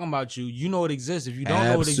ain't talking about you, you know it exists. If you don't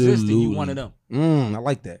know it exists, then you one of them. I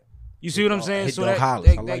like that. You see what I'm saying? hit So dog that, hollers.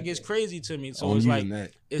 that, I like that gets that. crazy to me. So I'm it's like using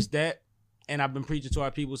that. it's that, and I've been preaching to our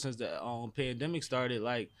people since the pandemic started.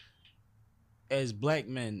 Like, as black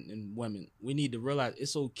men and women, we need to realize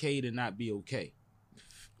it's okay to not be okay.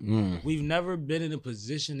 We've never been in a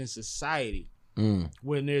position in society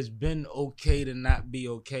when there's been okay to not be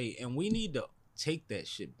okay, and we need to take that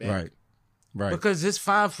shit back. Right. Because it's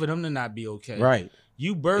fine for them to not be okay. Right.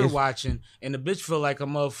 You bird watching, and the bitch feel like a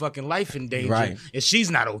motherfucking life in danger, Right. and she's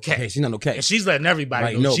not okay. Okay, she's not okay. And she's letting everybody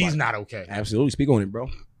Right, know nobody. she's not okay. Absolutely. Speak on it, bro.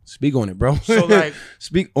 Speak on it, bro. So, like,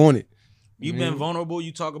 speak on it. You've been vulnerable.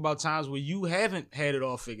 You talk about times where you haven't had it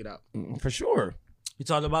all figured out. For sure. You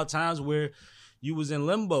talk about times where you was in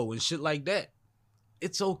limbo and shit like that.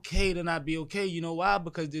 It's okay to not be okay. You know why?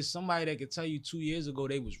 Because there's somebody that could tell you 2 years ago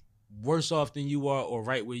they was worse off than you are or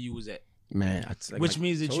right where you was at. Man, Which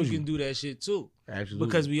means that you can do that shit too. Absolutely.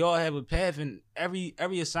 Because we all have a path, and every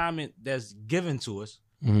assignment that's given to us,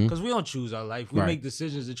 because we don't choose our life. We make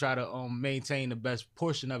decisions to try to maintain the best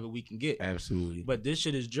portion of it we can get. Absolutely. But this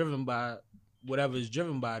shit is driven by whatever is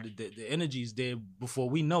driven by. The energy is there before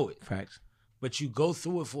we know it. Facts. But you go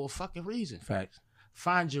through it for a fucking reason. Facts.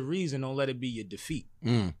 Find your reason. Don't let it be your defeat.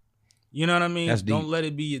 You know what I mean? That's deep. Don't let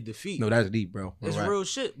it be your defeat. No, that's deep, bro. It's real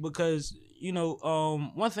shit because, you know,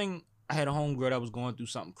 one thing, I had a homegirl that was going through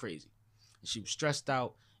something crazy. She was stressed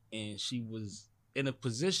out, and she was in a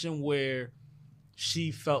position where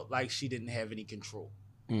she felt like she didn't have any control.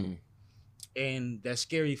 And that's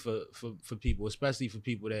scary for people, especially for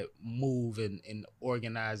people that move and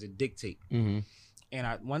organize and dictate. And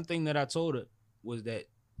one thing that I told her was that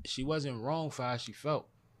she wasn't wrong for how she felt.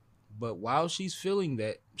 But while she's feeling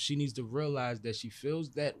that, she needs to realize that she feels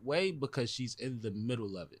that way because she's in the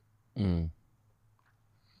middle of it.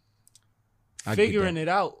 Figuring it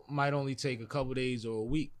out might only take a couple days or a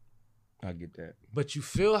week. I get that. But you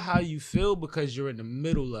feel how you feel because you're in the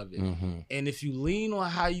middle of it. And if you lean on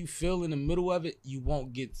how you feel in the middle of it, you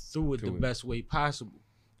won't get through it the best way possible.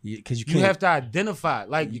 Yeah, because you have to identify,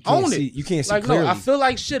 like, you can't own see, it. You can't see like, clearly. no, I feel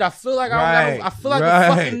like shit. I feel like Right, I feel like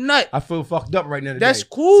a fucking nut. I feel fucked up right now. That's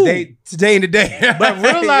cool. Today and today. But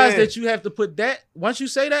realize that you have to put that. Once you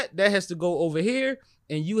say that, that has to go over here,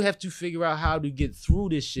 and you have to figure out how to get through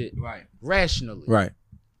this shit rationally.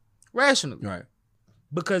 Rationally.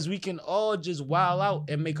 Because we can all just wild out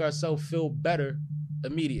and make ourselves feel better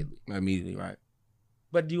immediately. Right.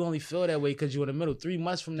 But you only feel that way because you're in the middle. 3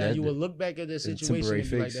 months from now, you will look back at that situation and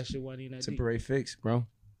be like, that shit wasn't even that temporary fix, bro.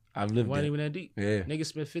 I've lived wasn't that. even that deep. Yeah. Niggas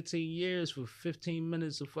spent 15 years for 15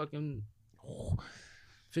 minutes of fucking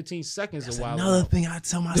 15 seconds That's a while. another thing I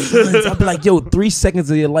tell my sons. I'm like, yo, 3 seconds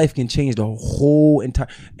of your life can change the whole entire.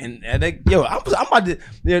 And they, yo, I'm about to.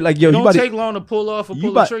 They're like, yo, Don't you about take to, long to pull off or you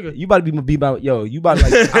pull about, the trigger. You about to be about, yo, you about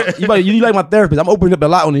to like, you like my therapist. I'm opening up a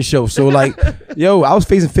lot on this show. So like, yo, I was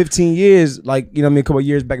facing 15 years, like, you know what I mean, a couple of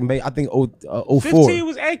years back in May. I think 04. 15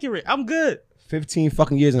 was accurate. I'm good. 15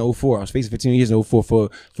 fucking years in 04. I was facing 15 years in 04 for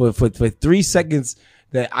 3 seconds.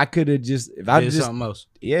 That I could have just if I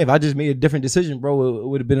just made a different decision, bro, it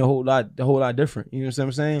would have been a whole lot different. You know what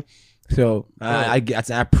I'm saying? So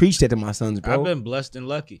I preach that to my sons, bro. I've been blessed and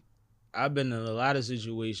lucky. I've been in a lot of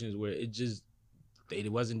situations where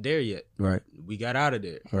it wasn't there yet. Right. We got out of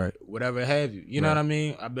there. Right. Whatever have you. You know what I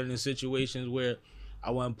mean? I've been in situations where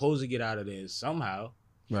I wasn't supposed to get out of there somehow.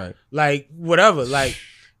 Right. Like whatever. Like.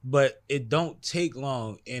 But it don't take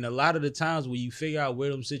long. And a lot of the times when you figure out where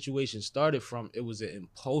them situations started from, it was an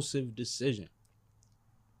impulsive decision.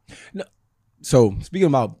 No. So speaking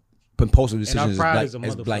about impulsive decisions as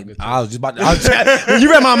black, I was just about to, you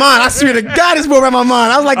read my mind. I swear to God, this boy read my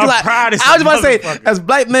mind. I was like, I was about to say, as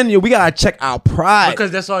black men, yo, we gotta check our pride. Because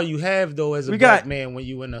that's all you have though as a black man when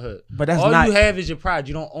you in the hood. But that's all not, you have is your pride.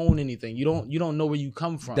 You don't own anything. You don't know where you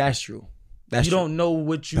come from. That's true. That's you true. don't know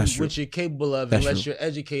what you're capable of That's unless true. you're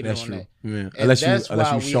educated That's on true. that. Yeah. And Unless that's you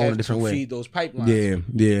why we shown have a different to way. feed those pipelines.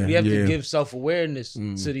 Yeah. We have to give self-awareness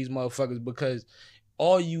to these motherfuckers because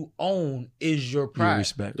all you own is your pride.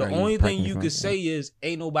 respect, the right, only your thing you pride, can say is,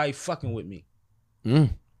 ain't nobody fucking with me. Mm.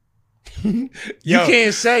 You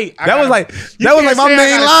can't say that was like my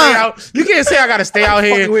main line. You can't say I gotta stay out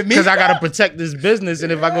here fucking with me. because I gotta protect this business,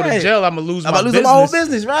 and if I go to Right. jail, I'm gonna lose my business. my whole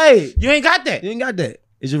business, right? You ain't got that. You ain't got that.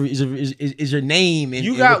 Is your name and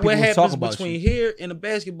You got what what people talk happens about between you. here and the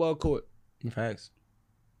basketball court, Facts.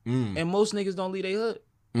 and most niggas don't leave their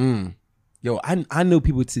hood. Yo, I know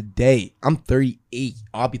people today. I'm 38.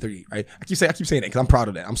 I'll be 38, right? I keep saying that because I'm proud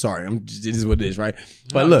of that. I'm sorry. This is what it is, right?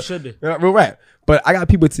 But No, look, you should. real rap. But I got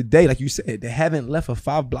people today, like you said, that haven't left a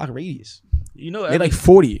 5-block radius. You know, They're like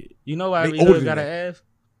 40. you know why they every older hood than got an that.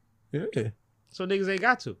 Av? Yeah. So niggas ain't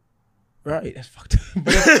got to. Right. That's fucked up.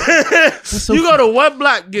 That's so You go to one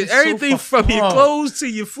block, get It's so everything fucked from your up. clothes to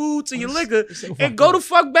your food to your liquor, it's so and fucked go up. the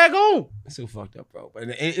fuck back home. It's so fucked up, bro. But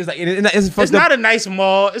it's like it's fucked It's up. not a nice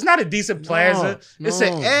mall. It's not a decent plaza. It's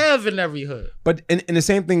an no. Av in every hood. But in the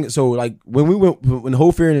same thing, so like when the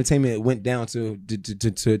whole Fair Entertainment went down to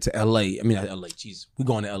LA. I mean not LA, jeez. We're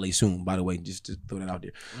going to LA soon, by the way, just to throw that out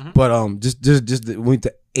there. But just went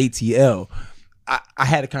to ATL. I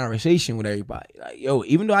had a conversation with everybody. Like, yo,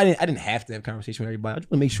 even though I didn't have to have a conversation with everybody, I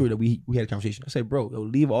just want to make sure that we had a conversation. I said, bro, yo,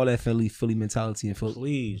 leave all that Philly mentality in Philly.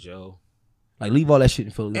 Please, yo. Like, leave all that shit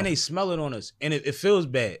in Philly. And they smell it on us. And it feels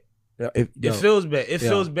bad. It feels bad. It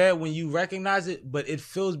feels bad when you recognize it, but it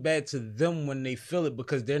feels bad to them when they feel it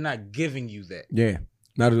because they're not giving you that. Yeah,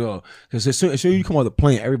 not at all. Because as soon as you come on the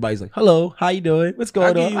plane, everybody's like, hello, how you doing? What's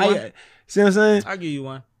going on? See what I'm saying? I'll give you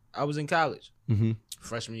one. I was in college. Mm-hmm.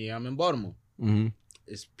 Freshman year, I'm in Baltimore. Mm-hmm.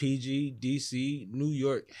 It's PG, DC, New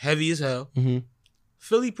York, heavy as hell. Mm-hmm.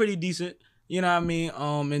 Philly, pretty decent. You know what I mean?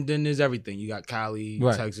 And then there's everything. You got Cali,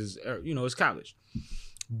 Right. Texas. It's college.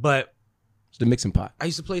 But It's the mixing pot. I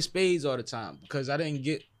used to play spades all the time because I didn't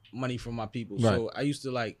get money from my people. Right. So I used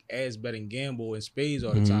to like ass bet and gamble and spades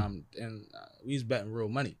all the time, and we was betting real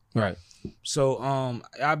money. Right. So I'm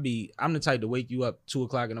the type to wake you up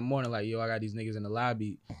 2:00 in the morning like, yo, I got these niggas in the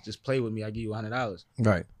lobby. Just play with me. I give you $100.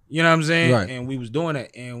 Right. You know what I'm saying? Right. And we was doing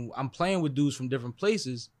it, and I'm playing with dudes from different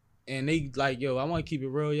places, and they like, yo, I want to keep it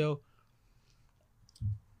real, yo.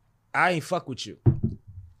 I ain't fuck with you.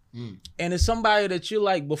 And it's somebody that you're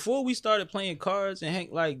like, before we started playing cards and hang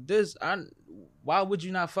like this, why would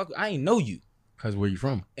you not fuck with? I ain't know you. Because where you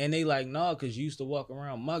from? And they like, no, because you used to walk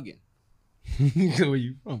around mugging. Where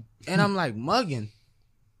you from? And I'm like, mugging?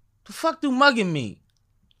 The fuck do mugging mean?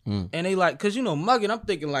 And they like, because mugging, I'm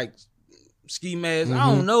thinking like ski mask.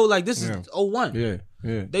 I don't know, like this is 01.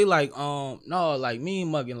 Yeah. They like, no, like me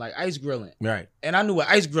and mugging, like ice grilling. Right. And I knew what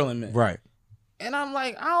ice grilling meant. Right. And I'm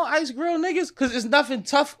like, I don't ice grill niggas because it's nothing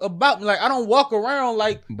tough about me. Like, I don't walk around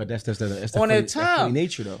like But that's on Philly, that time. Philly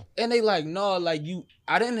nature though. And they like, no, like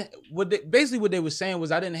basically what they were saying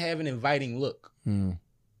was I didn't have an inviting look.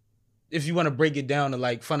 If you want to break it down to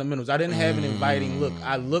like fundamentals, I didn't have an inviting look.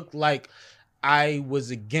 I looked like I was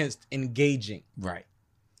against engaging. Right.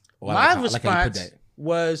 My response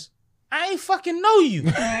was, I ain't fucking know you.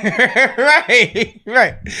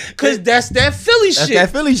 right. Cause that's that Philly shit. That's that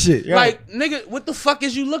Philly shit. Right. Like, nigga, what the fuck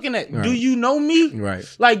is you looking at? Right. Do you know me? Right.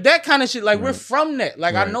 Like that kind of shit. Like we're Right. from that.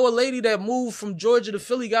 Like I Right. know a lady that moved from Georgia to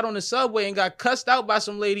Philly, got on the subway and got cussed out by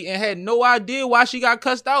some lady and had no idea why she got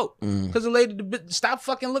cussed out. Cause the lady stopped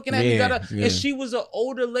fucking looking at me. Yeah. And she was an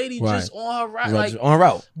older lady just on her route. Right. Like On her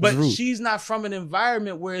route. but It's rude. she's not from an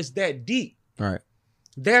environment where it's that deep. Right.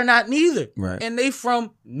 They're not neither. Right. And they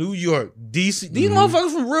from New York, DC. These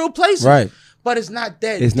motherfuckers from real places. Right. But it's not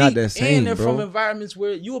that It's deep. not that same, and they're bro. from environments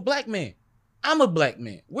where you a black man. I'm a black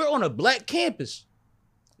man. We're on a black campus.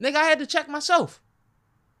 Nigga, I had to check myself.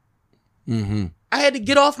 I had to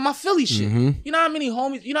get off my Philly shit. You know how many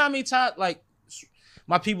homies, you know how many times, like,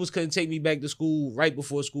 my peoples couldn't take me back to school right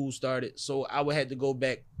before school started, so I would have to go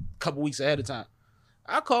back a couple weeks ahead of time.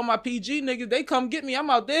 I call my PG niggas, they come get me. I'm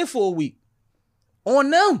out there for a week. On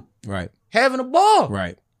them. Right. Having a ball.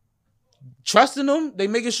 Right. Trusting them. They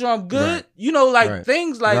making sure I'm good. Right. Like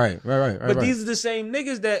things like. Right. But these are the same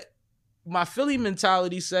niggas that my Philly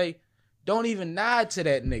mentality say, don't even nod to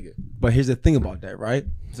that nigga. But here's the thing about that, right?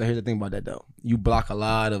 So here's the thing about that though. You block a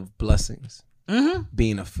lot of blessings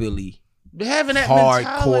being a Philly. Having that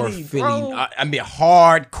hardcore mentality, Philly. bro. I mean,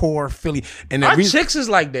 hardcore Philly. And Our chicks is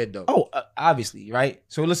like that though. Oh, obviously, right?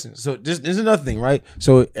 So listen, so this is another thing, right?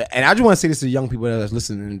 So, and I just want to say this to the young people that's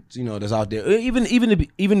listening, that's out there, even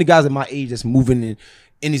the guys at my age that's moving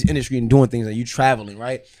in this industry and doing things and you traveling,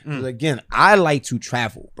 right? Because again, I like to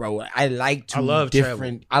travel, bro. I like to I love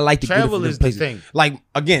different. I like to Travel go to is different places. the thing. Like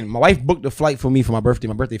again, my wife booked a flight for me for my birthday.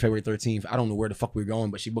 My birthday February 13th. I don't know where the fuck we're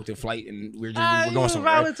going, but she booked a flight and we're going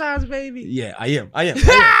somewhere. Right? Valentine's baby. Yeah, I am. I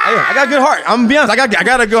got a good heart. I'm gonna be honest. I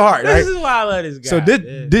got a good heart. Right? This is why I love this guy. So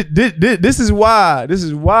this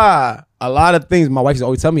is why a lot of things my wife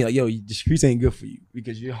always tell me like, yo, the streets ain't good for you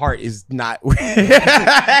because your heart is not. you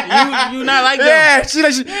not like them. Yeah, she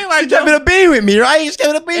ain't like kept it a bean with me, right? She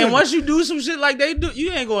kept it a bean. And once you do some shit like they do,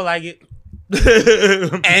 you ain't gonna like it.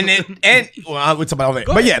 Well, I would talk about that.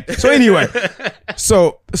 But yeah. So anyway,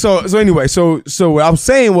 so what I was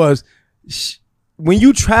saying was, when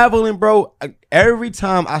you traveling, bro, every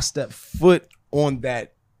time I step foot on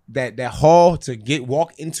that hall to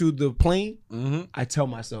walk into the plane, I tell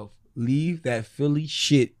myself, leave that Philly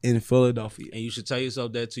shit in Philadelphia. And you should tell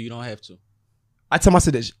yourself that too. You don't have to. I tell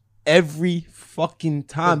myself this every fucking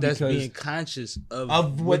time But that's because being conscious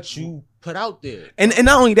of what you put out there. And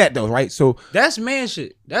not only that though, right? So that's man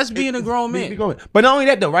shit. That's being a grown man. But not only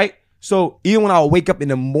that though, right? So even when I wake up in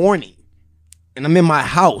the morning and I'm in my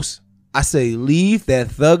house, I say leave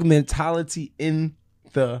that thug mentality in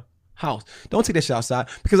the house. Don't take that shit outside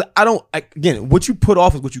because again, what you put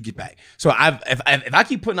off is what you get back. So if I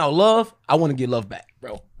keep putting out love, I want to get love back,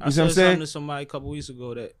 bro. I said something to somebody a couple weeks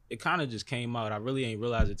ago that it kind of just came out. I really ain't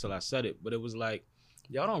realized it till I said it, but it was like,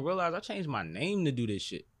 y'all don't realize I changed my name to do this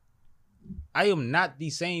shit. I am not the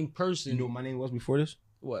same person. You know what my name was before this?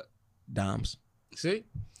 What? Doms. See?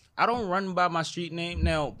 I don't run by my street name.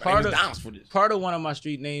 Now, part of one of my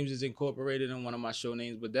street names is incorporated in one of my show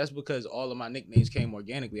names, but that's because all of my nicknames came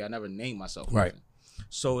organically. I never named myself. Right.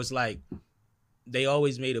 So it's like they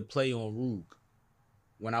always made a play on Rug.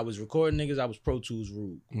 When I was recording niggas, I was Pro Tools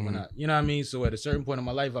Rug. When you know what I mean? So at a certain point in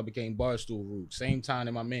my life, I became Barstool Rug. Same time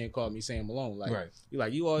that my man called me Sam Malone. Like,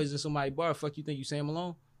 you always in somebody's bar. Fuck you think you Sam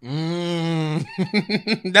Malone?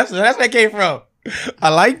 That's where that came from. I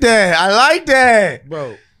like that.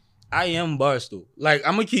 Bro. I am Barstool. Like,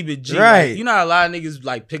 I'm gonna keep it G. Right. Like, you know how a lot of niggas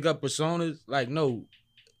like pick up personas? Like, no.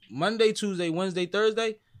 Monday, Tuesday, Wednesday,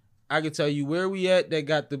 Thursday, I can tell you where we at that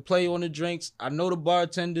got the play on the drinks. I know the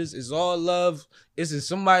bartenders. It's all love. It's in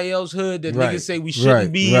somebody else's hood that niggas say we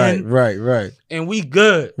shouldn't be in. Right. And we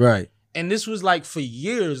good. Right. And this was like for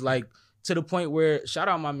years, like to the point where, shout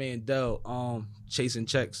out my man Dell, Chasing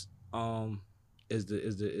Checks, is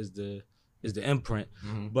the imprint.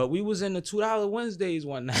 But we was in the $2 Wednesdays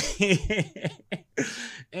one night.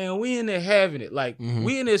 And we in there having it. Like,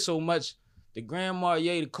 we in there so much, the Grand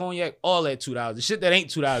Marnier, the cognac, all that $2. The shit that ain't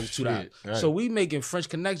 $2 is $2. Right. So we making French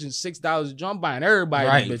Connections $6 a drum, buying everybody.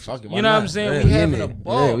 Right. Bitch. You know what I'm saying? Yeah, we having a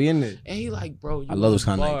ball. Yeah, we in it. And he like, bro, you I love those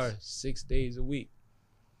kind kind of of bar nights. 6 days a week.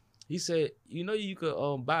 He said, you know, you could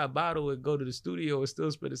buy a bottle and go to the studio and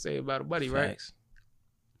still spend the same amount of money, right? Facts.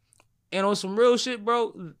 And on some real shit,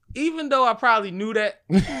 bro, even though I probably knew that,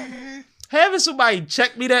 having somebody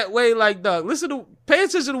check me that way, like, dog, pay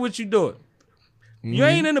attention to what you doing. You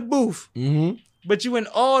ain't in the booth, but you in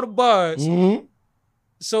all the bars.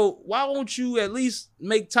 So why won't you at least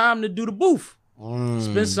make time to do the booth?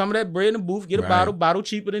 Spend some of that bread in the booth, get a bottle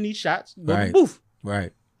cheaper than these shots, go to the booth.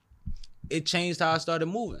 Right. It changed how I started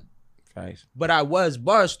moving. Facts. But I was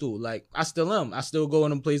Barstool. Like, I still am. I still go in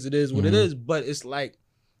them places. It is what it is. But it's like,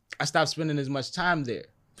 I stopped spending as much time there.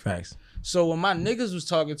 Facts. So when my niggas was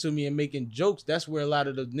talking to me and making jokes, that's where a lot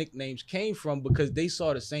of the nicknames came from because they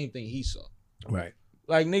saw the same thing he saw. Right.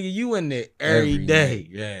 Like, nigga, you in there every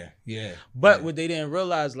day. Yeah. But what they didn't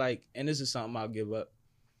realize, like, and this is something I'll give up,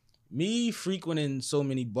 me frequenting so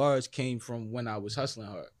many bars came from when I was hustling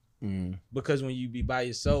hard. Because when you be by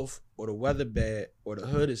yourself or the weather bad or the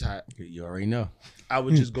hood is hot, you already know. I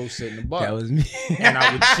would just go sit in the bar. That was me. And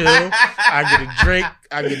I would chill. I get a drink.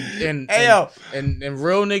 And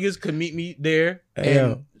real niggas could meet me there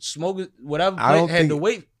and smoke whatever. Had to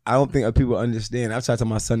wait. I don't think people understand. I've tried to tell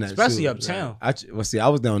my son that especially too. uptown. Right? I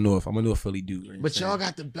was down north. I'm a North Philly dude. Right? But y'all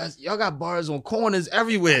got the best. Y'all got bars on corners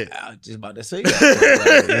everywhere. I was just about to say that.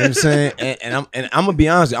 Right? You know what I'm saying? And I'm gonna be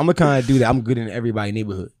honest with you, I'm the kind of dude that I'm good in everybody's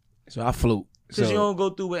neighborhood. So I float. Because you don't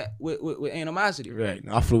go through with animosity. Right.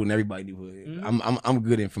 I float in everybody's neighborhood. I'm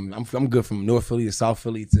good I'm good from North Philly to South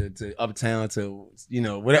Philly to uptown to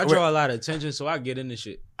whatever. I draw a lot of attention, so I get into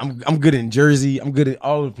shit. I'm good in Jersey. I'm good at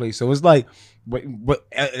all over the place. So it's like, but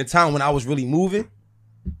at the time when I was really moving,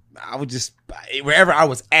 I would just wherever I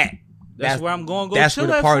was at. That's where I'm going. That's where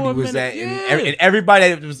the party was at, and everybody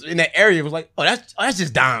that was in that area was like, "Oh, that's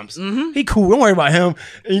just Doms. He cool. Don't worry about him."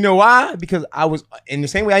 And you know why? Because I was in the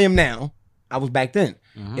same way I am now. I was back then.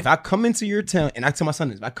 If I come into your town, and I tell my son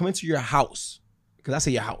this, if I come into your house, because I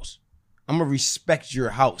say your house, I'm gonna respect your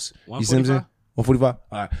house. You see what I'm 145? saying? 145.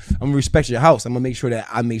 All right. I'm gonna respect your house. I'm gonna make sure that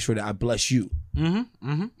I bless you.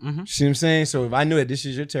 Mm-hmm. See what I'm saying? So if I know that this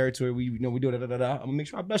is your territory, we do da da da da. I'm gonna make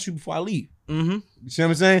sure I bless you before I leave. Mm-hmm. You see what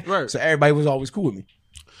I'm saying? Right. So everybody was always cool with me.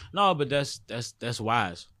 No, but that's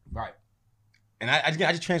wise. Right. And I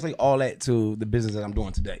just translate all that to the business that I'm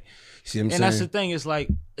doing today. See what I'm saying? And that's the thing. It's like,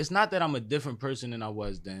 it's not that I'm a different person than I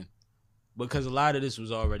was then, because a lot of this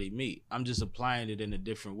was already me. I'm just applying it in a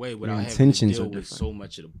different way without having to intentions deal are with different. so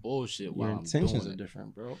much of the bullshit while Your I'm intentions doing are it.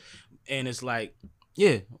 different, bro. And it's like,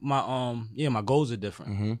 my goals are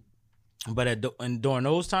different. Mm-hmm. But during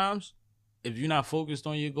those times, if you're not focused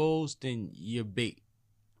on your goals, then you're bait.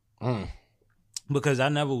 Because I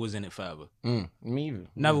never was in it forever. Me either.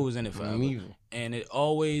 Never was in it forever. Me either. And it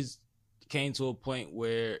always came to a point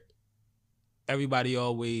where everybody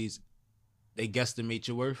they guesstimate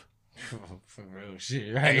your worth. For real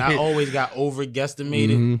shit, right? And I always got over guesstimated.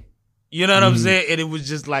 Mm-hmm. You know what I'm saying? And it was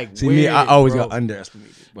just like, See, weird, me, I always bro. got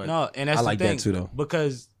underestimated. But No, and that's I like the thing, that too, though.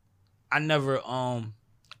 because I never I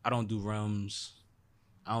don't do rims,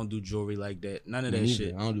 I don't do jewelry like that, none of that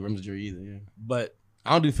shit. I don't do rims of jewelry either. Yeah. But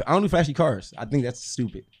I don't do flashy cars. I think that's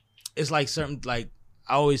stupid. it's like certain, like,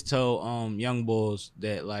 I always tell young boys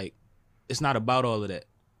that, like, it's not about all of that.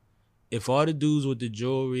 If all the dudes with the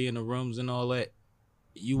jewelry and the rims and all that,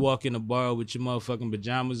 you walk in a bar with your motherfucking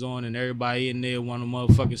pajamas on and everybody in there want to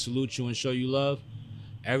motherfucking salute you and show you love,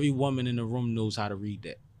 every woman in the room knows how to read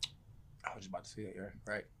that. I was just about to say that,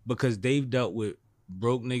 right? Because they've dealt with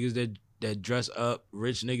broke niggas that dress up,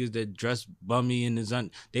 rich niggas that dress bummy and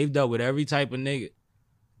they've dealt with every type of nigga.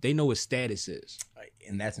 They know what status is.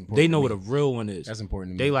 And that's important. They know what a real one is. That's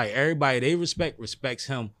important to me. They like, everybody they respects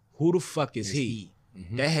him. Who the fuck is he?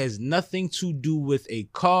 Mm-hmm. That has nothing to do with a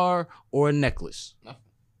car or a necklace.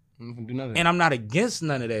 Nothing. Do nothing. And I'm not against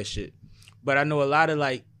none of that shit. But I know a lot of,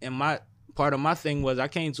 like, and my part of my thing was I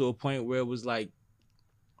came to a point where it was like,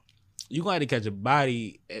 you're going to have to catch a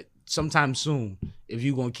body sometime soon if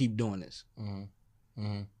you're going to keep doing this. Mm-hmm.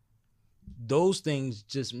 Mm-hmm. Those things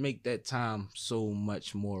just make that time so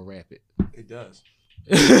much more rapid. It does.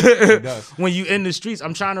 It does. When you in the streets,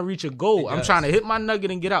 I'm trying to reach a goal. It I'm does. trying to hit my nugget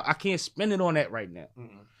and get out. I can't spend it on that right now.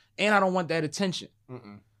 And I don't want that attention.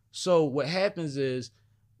 So what happens is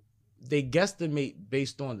they guesstimate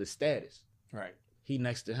based on the status. Right. He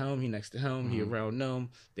next to him, he around them,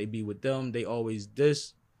 they be with them, they always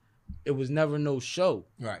this. It was never no show.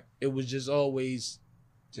 Right. It was just always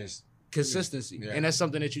Just consistency. Yeah. And that's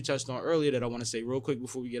something that you touched on earlier that I want to say real quick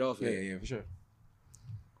before we get off here. Yeah, for sure.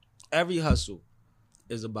 Every hustle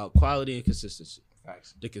is about quality and consistency.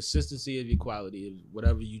 Facts. The consistency of your quality is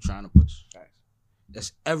whatever you trying to push. Facts.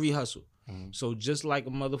 That's every hustle. So just like a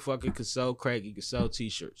motherfucker could sell crack, he could sell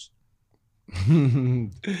t-shirts.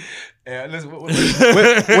 Yeah, listen,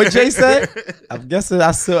 what Jay said? I'm guessing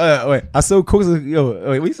I sold cokes. What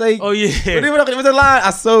you say? Oh yeah. What's the line? I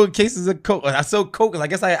sold cases of coke. I sold coke. I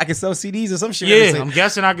guess I can sell CDs or some shit. Yeah, I'm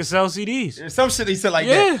guessing I could sell CDs. Some shit he said like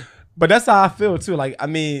that. But that's how I feel too. Like, I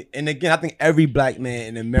mean, and again, I think every black man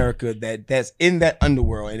in America that's in that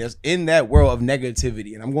underworld and that's in that world of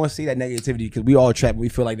negativity. And I'm going to say that negativity because we all trapped. We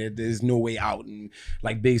feel like there's no way out. And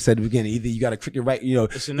like Big said at the beginning, either you got a cricket right,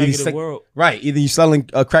 it's a negative world. Right. Either you selling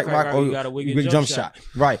a crack rock or you got a wicked you jump shot.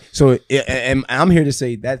 Right. So, and I'm here to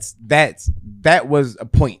say that was a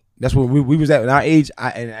point. That's what we was at in our age.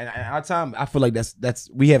 And our time, I feel like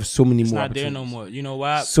we have so many more opportunities. It's not there no more. You know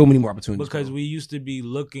why? So many more opportunities. Because we used to be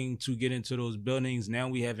looking to get into those buildings. Now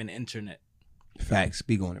we have an internet. Facts.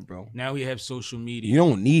 Speak on it, bro. Now we have social media. You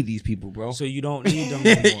don't need these people, bro. So you don't need them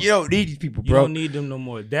no more. You don't need these people, bro. You don't need them no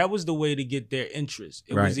more. That was the way to get their interest.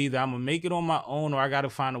 It was either I'm going to make it on my own or I got to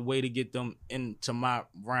find a way to get them into my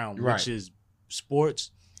realm, which is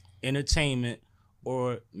sports, entertainment,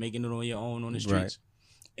 or making it on your own on the streets.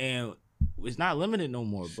 And it's not limited no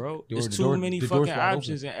more, bro. There's too many fucking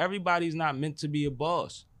options, and everybody's not meant to be a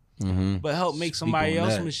boss. But help make somebody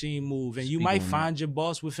else's machine move, and you might find your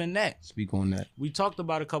boss within that. Speak on that. We talked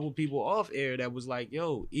about a couple people off air that was like,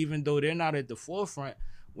 yo, even though they're not at the forefront,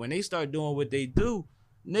 when they start doing what they do,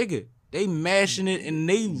 nigga, they mashing it and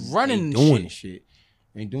they running doing shit.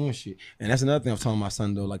 Ain't doing shit. And that's another thing I'm telling my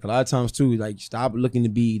son though. Like a lot of times too, like stop looking to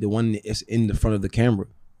be the one that's in the front of the camera.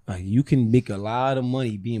 Like you can make a lot of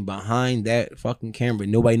money being behind that fucking camera.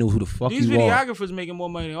 Nobody knows who the fuck these you are. These videographers making more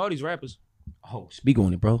money than all these rappers. Oh, speak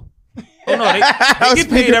on it, bro. Oh no, they get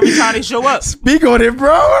paid every time they show up. Speak on it,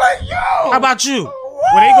 bro. Like yo. How about you?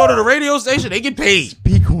 When they go to the radio station, they get paid.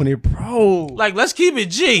 Speak on it, bro. Like let's keep it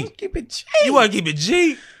G. Keep it G. You want to keep it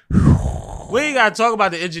G? We ain't gotta talk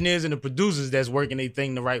about the engineers and the producers that's working their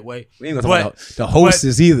thing the right way. We ain't gonna talk about the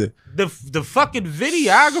hosts either. The fucking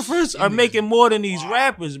videographers are making more than these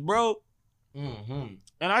rappers, bro. Mm-hmm.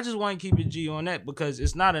 And I just want to keep it G on that because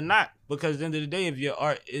it's not a knock. Because at the end of the day, if your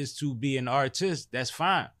art is to be an artist, that's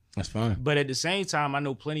fine. That's fine. But at the same time, I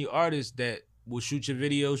know plenty of artists that will shoot your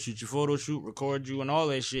video, shoot your photo shoot, record you, and all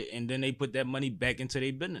that shit, and then they put that money back into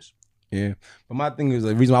their business. Yeah, but my thing is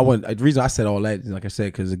the reason I said all that is like I said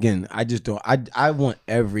because again I want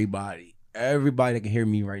everybody that can hear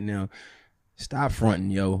me right now stop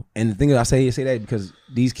fronting, yo. And the thing is I say that because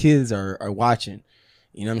these kids are watching,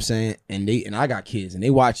 you know what I'm saying, and I got kids and they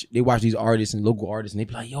watch these artists and local artists and they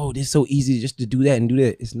be like, yo, this is so easy just to do that and do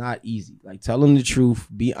that. It's not easy. Like tell them the truth,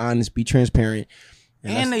 be honest, be transparent,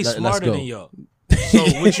 and they smarter than y'all. So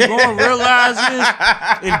what you gonna realize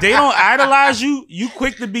is if they don't idolize you, you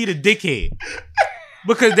quick to be the dickhead.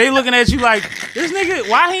 Because they looking at you like, this nigga,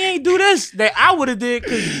 why he ain't do this that I would have did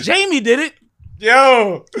because Jamie did it.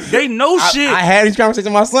 Yo, they know shit. I had these conversations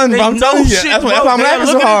with my son, they but I'm telling you, that's why I'm laughing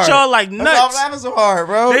so hard. Looking at y'all like nuts. That's why I'm laughing so hard,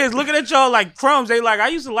 bro. They is looking at y'all like crumbs. They like, I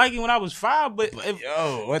used to like it when I was 5, but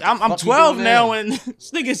I'm 12 now, and this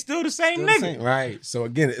nigga's still the same nigga. Right. So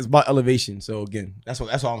again, it's about elevation. So again, that's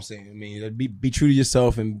all I'm saying. I mean, be true to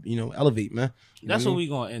yourself and elevate, man. That's what we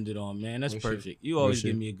gonna end it on, man. That's perfect. You always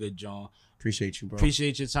give me a good John. Appreciate you, bro.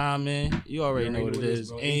 Appreciate your time, man. You already know what it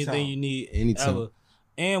is. Anything you need, anytime. Ever.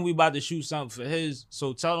 And we about to shoot something for his.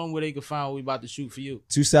 So tell them where they can find what we about to shoot for you.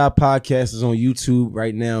 Two Side Podcast is on YouTube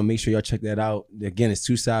right now. Make sure y'all check that out. Again, it's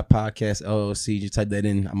Two Side Podcast LLC. Just type that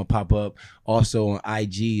in. I'm going to pop up. Also on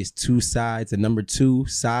IG, it's 2 Sides, the number 2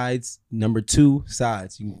 Sides, number 2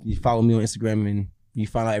 Sides. You follow me on Instagram and you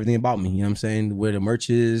find out everything about me. You know what I'm saying? Where the merch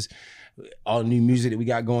is, all the new music that we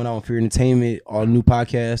got going on, Fear Entertainment, all new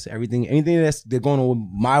podcasts, anything that's going on with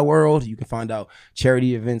my world, you can find out.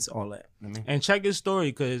 Charity events, all that. You know what I mean? And check his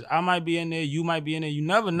story because I might be in there, you might be in there. You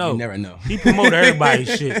never know. You never know. He promote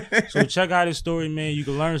everybody's shit. So check out his story, man. You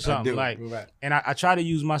can learn something. And I try to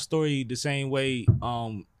use my story the same way.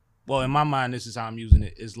 Well, in my mind, this is how I'm using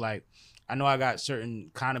it. It's like I know I got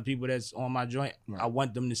certain kind of people that's on my joint. Right. I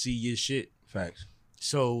want them to see your shit. Facts.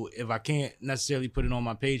 So if I can't necessarily put it on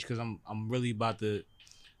my page because I'm really about to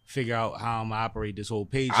figure out how I'm gonna operate this whole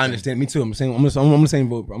page. I understand. Me too. I'm the same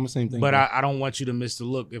boat, bro. I'm the same thing. But I don't want you to miss the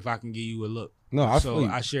look if I can give you a look. No,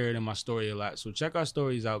 I share it in my story a lot. So check our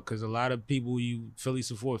stories out because a lot of people Philly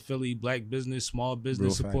support Philly, black business, small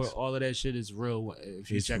business real support, facts. All of that shit is real if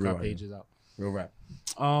you check our pages out. Real rap.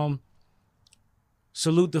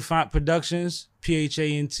 Salute the Font Productions, PHANT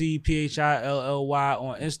PHILLY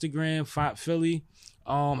on Instagram, Font Philly.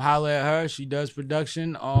 Holla at her. She does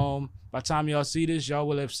production. By the time y'all see this, y'all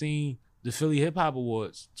will have seen the Philly Hip Hop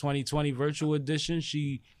Awards 2020 virtual edition.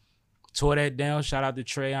 She tore that down. Shout out to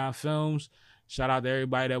Trayon Films. Shout out to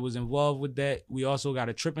everybody that was involved with that. We also got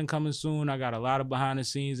a tripping coming soon. I got a lot of behind the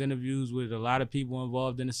scenes interviews with a lot of people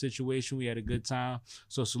involved in the situation. We had a good time.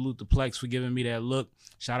 So salute the Plex for giving me that look.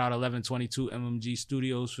 Shout out 1122 MMG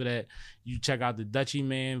Studios for that. You check out the Dutchie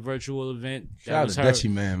Man virtual event. Shout out to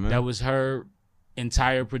Dutchie Man, man. That was her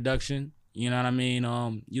entire production. You know what I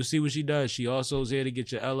mean? You'll see what she does. She also is here to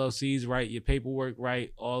get your LLCs right, your paperwork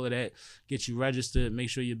right, all of that. Get you registered. Make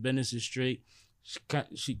sure your business is straight.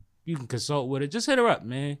 You can consult with her. Just hit her up,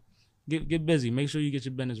 man. Get busy. Make sure you get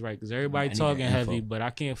your business right because everybody talking heavy, but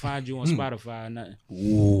I can't find you on Spotify or nothing.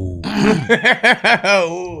 Ooh.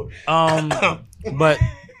 But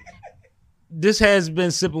this has been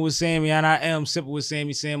Sippin' with Sammy, and I am Sippin' with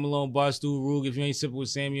Sammy, Sam Malone, Barstool Rug. If you ain't sipping with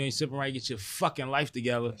Sammy, you ain't sipping right. Get your fucking life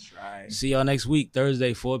together. That's right. See y'all next week,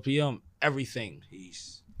 Thursday, 4 p.m. Everything.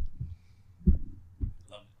 Peace.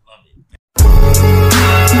 Love it.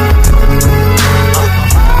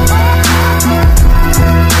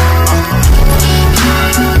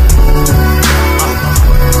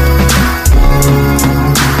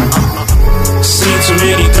 Seen too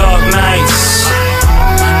many dark nights.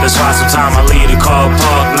 That's why sometimes I leave the car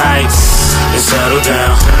park nights and settle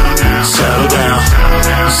down, settle down,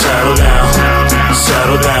 settle down,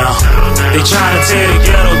 settle down. They tryna tear the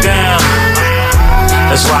ghetto down.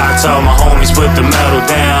 That's why I told my homies put the metal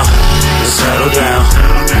down. Settle down,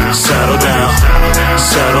 settle down,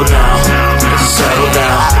 settle down, settle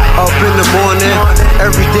down. Up in the morning,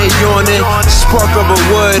 every day yawning. Spark of a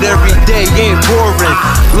wood, every day ain't boring.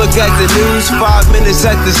 Look at the news, 5 minutes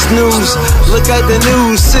at the snooze. Look at the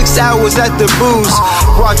news, 6 hours at the booze.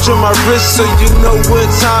 Watch on my wrist so you know what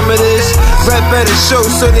time it is. Rap better show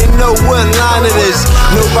so they know what line it is.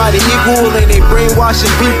 Nobody equal and they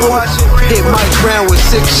brainwashing people. Hit Mike Brown with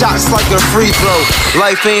 6 shots like a free throw.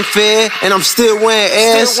 Life ain't fair and I'm still wearing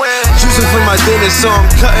ass. Juicing for my dinner so I'm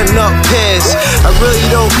cutting up pears. I really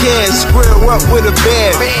don't care, square up with a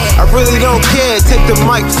bear. I really don't care, take the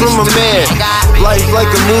mic from a man. Life like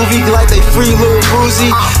a movie, like they free little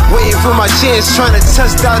Boozy. Waiting for my chance, trying to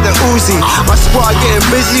test out the Uzi. My squad getting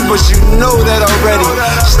busy, but you know that already.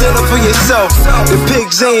 Stand up for yourself, the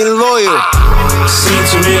pigs ain't loyal. Seen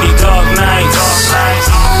too many dark nights.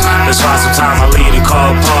 That's why sometimes I leave it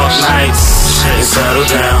called park nights. And settle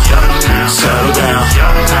down, settle down,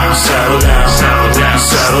 settle down,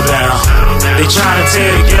 settle down. They tryna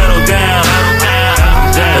tear the ghetto down.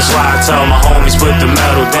 That's why I tell my homies put the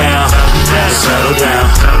metal down. Settle down,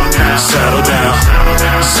 settle down,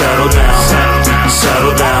 settle down,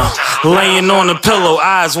 settle down. Laying on the pillow,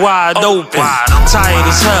 eyes wide open. Tired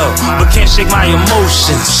as hell, but can't shake my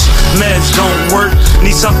emotions. Meds don't work,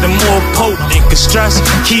 need something more potent. Cause stress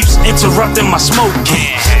keeps interrupting my smoking.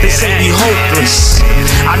 They say we hopeless,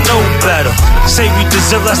 I know better. Say we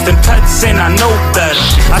deserve less than pets, and I know better.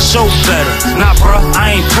 I show better, nah bruh,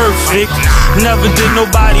 I ain't perfect. Never did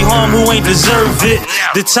nobody harm who ain't deserve it.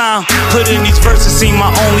 The time put in these verses seem my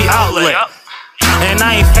only outlet. And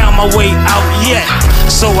I ain't found my way out yet.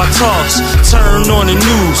 So I toss, turn on the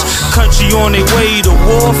news. Country on their way to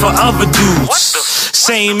war for other dudes.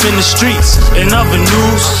 Same in the streets, in other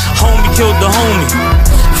news. Homie killed the homie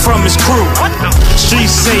from his crew.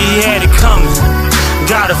 Streets say he had it coming.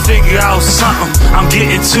 Gotta figure out something. I'm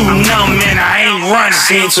getting too numb and I ain't running.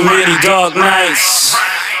 Seen too many dark nights.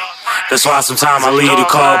 That's why sometimes I leave it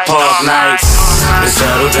called park nights. And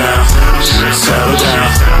settle down, settle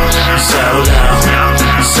down, settle down,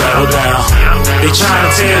 settle down. They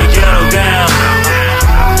tryna tear the ghetto down.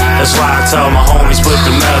 That's why I tell my homies put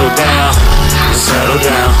the metal down. Settle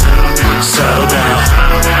down, settle down,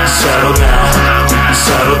 settle down,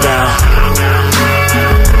 settle down.